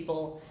individual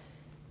people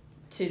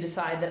to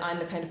decide that I'm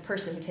the kind of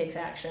person who takes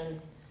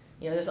action.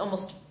 You know,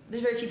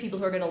 there's very few people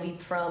who are going to leap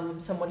from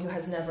someone who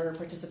has never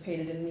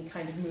participated in any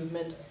kind of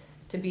movement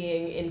to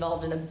being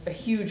involved in a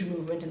huge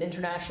movement, an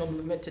international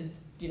movement, to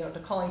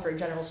calling for a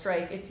general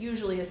strike. It's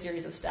usually a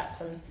series of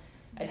steps, and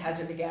I'd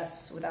hazard to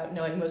guess, without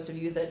knowing most of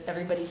you, that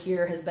everybody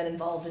here has been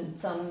involved in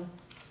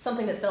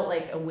something that felt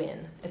like a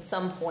win at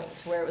some point,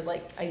 where it was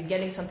like, I'm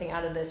getting something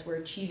out of this, we're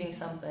achieving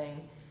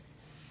something.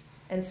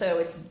 And so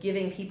it's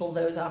giving people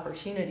those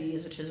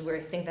opportunities, which is where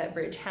I think that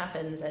bridge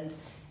happens.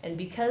 And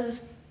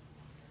because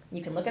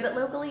you can look at it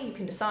locally, you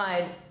can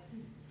decide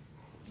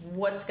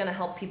what's going to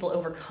help people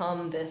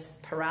overcome this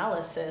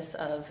paralysis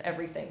of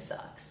everything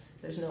sucks.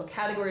 There's no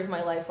category of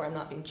my life where I'm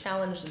not being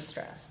challenged and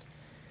stressed.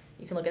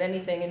 You can look at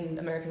anything in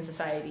American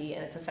society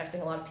and it's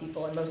affecting a lot of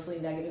people, and mostly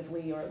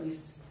negatively, or at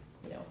least,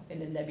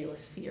 in a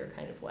nebulous fear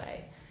kind of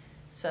way.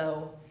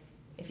 So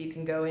if you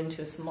can go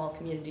into a small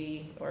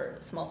community or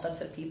a small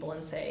subset of people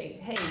and say,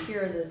 hey,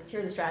 here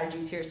are the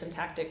strategies, here are some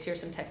tactics, here are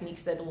some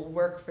techniques that will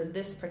work for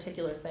this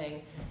particular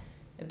thing,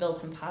 and build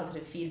some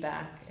positive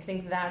feedback, I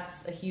think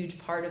that's a huge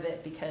part of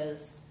it,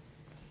 because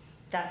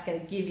that's going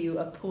to give you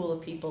a pool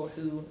of people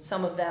who,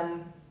 some of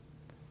them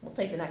will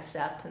take the next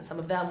step, and some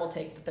of them will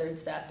take the third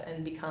step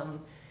and become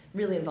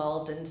really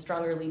involved and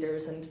stronger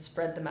leaders and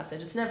spread the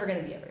message. It's never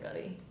going to be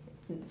everybody.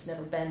 It's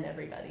never been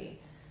everybody.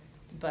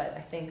 But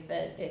I think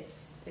that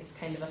it's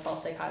kind of a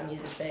false dichotomy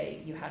to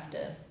say you have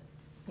to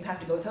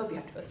go with hope, you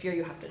have to go with fear,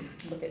 you have to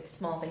look at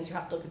small things, you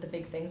have to look at the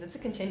big things. It's a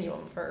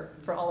continuum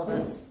for all of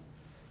us.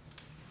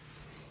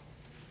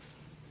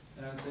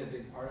 And I would say a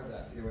big part of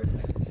that, to get away from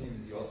that continuum,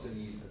 is you also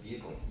need a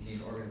vehicle. You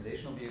need an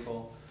organizational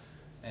vehicle,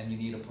 and you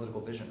need a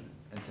political vision.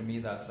 And to me,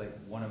 that's like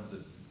one of the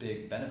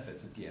big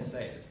benefits of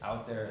DSA. It's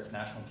out there, it's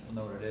national, people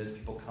know what it is,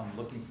 people come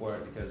looking for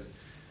it because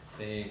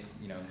they,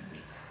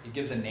 it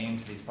gives a name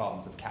to these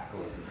problems of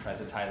capitalism. It tries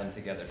to tie them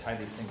together, tie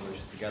these single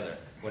issues together.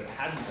 What it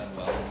hasn't done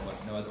well, and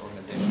what no other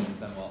organization has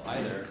done well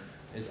either,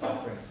 is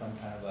offering some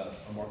kind of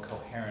a more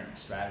coherent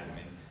strategy. I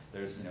mean,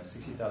 there's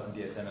 60,000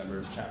 DSA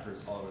members,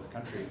 chapters all over the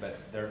country, but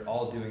they're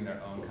all doing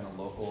their own kind of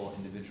local,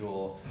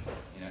 individual,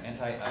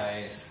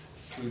 anti-ICE,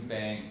 food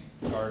bank,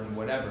 garden,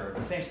 whatever,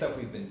 the same stuff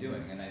we've been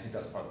doing. And I think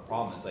that's part of the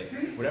problem, is like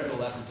whatever the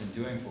left has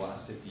been doing for the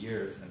last 50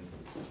 years and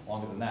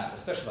longer than that,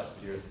 especially the last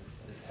 50 years,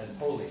 it has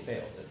totally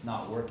failed. It's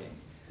not working.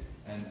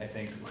 And I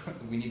think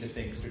we need to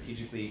think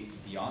strategically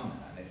beyond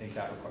that. And I think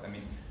that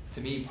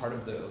to me, part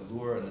of the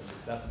allure and the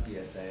success of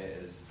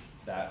DSA is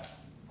that,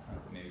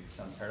 maybe it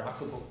sounds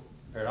paradoxical,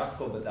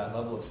 but that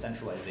level of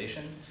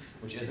centralization,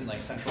 which isn't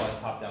like centralized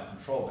top-down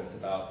control, but it's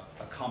about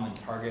a common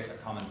target,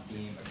 a common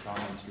theme, a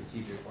common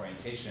strategic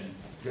orientation.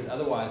 Because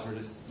otherwise, we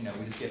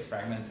just get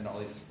fragments and all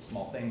these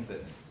small things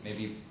that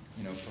maybe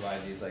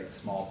provide these like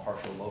small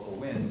partial local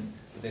wins,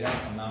 but they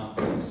don't amount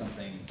to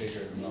something bigger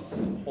than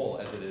the whole,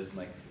 as it is in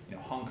like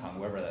Hong Kong,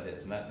 wherever that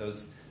is. And that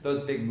those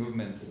big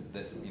movements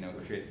that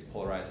create this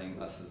polarizing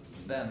us as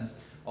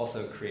thems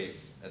also create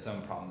its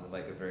own problems of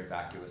like a very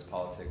vacuous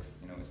politics,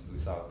 as we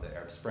saw with the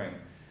Arab Spring.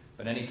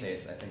 But in any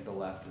case, I think the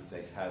left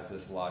has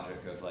this logic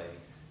of like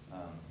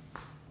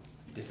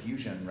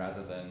diffusion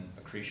rather than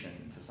accretion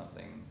into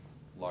something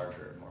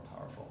larger and more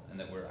powerful, and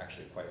that we're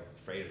actually quite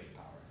afraid of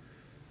power.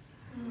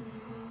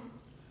 Mm-hmm.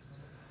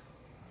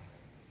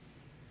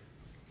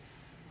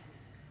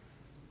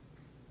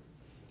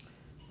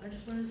 I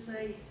just want to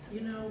say,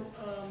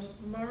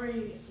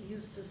 Murray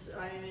used to say,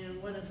 in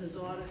one of his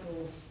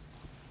articles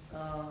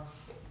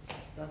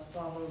that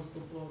follows the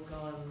book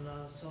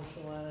on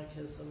social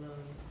anarchism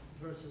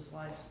versus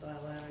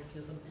lifestyle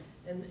anarchism,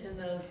 and in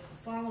the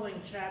following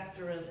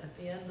chapter at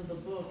the end of the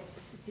book,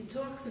 he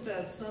talks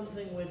about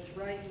something which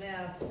right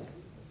now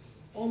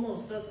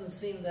almost doesn't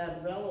seem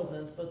that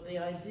relevant, but the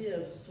idea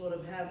of sort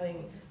of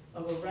having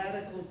a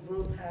radical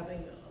group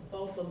having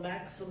both a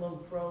maximum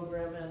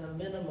program and a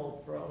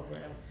minimal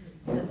program.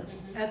 And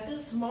at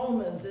this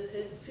moment,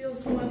 it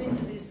feels funny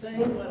to be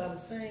saying what I'm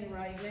saying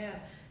right now,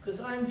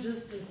 because I'm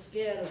just as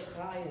scared as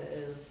Kaya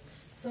is.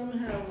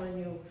 Somehow when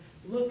you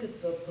look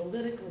at the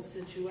political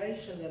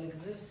situation that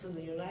exists in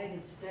the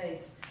United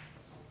States,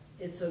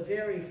 it's a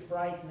very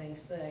frightening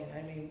thing.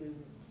 I mean,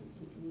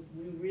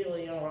 we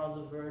really are on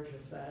the verge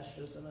of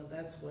fascism, and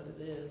that's what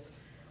it is.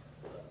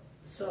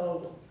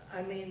 So,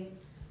 I mean,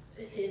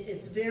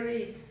 it's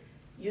very,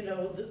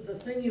 the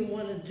thing you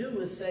want to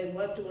do is say,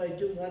 what do I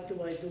do, what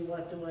do I do,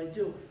 what do I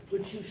do?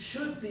 Which you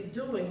should be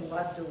doing,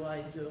 what do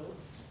I do?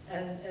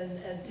 And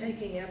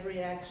taking every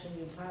action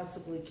you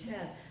possibly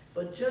can.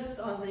 But just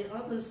on the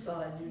other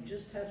side, you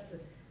just have to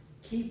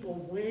keep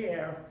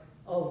aware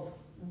of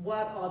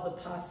what are the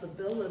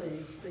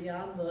possibilities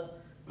beyond the,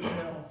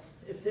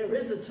 if there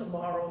is a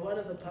tomorrow, what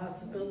are the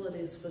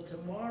possibilities for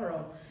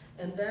tomorrow?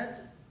 And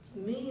that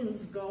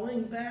means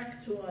going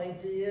back to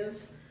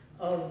ideas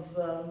of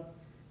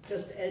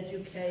just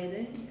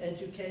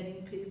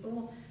educating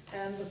people,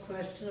 and the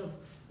question of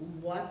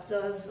what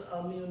does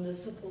a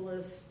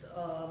municipalist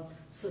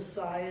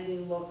society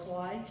look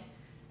like,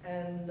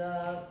 and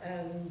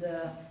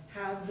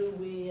how do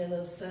we, in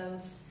a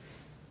sense,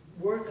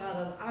 work on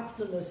an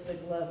optimistic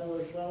level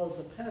as well as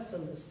a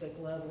pessimistic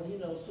level,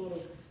 sort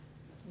of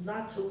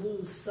not to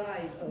lose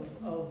sight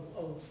of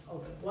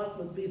what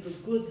would be the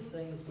good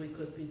things we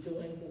could be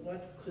doing, but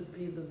what could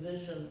be the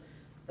vision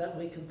that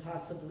we can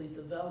possibly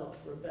develop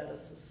for a better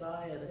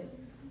society.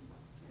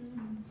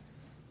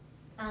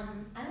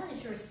 I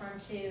wanted to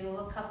respond to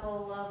a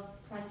couple of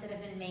points that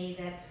have been made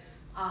that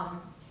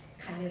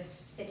kind of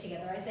fit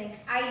together. I think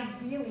I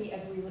really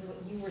agree with what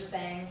you were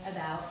saying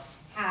about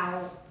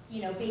how,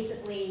 you know,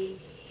 basically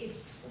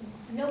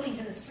nobody's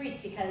in the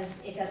streets because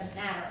it doesn't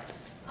matter.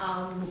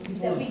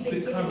 That we've been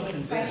given the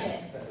impression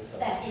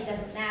that it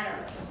doesn't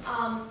matter.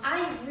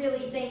 I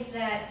really think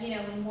that, you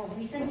know, in more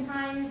recent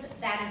times,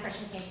 that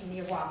impression came from the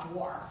Iraq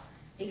War,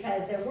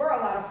 because there were a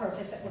lot of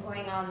protests that were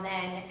going on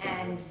then,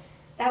 and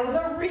that was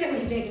a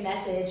really big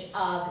message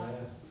of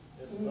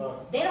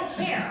they don't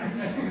care.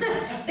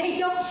 They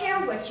don't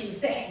care what you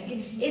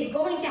think. It's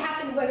going to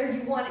happen whether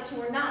you want it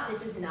to or not.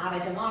 This is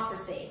not a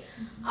democracy.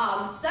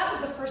 So that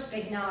was the first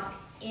big knock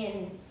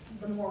in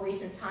the more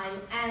recent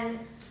time. And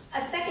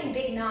a second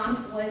big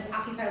knock was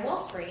Occupy Wall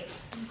Street.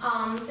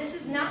 This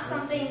is not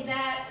something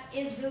that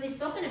is really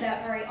spoken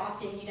about very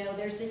often. You know,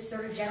 there's this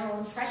sort of general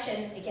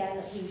impression, again,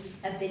 that we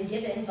have been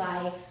given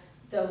by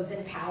those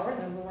in power,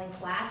 the ruling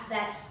class,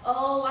 that,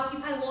 oh,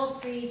 Occupy Wall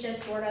Street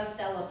just sort of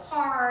fell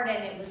apart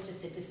and it was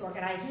just a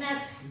disorganized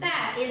mess.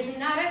 That is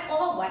not at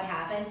all what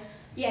happened.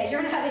 Yeah,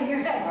 you're nodding your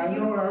head. I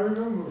know, I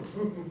remember.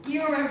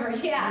 You remember,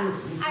 yeah.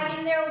 I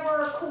mean, there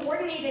were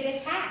coordinated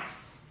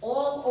attacks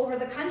all over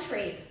the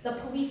country. The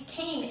police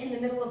came in the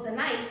middle of the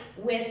night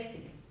with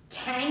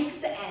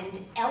tanks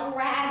and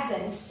LRADs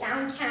and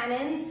sound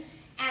cannons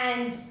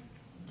and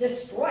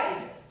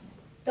destroyed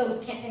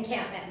those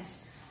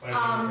encampments. By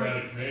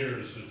Democratic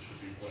mayors, it should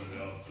be pointed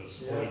out,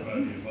 supported by the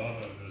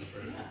Obama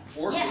administration.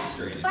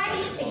 Orchestrated.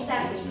 Yes,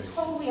 exactly.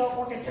 Totally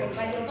orchestrated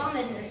by the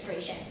Obama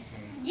administration.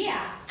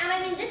 Yeah, and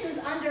I mean, this is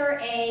under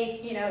a,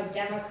 you know,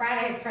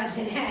 Democratic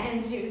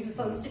president who's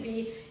supposed to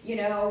be, you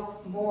know,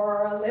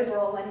 more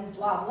liberal and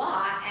blah,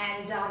 blah.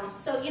 And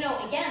so, you know,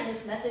 again,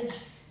 this message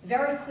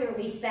very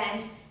clearly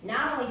sent,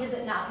 not only does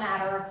it not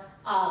matter,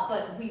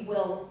 but we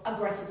will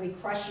aggressively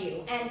crush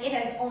you. And it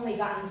has only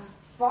gotten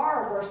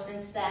far worse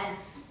since then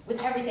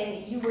with everything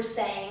that you were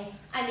saying.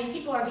 I mean,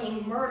 people are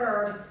being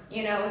murdered,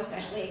 you know,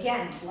 especially,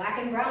 again, black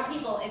and brown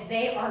people, if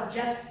they are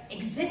just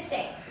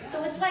existing.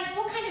 So it's like,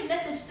 what kind of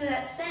message does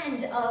that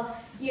send of,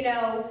 you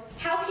know,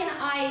 how can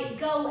I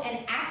go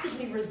and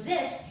actively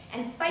resist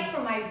and fight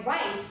for my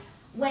rights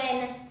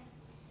when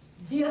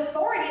the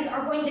authorities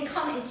are going to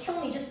come and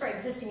kill me just for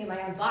existing in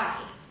my own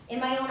body, in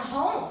my own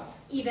home,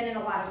 even in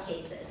a lot of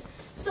cases.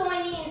 So,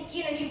 I mean,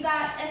 you know, you've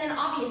got, and then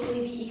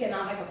obviously the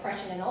economic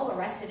oppression and all the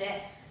rest of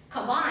it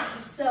combined.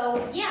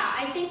 So yeah,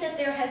 I think that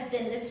there has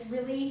been this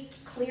really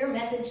clear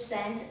message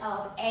sent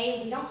of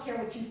A, we don't care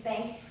what you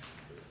think,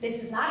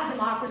 this is not a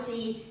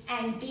democracy,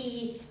 and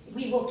B,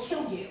 we will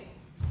kill you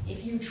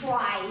if you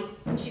try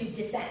to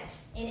dissent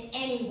in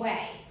any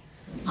way.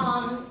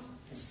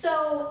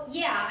 So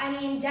yeah, I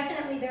mean,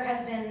 definitely there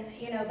has been,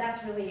 you know,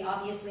 that's really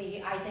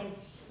obviously, I think,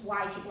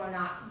 why people are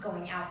not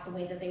going out the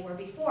way that they were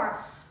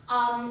before.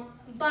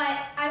 But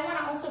I want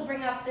to also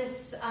bring up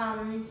this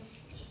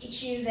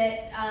issue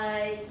that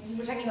you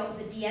were talking about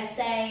with the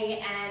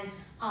DSA, and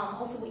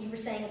also what you were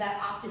saying about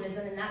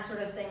optimism and that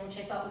sort of thing, which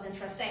I thought was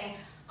interesting.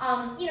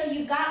 You know,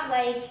 you've got,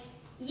 like,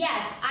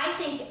 yes, I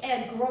think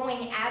a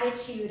growing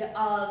attitude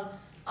of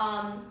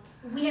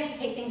we have to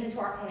take things into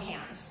our own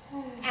hands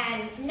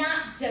and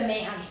not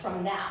demand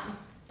from them,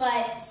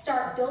 but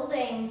start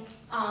building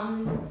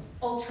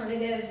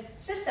alternative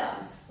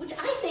systems, which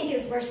I think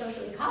is where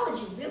social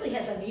ecology really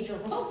has a major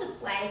role to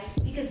play,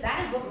 because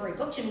that is what Murray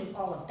Bookchin was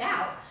all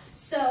about.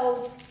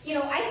 So, you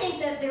know, I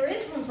think that there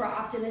is room for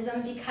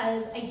optimism,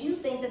 because I do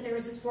think that there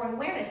is this growing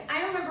awareness.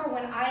 I remember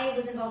when I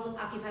was involved with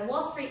Occupy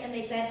Wall Street and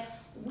they said,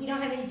 we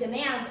don't have any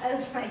demands. I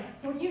was like,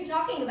 what are you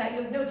talking about?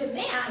 You have no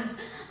demands.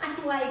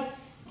 I'm like,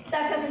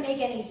 that doesn't make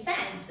any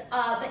sense.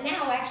 But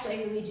now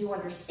actually I really do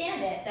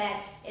understand it,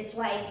 that it's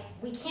like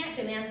we can't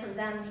demand from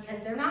them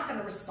because they're not going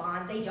to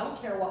respond. They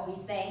don't care what we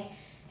think.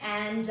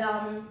 And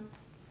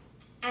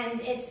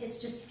it's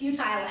just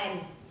futile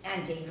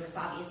and dangerous,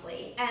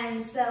 obviously.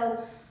 And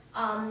so,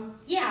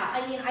 yeah,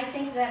 I mean, I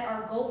think that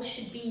our goal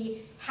should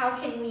be, how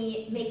can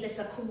we make this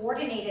a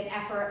coordinated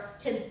effort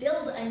to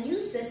build a new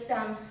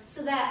system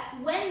so that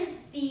when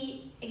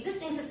the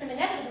existing system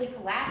inevitably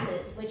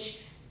collapses, which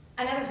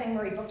another thing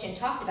Murray Bookchin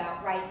talked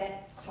about, right,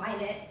 that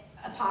climate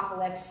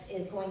apocalypse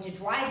is going to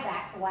drive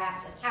that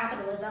collapse of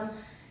capitalism,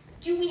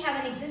 do we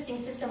have an existing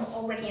system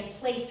already in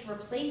place to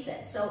replace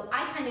it? So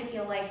I kind of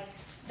feel like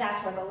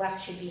that's where the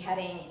left should be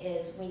heading,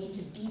 is we need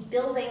to be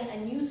building a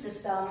new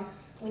system.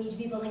 We need to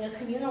be building a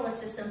communalist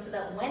system so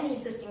that when the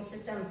existing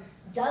system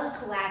does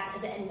collapse,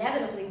 as it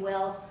inevitably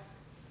will,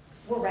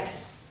 we're ready.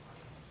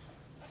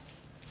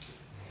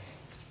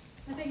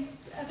 I think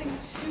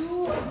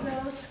two of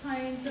those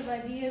kinds of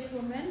ideas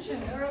were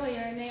mentioned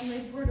earlier,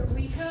 namely Puerto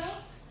Rico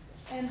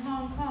and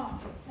Hong Kong.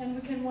 And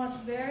we can watch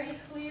very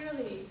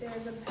clearly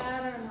there's a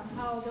pattern of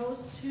how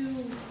those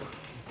two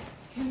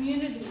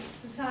communities,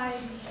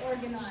 societies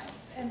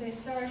organized. and they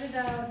started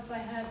out by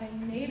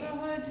having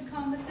neighborhood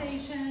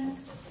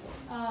conversations.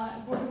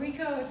 Puerto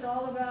Rico, it's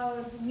all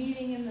about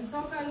meeting in the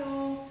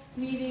Zócalo,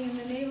 meeting in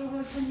the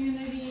neighborhood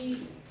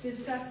community,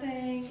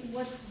 discussing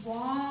what's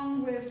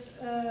wrong with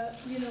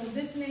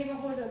this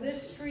neighborhood or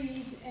this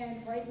street.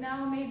 And right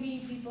now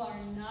maybe people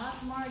are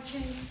not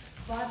marching,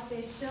 but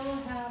they still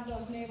have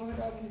those neighborhood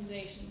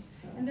organizations.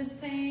 And the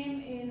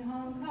same in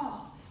Hong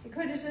Kong. The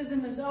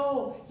criticism is,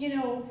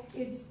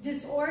 it's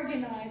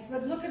disorganized,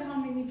 but look at how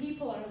many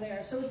people are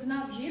there. So it's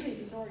not really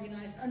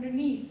disorganized.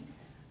 Underneath,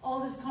 all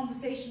these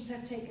conversations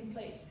have taken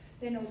place.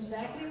 They know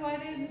exactly why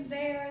they're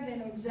there. They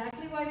know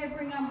exactly why they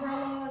bring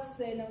umbrellas.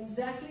 They know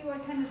exactly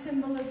what kind of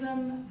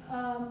symbolism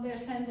they're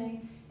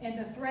sending. And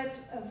the threat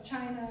of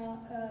China,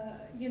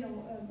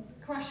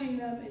 crushing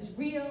them is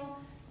real.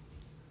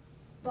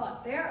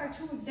 But there are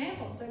two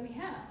examples that we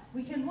have.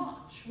 We can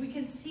watch. We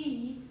can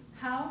see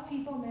how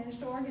people manage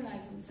to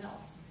organize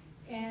themselves.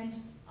 And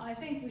I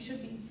think we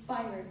should be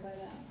inspired by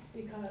them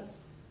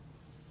because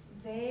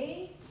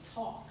they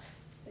talk.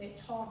 They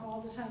talk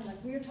all the time, like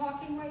we're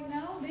talking right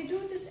now. They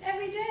do this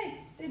every day.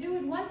 They do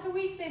it once a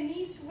week. They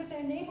meet with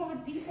their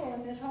neighborhood people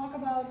and they talk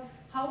about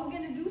how we're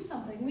going to do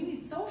something. We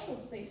need social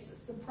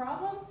spaces. The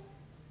problem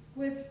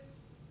with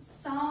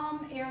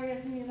some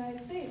areas in the United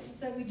States is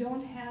that we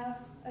don't have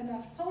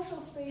enough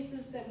social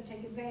spaces that we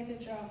take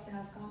advantage of to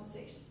have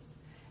conversations.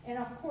 And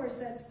of course,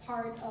 that's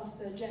part of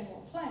the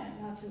general plan,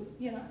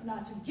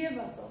 not to give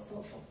us those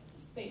social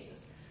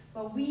spaces.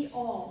 But we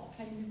all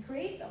can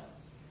create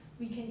those.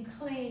 We can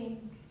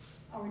claim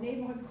our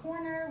neighborhood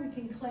corner, we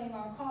can claim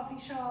our coffee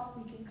shop,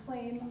 we can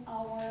claim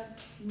our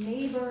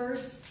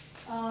neighbors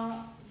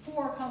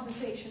for a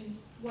conversation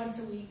once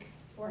a week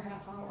for a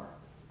half hour.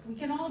 We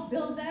can all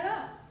build that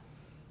up.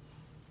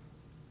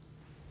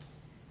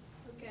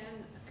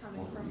 Again,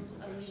 coming from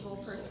a legal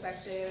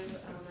perspective,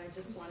 I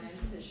just wanted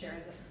to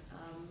share that.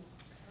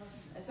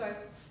 So I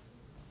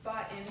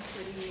bought in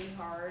pretty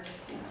hard,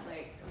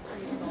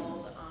 pretty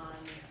sold on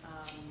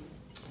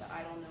the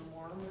Idle No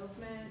More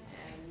movement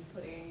and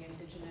putting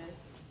indigenous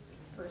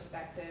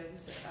perspectives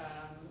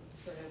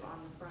sort of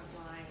on the front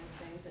line of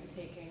things and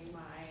taking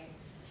my,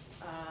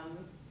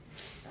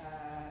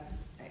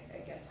 I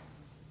guess,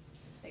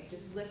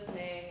 just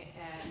listening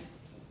and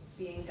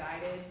being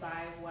guided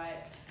by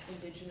what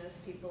indigenous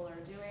people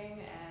are doing,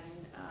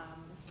 and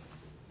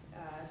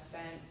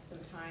spent some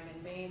time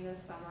in Maine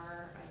this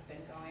summer. I've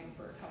been going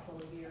for a couple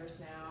of years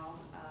now,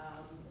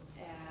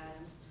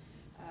 and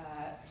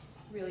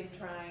really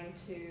trying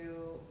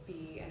to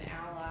be an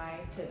ally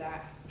to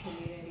that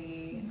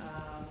community,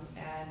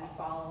 and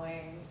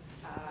following.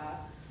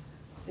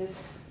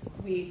 This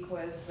week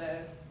was the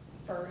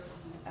first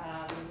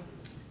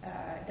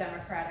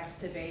Democratic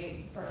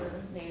debate for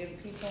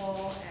Native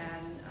people,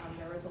 and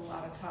there was a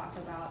lot of talk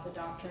about the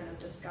doctrine of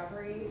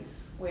discovery,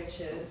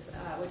 which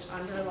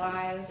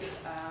underlies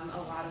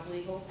a lot of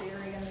legal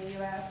theory in the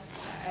U.S.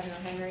 I know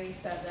Henry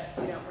said that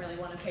we don't really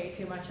want to pay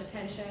too much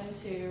attention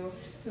to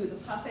who the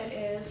puppet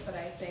is, but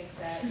I think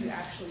that you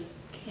actually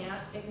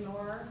can't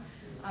ignore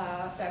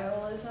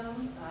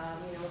federalism.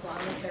 As long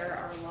as there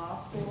are law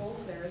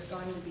schools, there is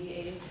going to be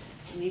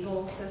a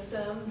legal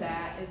system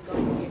that is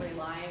going to be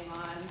relying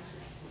on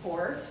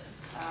force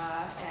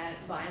and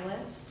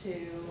violence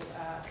to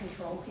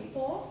control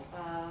people.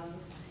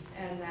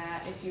 And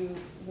that if you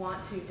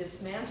want to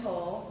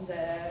dismantle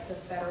the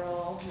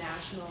federal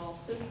national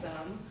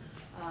system,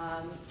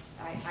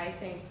 I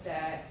think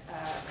that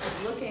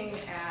looking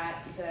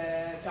at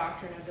the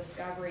doctrine of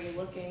discovery,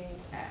 looking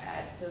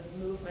at the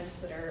movements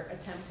that are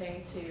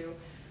attempting to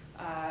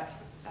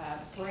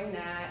bring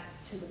that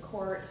to the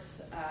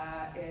courts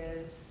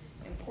is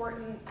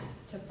important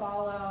to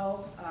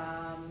follow,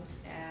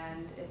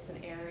 and it's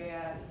an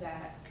area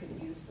that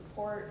could use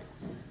support.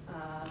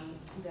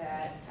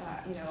 That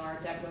our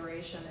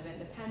Declaration of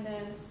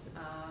Independence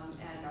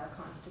and our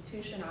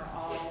Constitution are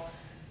all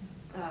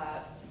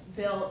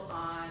built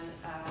on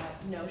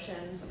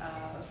notions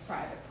of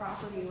private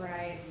property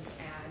rights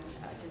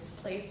and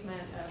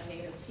displacement of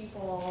Native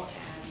people,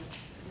 and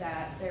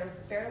that they're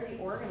fairly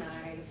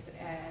organized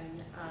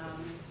and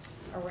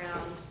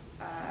around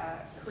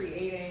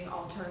creating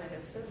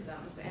alternative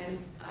systems and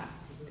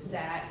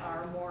that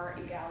are more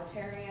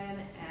egalitarian,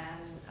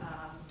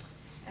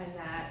 and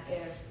that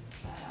if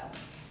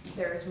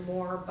there's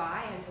more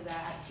buy-in to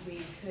that, we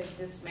could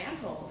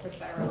dismantle the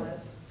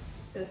federalist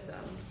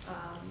system.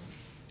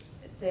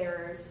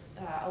 There's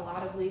a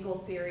lot of legal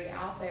theory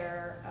out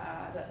there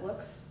that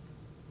looks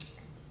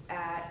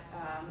at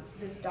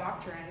this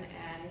doctrine,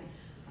 and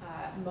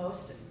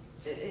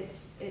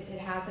it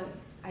hasn't,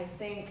 I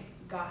think,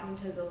 gotten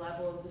to the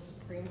level of the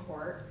Supreme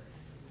Court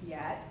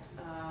yet,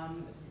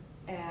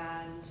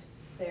 and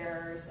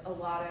there's a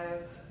lot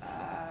of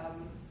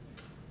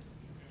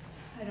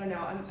I don't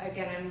know.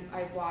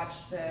 I've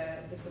watched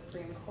the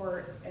Supreme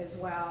Court as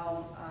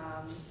well.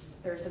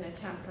 There's an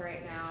attempt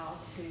right now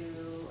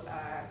to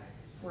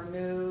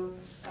remove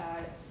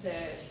the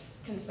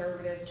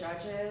conservative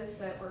judges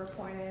that were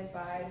appointed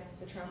by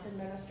the Trump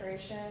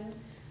administration.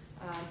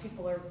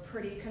 People are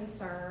pretty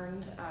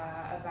concerned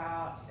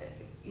about,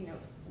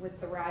 with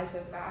the rise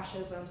of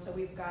fascism. So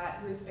we've got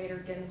Ruth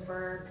Bader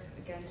Ginsburg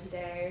again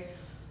today.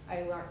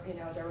 I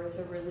learned, there was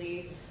a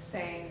release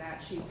saying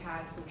that she's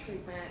had some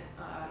treatment,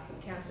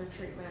 some cancer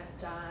treatment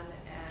done,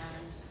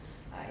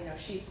 and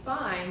she's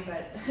fine.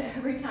 But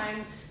every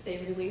time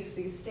they release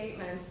these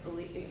statements, the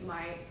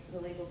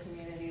legal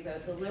community,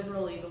 the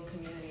liberal legal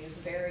community, is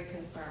very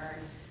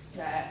concerned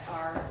that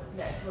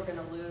we're going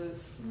to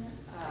lose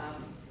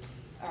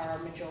our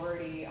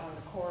majority on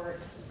the court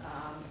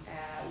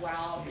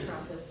while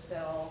Trump is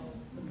still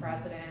the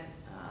president.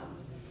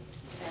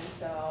 And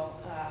so,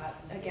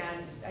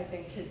 again, I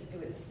think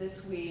it was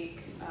this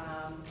week,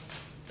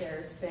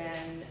 there's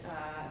been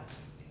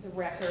the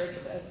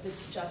records of the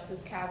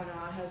Justice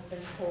Kavanaugh have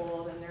been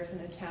pulled, and there's an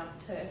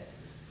attempt to,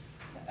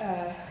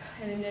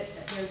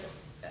 there's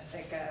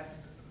like a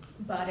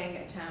budding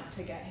attempt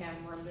to get him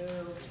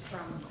removed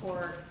from the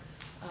court,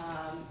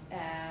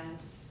 and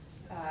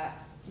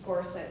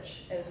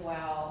Gorsuch as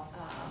well.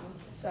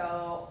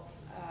 So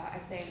I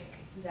think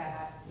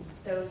that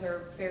those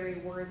are very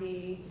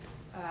worthy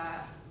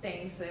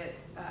things that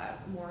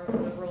more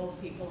liberal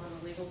people in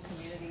the legal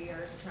community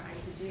are trying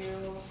to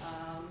do,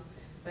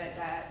 but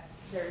that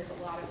there's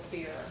a lot of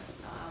fear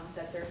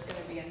that there's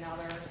going to be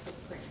another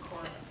Supreme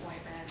Court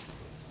appointment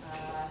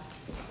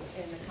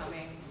in the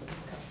coming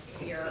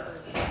year or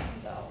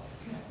so.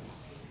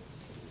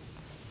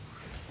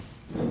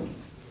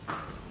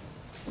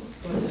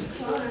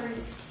 So to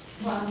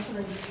respond to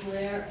something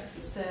Blair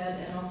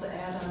said, and also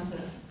add on to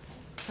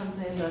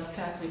something the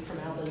faculty from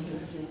Alvin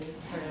who's leaving,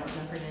 sorry, I don't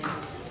remember her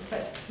name.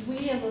 But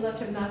we on the left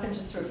have not been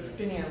just sort of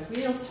spinning our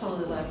wheels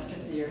totally the last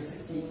 50 or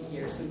 60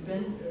 years. We've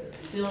been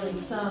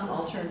building some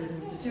alternative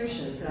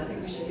institutions, and I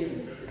think we should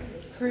be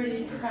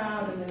pretty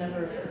proud of the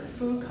number of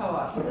food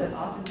co-ops that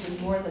often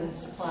do more than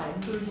supplying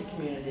food to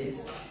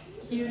communities.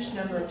 Huge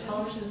number of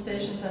television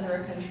stations under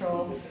our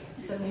control,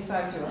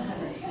 75 to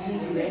 100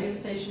 community radio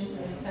stations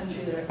in this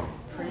country that are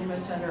pretty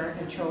much under our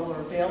control or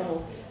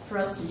available for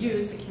us to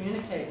use to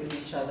communicate with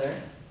each other.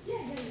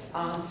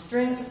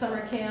 Strings of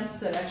summer camps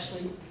that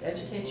actually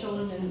educate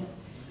children in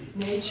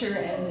nature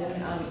and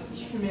in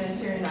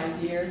humanitarian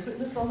ideas. But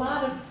there's a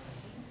lot of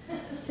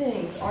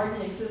things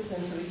already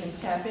existing so we can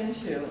tap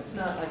into. It's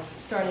not like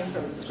starting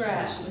from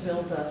scratch to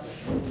build the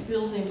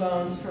building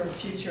bones for a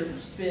future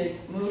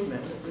big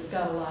movement. We've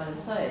got a lot in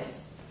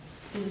place.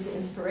 This is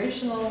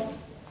inspirational.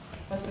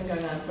 What's been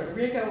going on in Puerto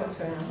Rico, what's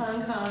going on in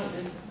Hong Kong,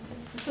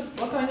 this is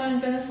what's going on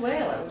in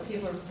Venezuela, where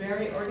people are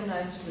very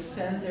organized to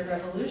defend their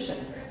revolution.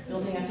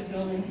 Building after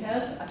building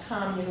has a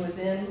commune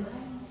within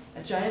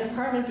a giant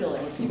apartment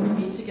building where people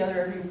meet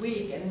together every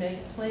week and make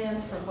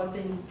plans for what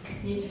they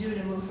need to do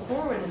to move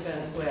forward in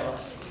Venezuela.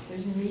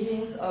 There's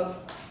meetings of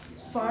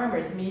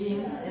farmers,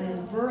 meetings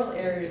in rural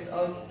areas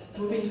of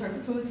moving toward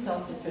food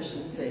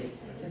self-sufficiency.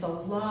 There's a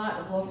lot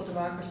of local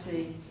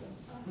democracy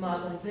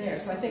modeling there.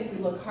 So I think we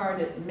look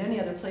hard at many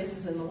other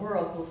places in the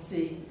world, we'll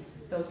see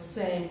those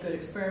same good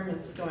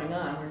experiments going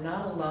on. We're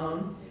not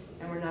alone,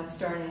 and we're not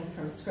starting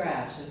from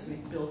scratch as we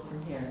build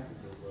from here.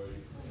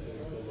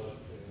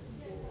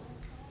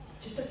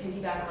 Just to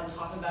piggyback on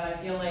top of that, I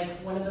feel like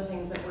one of the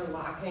things that we're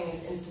lacking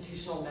is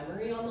institutional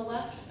memory on the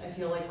left. I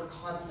feel like we're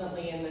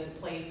constantly in this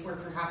place where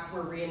perhaps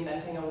we're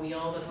reinventing a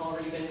wheel that's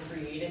already been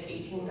created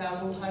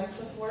 18,000 times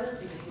before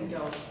because we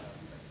don't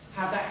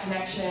have that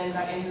connection,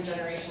 that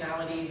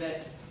intergenerationality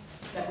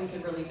that we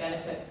could really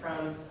benefit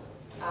from.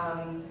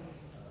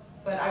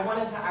 But I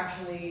wanted to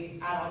actually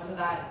add on to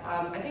that.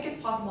 I think it's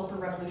possible for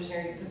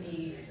revolutionaries to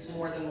be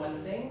more than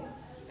one thing.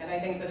 And I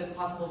think that it's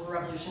possible for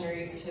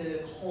revolutionaries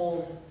to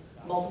hold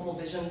multiple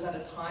visions at a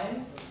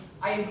time.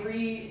 I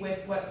agree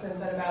with what's been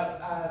said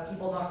about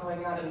people not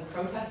going out and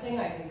protesting.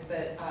 I think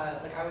that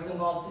like I was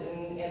involved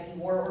in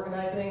anti-war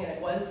organizing, and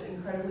it was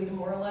incredibly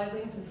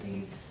demoralizing to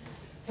see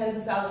tens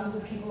of thousands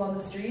of people on the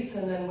streets,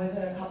 and then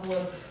within a couple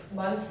of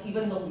months,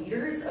 even the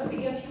leaders of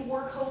the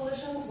anti-war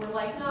coalitions were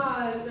like,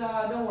 nah,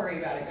 don't worry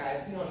about it,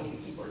 guys. We don't need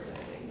to keep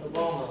organizing. It was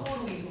like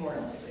totally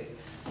demoralizing.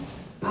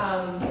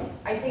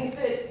 I think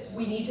that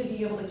we need to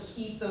be able to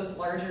keep those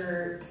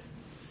larger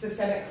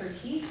systemic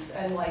critiques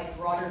and like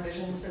broader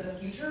visions for the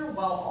future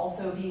while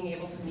also being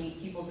able to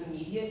meet people's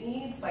immediate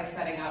needs by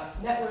setting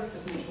up networks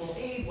of mutual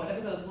aid,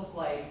 whatever those look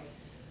like.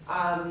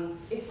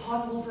 It's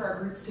possible for our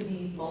groups to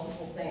be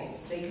multiple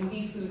things. They can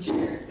be food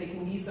shares, they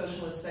can be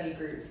socialist study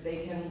groups,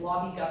 they can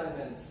lobby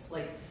governments.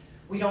 Like,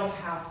 we don't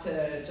have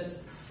to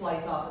just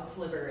slice off a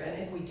sliver.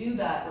 And if we do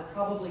that, we're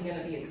probably going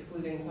to be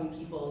excluding some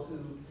people who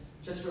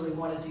just really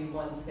want to do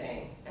one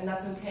thing. And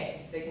that's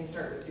okay. They can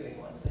start with doing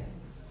one thing.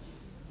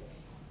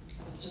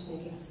 It's just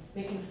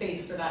making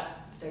space for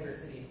that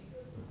diversity.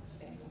 I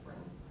think it's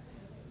important.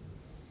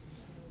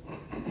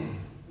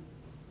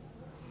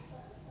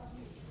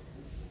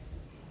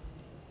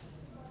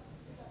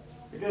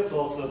 I guess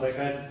also, like,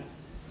 I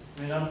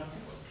mean, I'm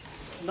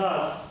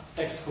not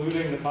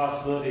excluding the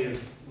possibility of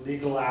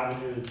legal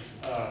avenues,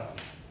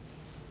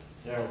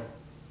 you know,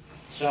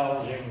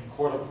 challenging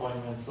court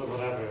appointments or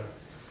whatever.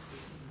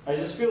 I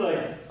just feel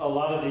like a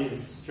lot of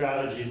these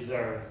strategies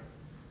are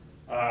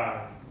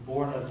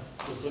born of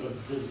the sort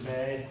of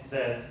dismay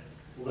that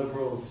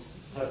liberals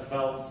have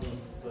felt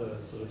since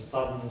the sort of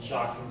sudden and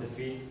shocking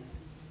defeat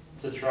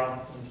to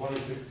Trump in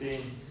 2016.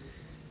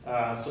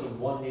 Sort of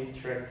one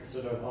neat trick to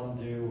sort of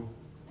undo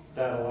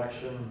that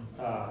election.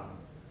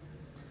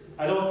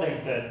 I don't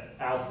think that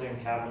ousting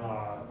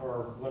Kavanaugh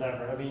or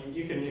whatever, I mean,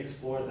 you can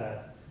explore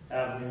that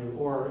avenue,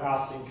 or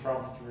ousting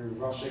Trump through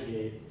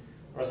Russiagate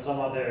or some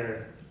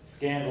other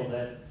scandal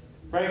that,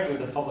 frankly,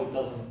 the public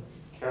doesn't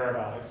care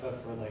about,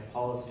 except for like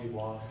policy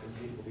wonks and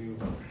people who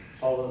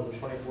follow the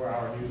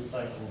 24-hour news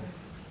cycle,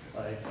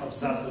 like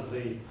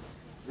obsessively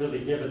really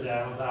give a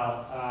damn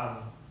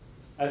about.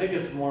 I think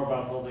it's more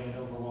about building an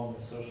overwhelming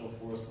social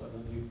force that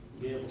will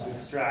be able to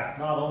extract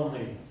not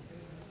only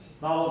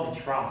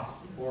Trump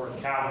or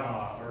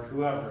Kavanaugh or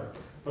whoever,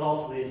 but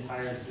also the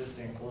entire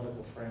existing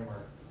political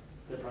framework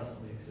that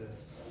presently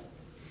exists.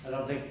 I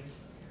don't think,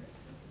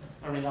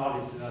 I mean,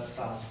 obviously that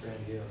sounds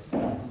grandiose,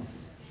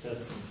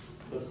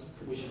 but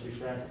we should be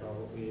frank about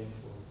what we aim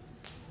for.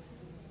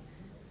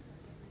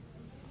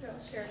 So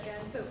I'll share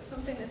again. So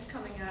something that's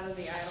coming out of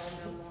the Idle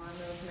No More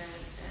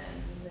movement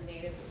and the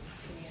Native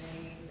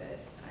community that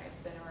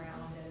I've been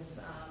around is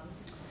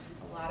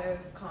a lot of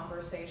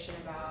conversation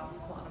about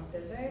quantum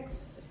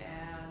physics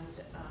and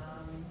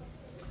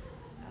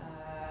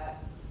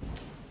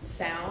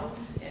sound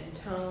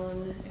and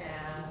tone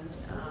and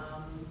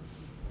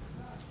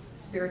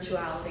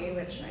spirituality,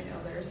 which I know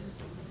there's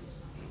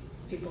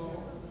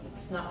people,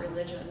 it's not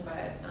religion,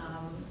 but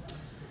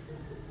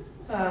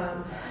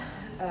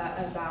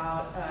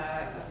about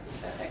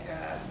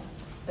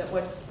that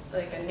what's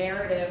like a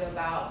narrative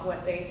about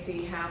what they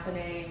see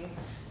happening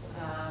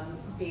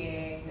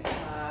being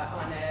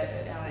on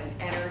an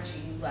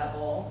energy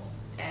level,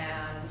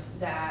 and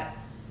that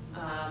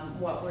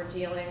what we're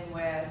dealing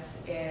with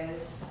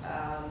is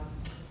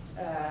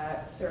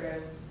sort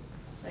of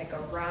like a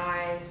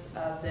rise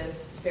of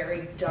this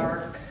very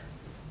dark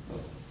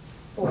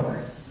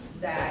force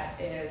that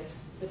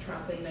is the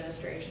Trump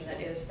administration, that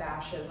is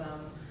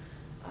fascism,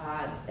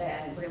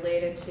 and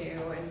related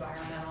to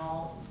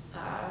environmental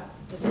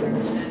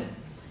destruction,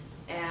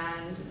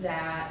 and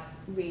that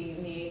we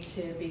need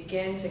to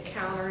begin to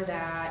counter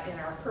that in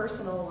our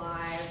personal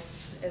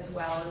lives as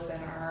well as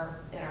in our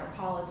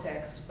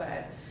politics.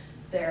 But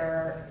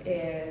there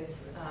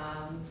is,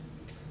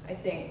 I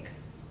think,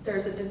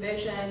 there's a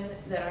division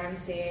that I'm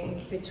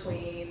seeing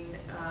between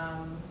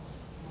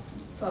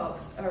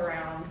folks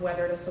around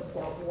whether to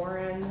support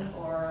Warren,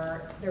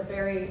 or they're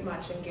very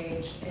much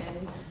engaged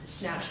in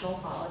national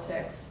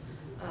politics,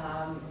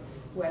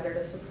 whether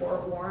to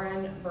support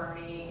Warren,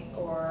 Bernie,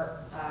 or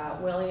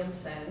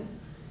Williamson.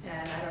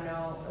 And I don't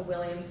know,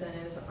 Williamson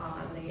is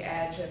on the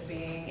edge of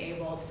being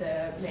able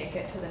to make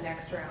it to the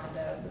next round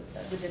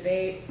of the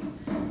debates.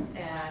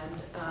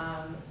 And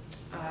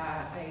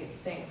I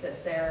think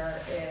that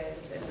there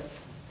is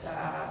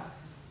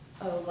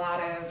a lot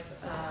of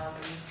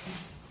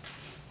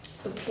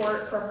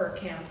support for her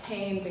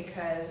campaign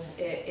because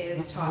it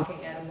is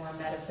talking at a more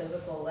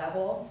metaphysical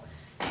level.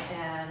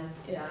 And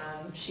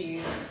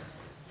she's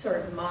sort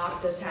of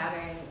mocked as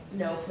having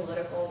no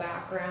political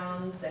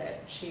background,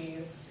 that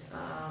she's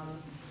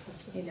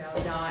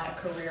not a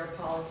career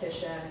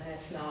politician and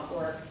has not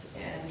worked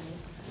in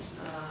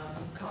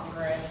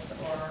Congress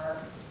or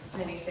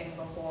anything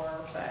before,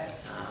 but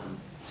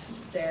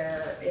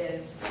there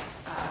is,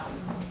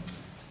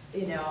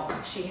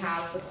 she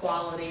has the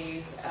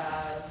qualities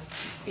of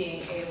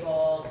being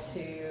able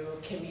to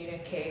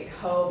communicate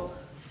hope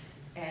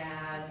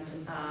and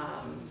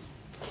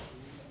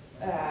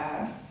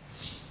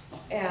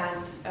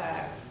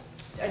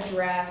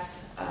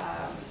address,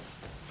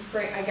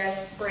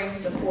 bring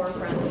to the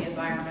forefront the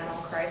environmental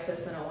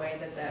crisis in a way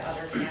that the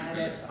other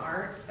candidates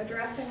aren't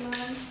addressing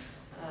them.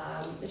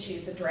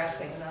 She's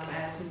addressing them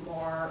as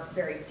more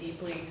very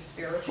deeply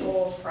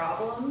spiritual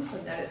problems,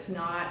 and that it's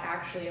not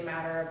actually a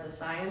matter of the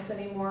science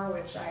anymore,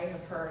 which I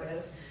have heard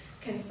is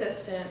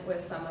consistent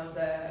with some of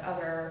the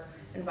other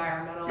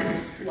environmental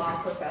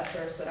law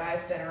professors that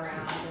I've been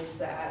around, is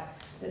that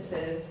this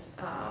is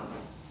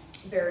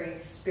a very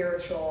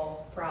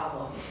spiritual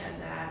problem,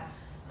 and that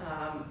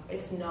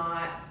it's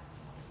not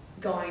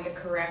going to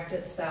correct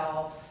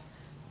itself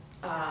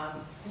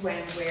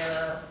when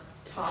we're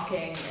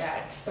talking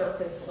at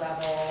surface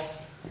level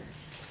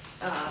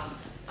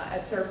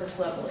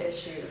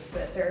issues.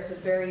 That there's a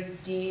very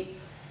deep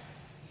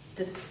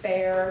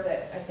despair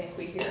that I think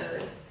we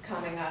hear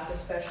coming up,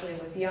 especially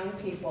with young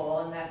people,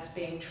 and that's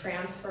being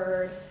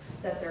transferred,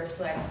 that there's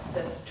like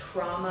this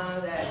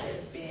trauma that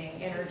is being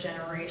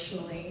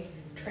intergenerationally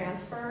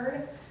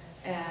transferred,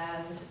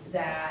 and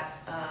that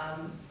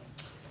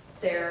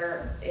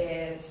there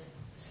is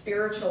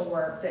spiritual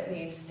work that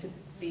needs to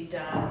be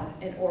done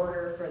in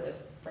order for the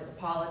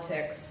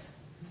politics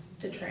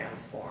to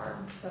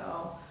transform.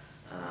 So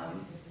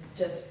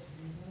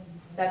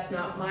that's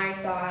not my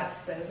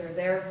thoughts, those are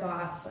their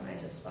thoughts, and I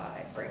just thought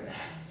I'd bring that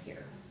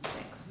here.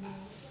 Thanks.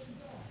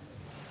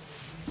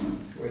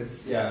 We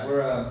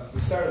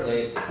started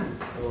late,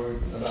 so we're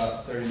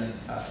about 30 minutes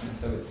past, and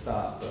so we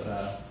stopped.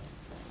 But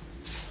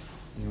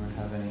anyone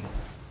have any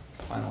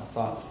final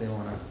thoughts they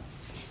want to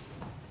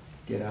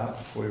get out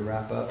before we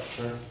wrap up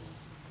for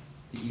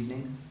the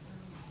evening?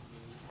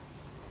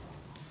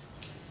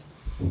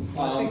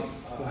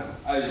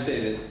 I would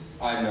say that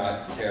I'm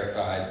not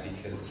terrified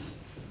because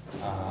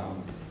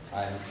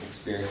I'm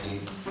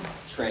experiencing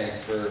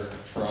transfer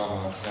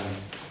trauma. I'm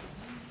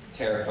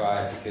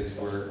terrified because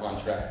we're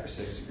on track for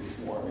 6 degrees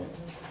warming.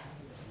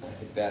 I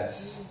think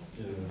that's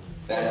it's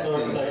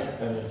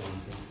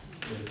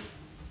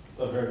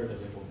a very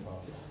physical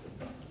process.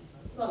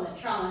 Well, that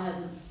trauma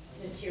has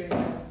a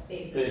material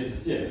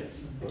basis,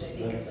 which I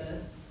think is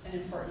an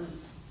important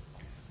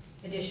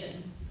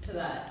addition to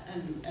that,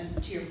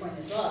 and to your point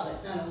as well,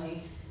 that not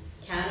only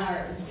can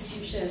our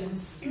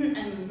institutions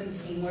and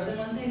movements be more than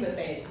one thing, but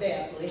they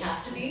absolutely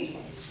have to be,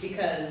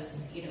 because,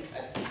 you know,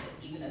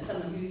 even as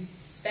someone who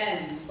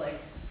spends, like,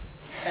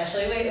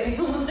 especially lately,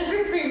 almost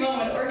every free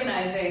moment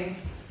organizing,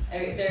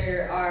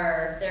 there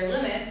are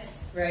limits,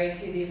 right,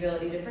 to the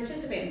ability to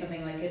participate in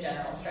something like a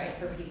general strike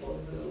for people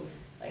who,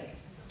 like,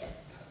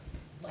 get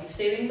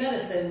life-saving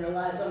medicine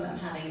relies on them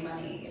having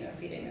money, you know,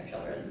 feeding their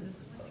children.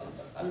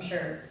 I'm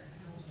sure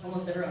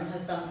almost everyone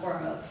has some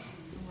form of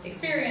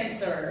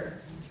experience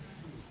or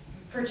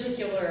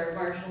particular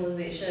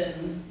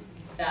marginalization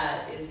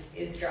that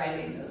is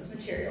driving those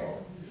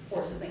material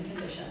forces and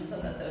conditions,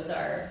 and that those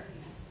are,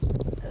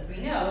 as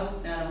we know,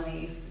 not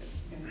only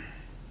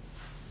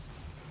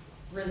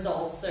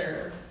results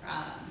or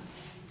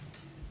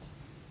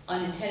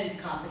unintended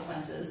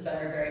consequences, but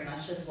are very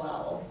much as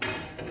well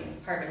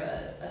part of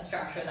a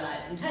structure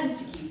that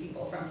intends to keep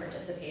people from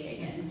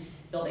participating in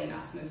building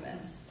mass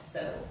movements.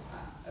 So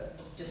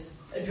just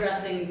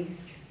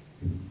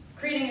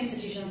creating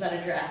institutions that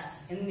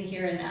address in the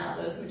here and now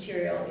those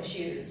material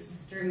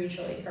issues through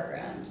mutual aid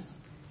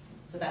programs,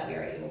 so that we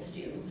are able to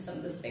do some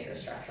of this bigger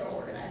structural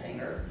organizing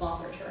or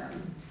longer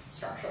term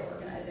structural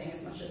organizing,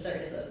 as much as there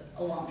is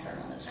a long term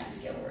on the time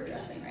scale we're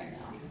addressing right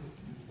now.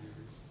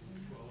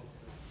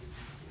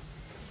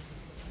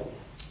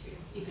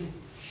 Even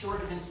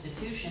short of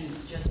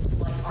institutions, just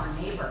like our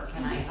neighbor,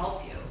 can I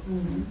help you?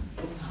 Mm-hmm.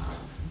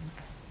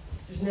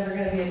 There's never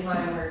going to be a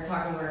time where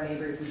talking to our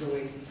neighbors is a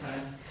waste of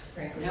time,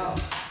 frankly. No.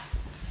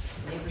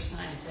 Neighbor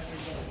signs every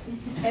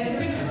day.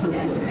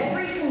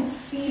 Every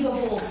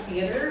conceivable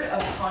theater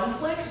of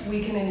conflict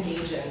we can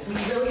engage in. So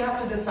you really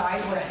have to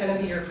decide what's going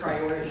to be your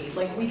priority.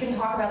 Like, we can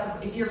talk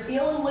about, if you're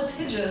feeling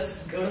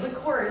litigious, go to the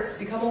courts,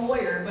 become a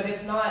lawyer. But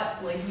if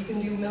not, like, you can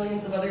do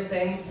millions of other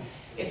things.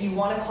 If you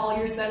want to call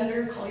your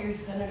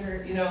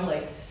senator, you know,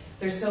 like,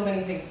 there's so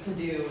many things to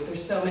do.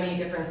 There's so many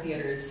different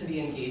theaters to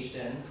be engaged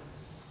in.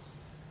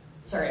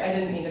 Sorry, I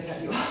didn't mean to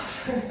cut you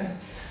off.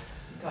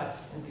 Got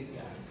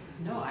enthusiastic.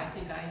 No, I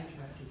think I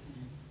interrupted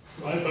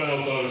you. My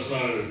final thought is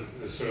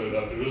not necessarily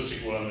an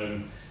optimistic one,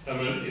 and I'm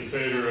in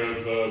favor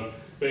of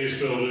base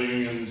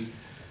building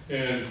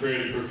and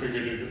creating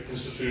prefigurative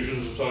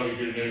institutions and talking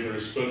to your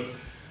neighbors. But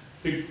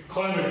the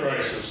climate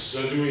crisis,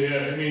 do we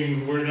have, I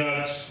mean, we're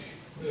not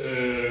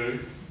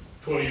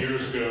 20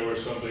 years ago or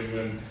something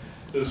when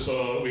this,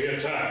 we had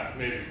time,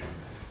 maybe.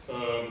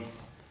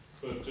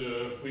 But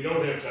we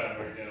don't have time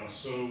right now.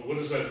 So what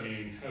does that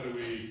mean? How do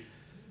we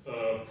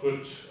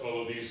put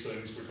all of these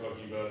things we're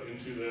talking about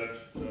into that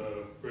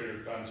greater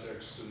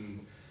context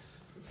and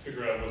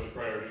figure out what the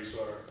priorities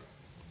are?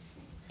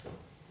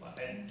 Well,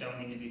 I don't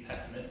mean to be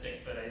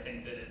pessimistic, but I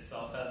think that it's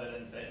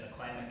self-evident that the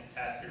climate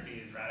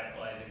catastrophe is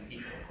radicalizing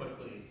people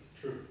quickly.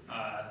 True.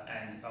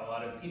 And a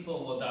lot of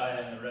people will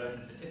die on the road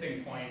to the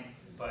tipping point,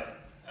 but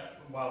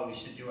while we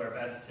should do our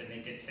best to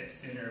make it tip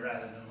sooner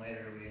rather than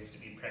later, we have to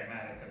be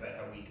pragmatic about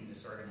how we can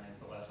disorganize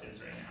the left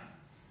is right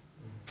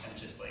now. And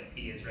just like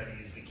be as ready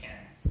as we can.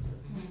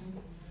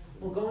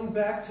 Well, going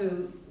back to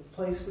the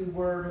place we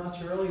were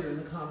much earlier in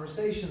the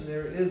conversation,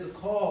 there is a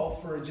call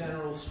for a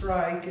general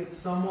strike. It's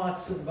somewhat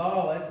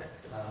symbolic,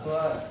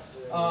 but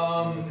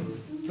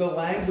the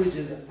language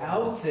is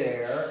out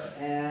there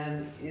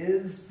and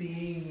is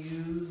being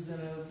used in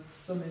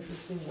some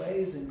interesting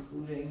ways,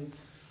 including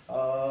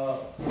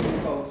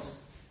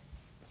folks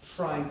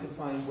trying to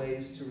find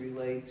ways to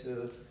relate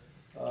to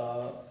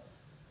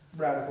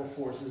radical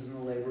forces in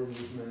the labor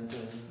movement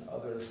and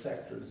other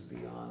sectors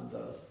beyond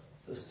the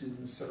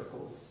student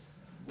circles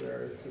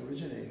where it's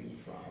originating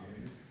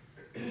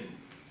from.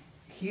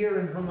 Here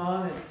in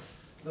Vermont,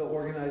 the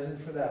organizing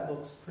for that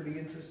looks pretty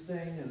interesting,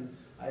 and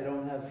I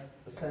don't have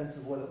a sense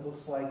of what it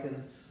looks like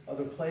in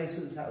other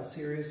places, how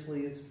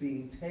seriously it's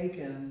being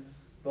taken,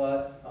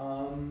 but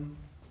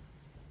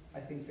I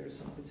think there's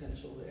some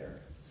potential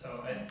there.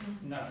 So,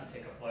 not to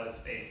take up a lot of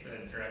space,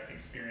 the direct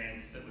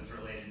experience that was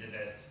related to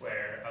this,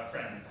 where a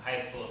friend, a high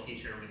school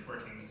teacher, was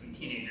working with some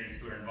teenagers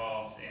who were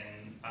involved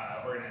in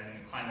organizing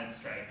a climate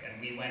strike,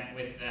 and we went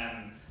with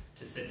them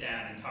to sit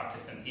down and talk to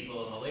some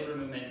people in the labor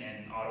movement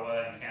in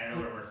Ottawa and Canada,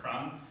 where we're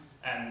from,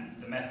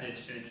 And the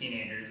message to the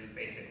teenagers was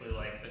basically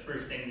like, the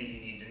first thing that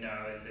you need to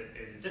know is that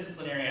there's a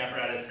disciplinary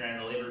apparatus around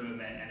the labor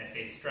movement, and if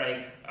they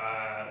strike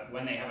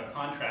when they have a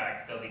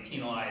contract, they'll be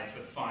penalized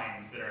with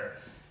fines that are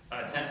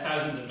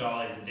thousands of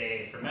dollars a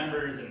day for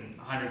members and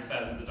hundreds of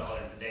thousands of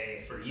dollars a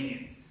day for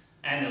unions.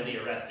 And they'll be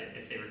arrested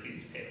if they refuse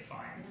to pay the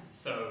fines.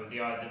 So the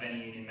odds of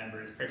any union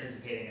members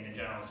participating in a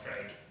general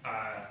strike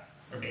are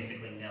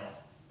basically nil.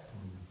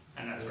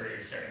 And that's where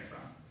you're starting from.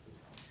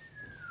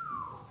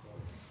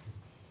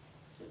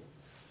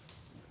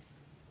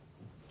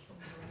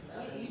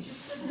 You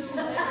just said those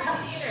every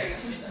theater.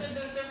 You just said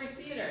those every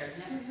theater.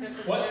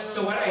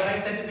 So what I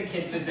said to the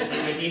kids was that we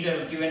would need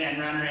to do an end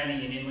run around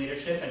the union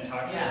leadership and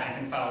talk to the rank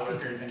and file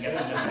workers and get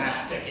them to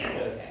pass sick in.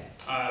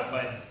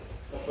 But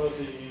opposed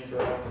to union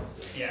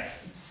bureaucracy. Yeah.